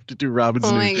when we have to do Robin's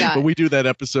Oh my news. God. When we do that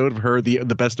episode of her, the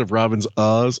best of Robin's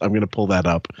Oz, I'm going to pull that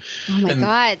up. Oh my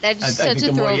God, that's such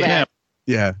a throwback.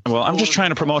 Yeah. Well, I'm just trying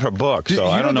to promote her book, so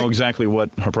I don't know exactly what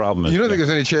her problem is. You don't think there's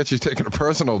any chance she's taking a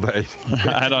personal day?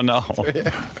 I don't know.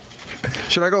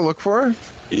 Should I go look for her?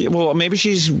 Yeah, well, maybe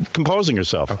she's composing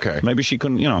herself. Okay. Maybe she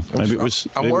couldn't, maybe it was,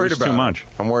 I'm maybe worried it was about too her. much.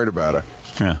 I'm worried about her.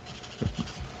 Yeah.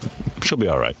 She'll be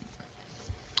all right.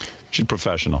 She's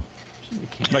professional.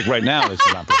 Like right now, this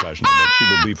is not professional, but she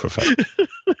will be professional.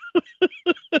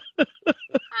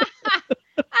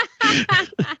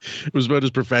 It was about as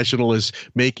professional as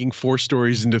making 4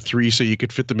 stories into 3 so you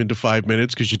could fit them into 5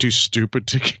 minutes because you're too stupid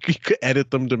to edit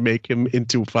them to make him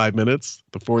into 5 minutes.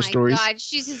 The 4 stories. God,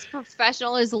 she's as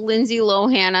professional as Lindsay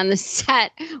Lohan on the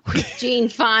set with Jane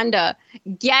Fonda.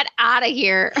 Get out of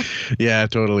here. Yeah,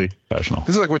 totally. Professional.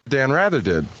 This is like what Dan Rather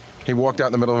did. He walked out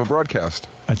in the middle of a broadcast.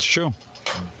 That's true.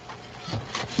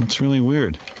 It's really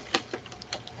weird.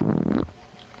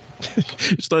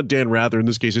 It's not Dan Rather in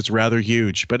this case. It's rather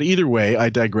huge. But either way, I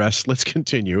digress. Let's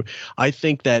continue. I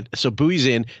think that Bowie's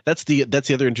in. That's the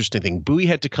other interesting thing. Bowie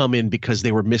had to come in because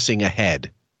they were missing a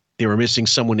head. They were missing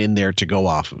someone in there to go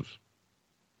off of.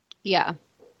 Yeah.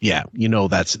 Yeah,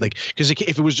 that's like because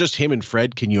if it was just him and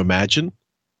Fred, can you imagine?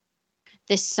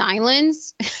 The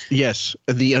silence. Yes,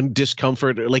 the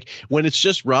discomfort. Like when it's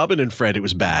just Robin and Fred, it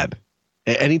was bad.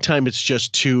 Anytime it's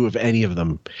just 2 of any of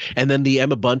them. And then the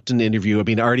Emma Bunton interview, I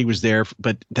mean, Artie was there,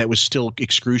 but that was still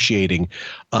excruciating.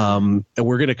 And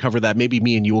we're going to cover that. Maybe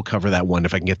me and you will cover that one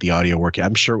if I can get the audio working.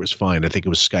 I'm sure it was fine. I think it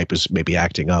was Skype was maybe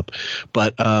acting up.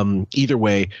 But either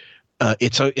way,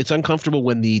 it's uncomfortable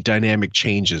when the dynamic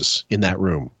changes in that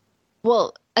room.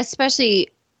 Well, especially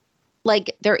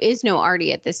like there is no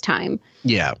Artie at this time.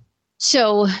 Yeah.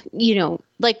 So,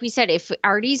 like we said, if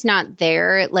Artie's not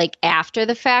there, like after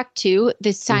the fact too,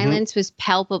 the silence was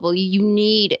palpable.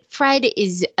 Fred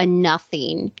is a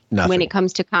nothing when it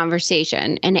comes to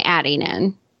conversation and adding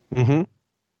in. Mm-hmm.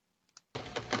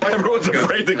 Everyone's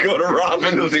afraid to go to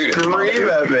Robin to scream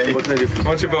at me. Why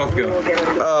don't you both go?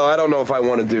 Oh, I don't know if I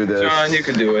want to do this. John, you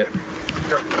can do it.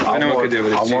 I know what could do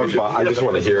it. I just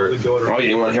want to hear it. Oh,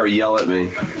 you want to hear her yell at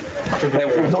me? Hey,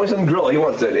 from Toys and Grill, he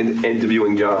wants an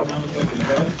interviewing job. Oh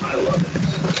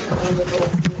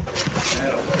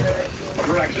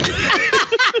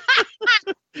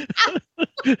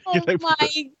my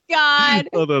God.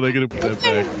 Hold on, I'm going to put that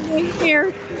back.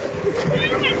 Here.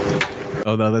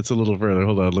 Oh, no, that's a little further.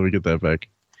 Hold on, let me get that back.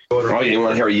 Oh, you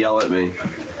want to hear her yell at me?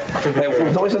 Hey,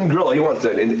 from Toys and Grill, he wants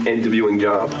an interviewing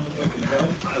job.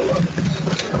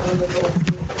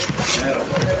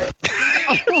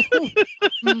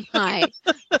 Oh my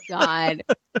God.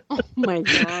 Oh my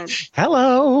God.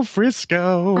 Hello,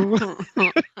 Frisco.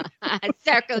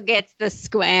 Circle gets the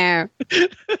square.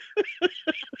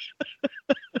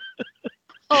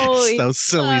 Holy those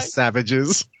silly fuck.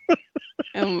 savages.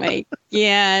 Oh my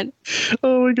God.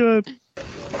 Oh my God.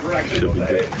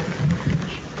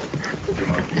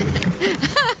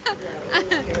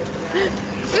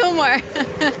 Fillmore.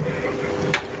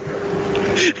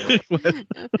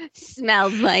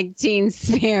 Smells like Teen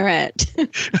Spirit.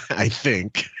 I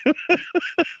think.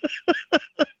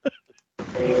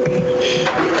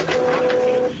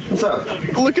 What's up?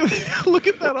 Look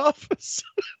at that office.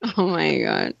 Oh my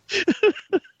God.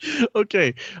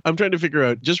 Okay, I'm trying to figure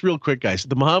out, just real quick, guys,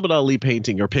 the Muhammad Ali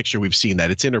painting or picture, we've seen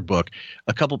that. It's in her book.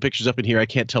 A couple pictures up in here, I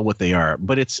can't tell what they are,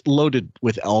 but it's loaded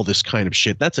with all this kind of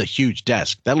shit. That's a huge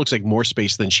desk. That looks like more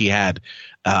space than she had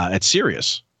at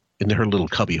Sirius in her little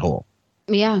cubby hole.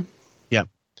 Yeah. Yep.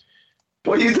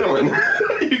 What are you doing?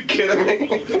 Are you kidding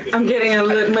me? I'm getting a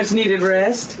much needed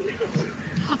rest.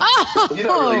 Oh! You're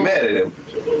not really mad at him.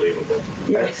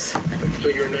 Yes. So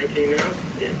you're 19 now?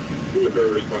 Yeah.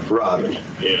 Robin,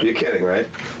 you're kidding, right?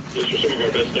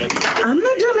 I'm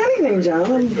not doing anything, John.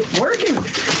 I'm working.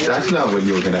 That's not what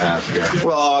you were going to ask her.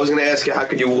 Well, I was going to ask you, how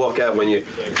could you walk out when you...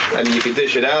 I mean, you could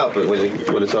dish it out, but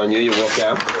when it's on you, you walk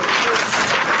out?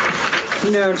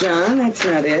 No, John, that's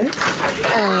not it.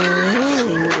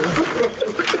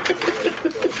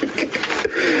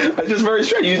 I'm just very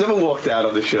strange. You never walked out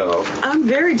of the show. I'm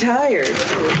very tired.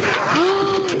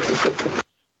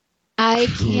 I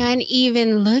can't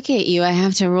even look at you. I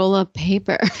have to roll up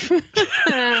paper.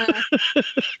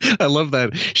 I love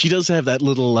that. She does have that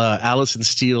little Alison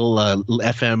Steele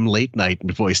FM late night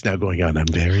voice now going on. I'm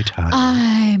very tired.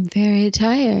 I'm very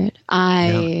tired.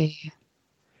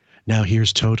 Now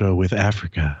here's Toto with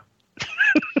Africa.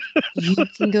 You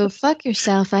can go fuck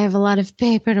yourself. I have a lot of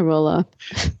paper to roll up.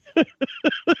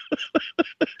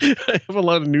 I have a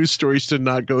lot of news stories to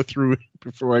not go through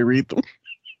before I read them.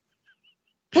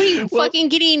 What are you fucking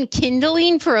getting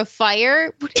kindling for a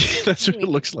fire? That's what it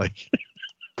looks like.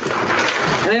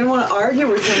 I didn't want to argue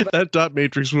with him. That dot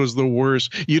matrix was the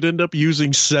worst. You'd end up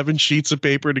using 7 sheets of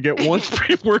paper to get one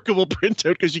workable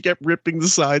printout because you kept ripping the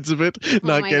sides of it,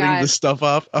 not getting the stuff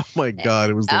off. Oh my God,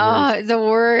 it was the worst. The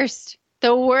worst.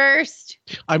 The worst.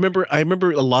 I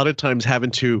remember a lot of times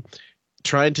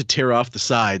trying to tear off the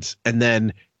sides and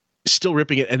then still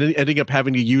ripping it and then ending up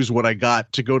having to use what I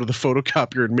got to go to the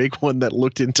photocopier and make one that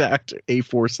looked intact,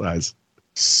 A4 size.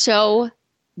 So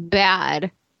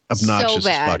bad. Obnoxious so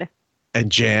bad. As fuck.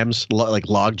 And jams, like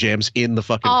log jams in the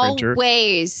fucking printer.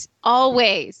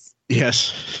 Always.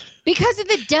 Yes. Because of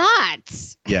the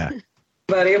dots. Yeah.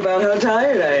 Buddy, about how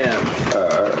tired I am.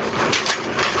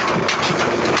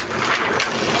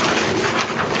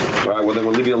 All right, well, then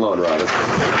we'll leave you alone, Robin.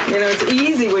 You know, it's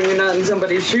easy when you're not in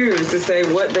somebody's shoes to say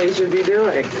what they should be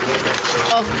doing.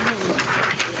 Oh.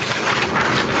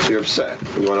 So you're upset.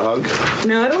 You want a hug?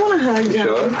 No, I don't want to hug, John.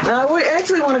 Sure? I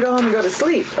actually want to go home and go to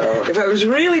sleep. If I was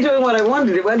really doing what I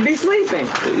wanted to do, I'd be sleeping.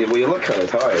 Well, you look kind of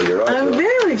tired. You're right. I'm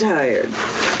very tired.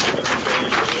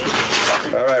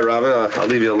 All right, Robin, I'll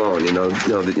leave you alone.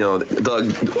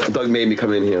 Doug made me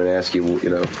come in here and ask you,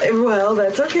 Well,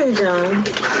 that's okay, John.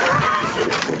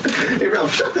 Hey,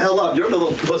 Ralph, shut the hell up. You're the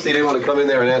little pussy. You didn't want to come in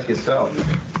there and ask yourself.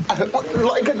 It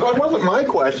wasn't my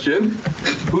question.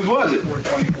 Whose was it?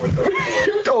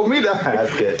 You told me to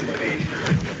ask it.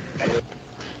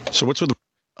 So what's with the...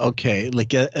 Okay,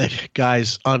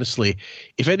 guys, honestly,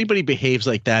 if anybody behaves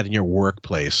like that in your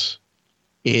workplace,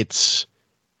 it's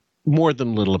more than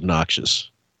a little obnoxious.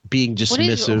 Being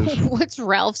dismissive. What's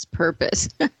Ralph's purpose?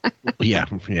 yeah,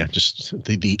 just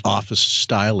the office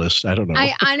stylist. I don't know.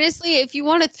 I honestly, if you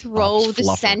want to throw the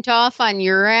scent off on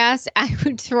your ass, I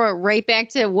would throw it right back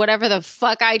to whatever the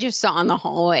fuck I just saw in the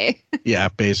hallway. Yeah,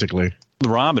 basically.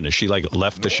 Robin, is she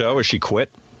left the show? Is she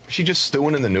quit? Is she just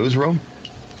stewing in the newsroom?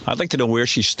 I'd like to know where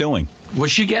she's stewing.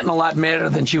 Was she getting a lot madder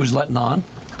than she was letting on?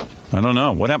 I don't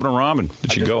know. What happened to Robin?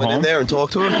 Did she go home? I went in there and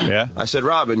talked to her. Yeah. I said,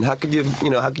 Robin, how could you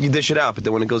dish it out, but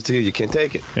then when it goes to you can't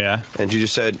take it? Yeah. And she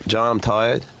just said, John, I'm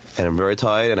tired, and I'm very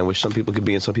tired, and I wish some people could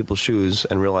be in some people's shoes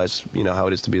and realize, how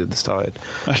it is to be this tired.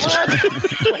 Wait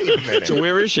a minute. So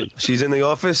where is she? She's in the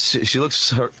office. She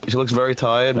looks very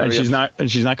tired. And she's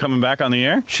not coming back on the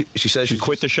air? She says she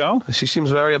quit the show? She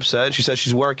seems very upset. She says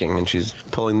she's working and she's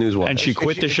pulling news wires. And she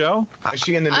quit the show? Is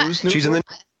she in the news? She's in the...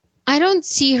 I don't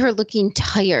see her looking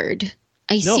tired.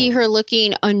 I see her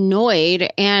looking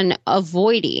annoyed and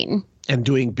avoiding. And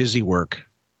doing busy work.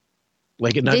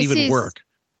 Not even work.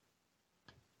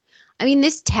 I mean,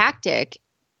 this tactic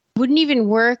wouldn't even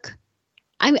work.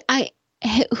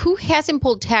 Who hasn't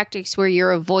pulled tactics where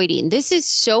you're avoiding? This is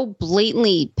so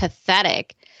blatantly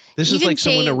pathetic. This is like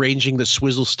someone arranging the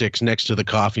swizzle sticks next to the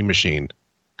coffee machine.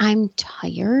 I'm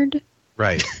tired.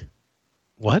 Right.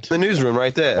 What? The newsroom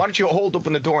right there. Why don't you hold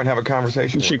open the door and have a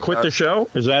conversation? Did she quit the show?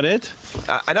 Is that it?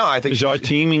 I know. I think is y'all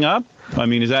teaming up? I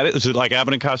mean, is that it? Is it like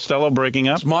Abbott and Costello breaking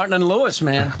up? It's Martin and Lewis,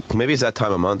 man. Maybe it's that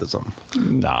time of month or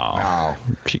something. No.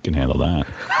 She can handle that.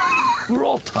 We're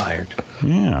all tired.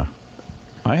 Yeah.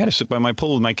 I had to sit by my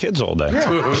pool with my kids all day.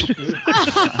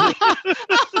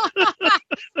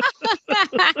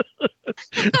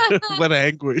 What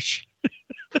anguish.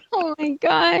 Oh my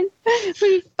God.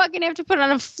 We fucking have to put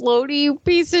on a floaty, you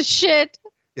piece of shit.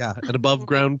 Yeah, an above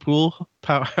ground pool,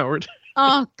 Howard.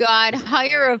 Oh God,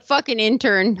 hire a fucking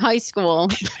intern, high school.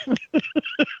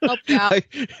 Help you out.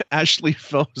 Ashley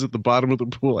Phelps at the bottom of the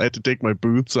pool. I had to take my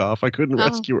boots off. I couldn't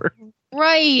rescue her.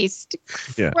 Christ.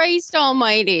 Yeah. Christ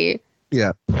almighty.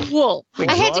 Yeah. Pool.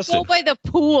 I had to go by the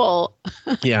pool.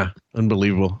 Yeah,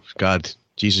 unbelievable. God,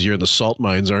 Jesus, you're in the salt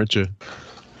mines, aren't you?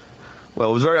 Well,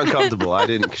 it was very uncomfortable.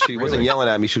 She wasn't yelling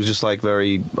at me. She was just like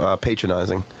very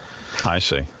patronizing. I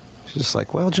see. She's just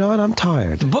like, well, John, I'm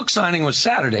tired. The book signing was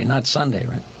Saturday, not Sunday,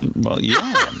 right? Well,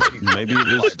 yeah. Maybe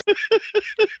it was.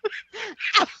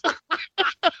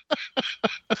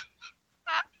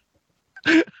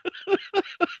 This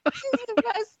is the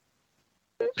best.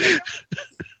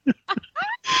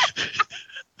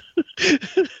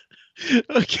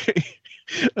 Okay.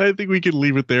 I think we can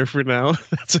leave it there for now.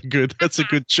 That's a good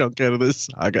chunk out of this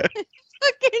saga.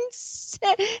 Fucking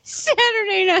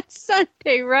Saturday, not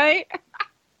Sunday, right?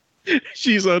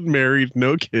 She's unmarried,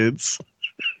 no kids.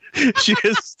 She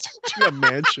has a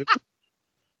mansion.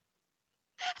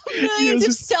 Millions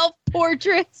of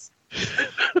self-portraits.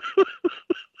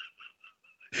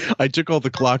 I took all the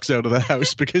clocks out of the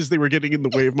house because they were getting in the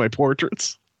way of my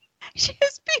portraits. She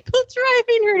has people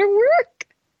driving her to work.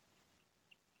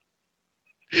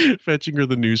 Fetching her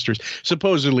the news stories.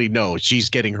 Supposedly, no, she's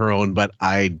getting her own, but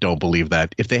I don't believe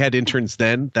that. If they had interns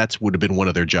then, that would have been one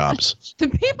of their jobs. The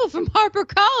people from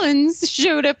HarperCollins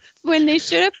showed up when they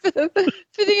showed up for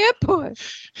the airport.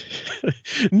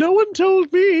 No one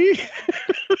told me.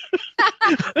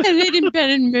 And they didn't been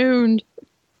and mooned.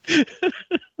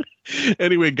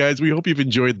 Anyway, guys, we hope you've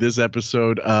enjoyed this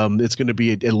episode. It's going to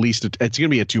be it's going to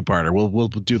be a two-parter. We'll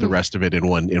do the rest of it in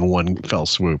one fell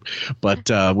swoop. But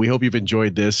we hope you've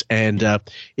enjoyed this. And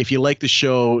if you like the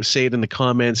show, say it in the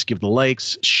comments, give the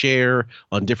likes, share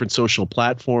on different social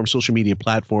media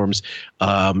platforms.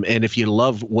 And if you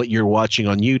love what you're watching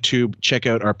on YouTube, check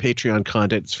out our Patreon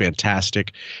content. It's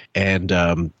fantastic, and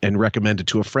recommend it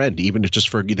to a friend. Even if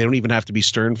they don't even have to be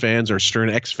Stern fans or Stern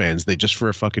X fans. They just for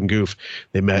a fucking goof.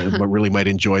 They really might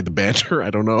enjoy the banter.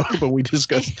 I don't know, but we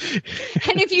discussed.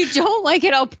 And if you don't like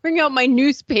it, I'll bring out my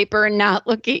newspaper and not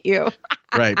look at you.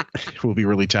 Right. We'll be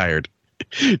really tired.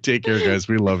 Take care, guys.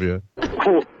 We love you.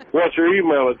 Cool. What's your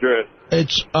email address?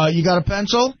 It's, you got a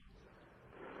pencil?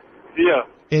 Yeah.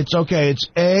 It's okay. It's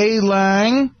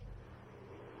A-Lang.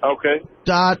 Okay.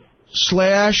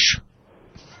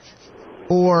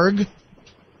 /org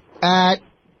at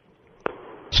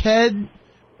Ted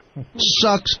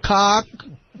sucks cock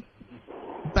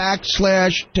 /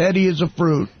 Teddy is a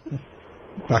fruit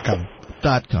 .com.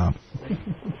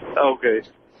 Okay.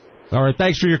 All right.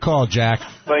 Thanks for your call, Jack.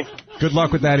 Thanks. Good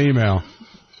luck with that email.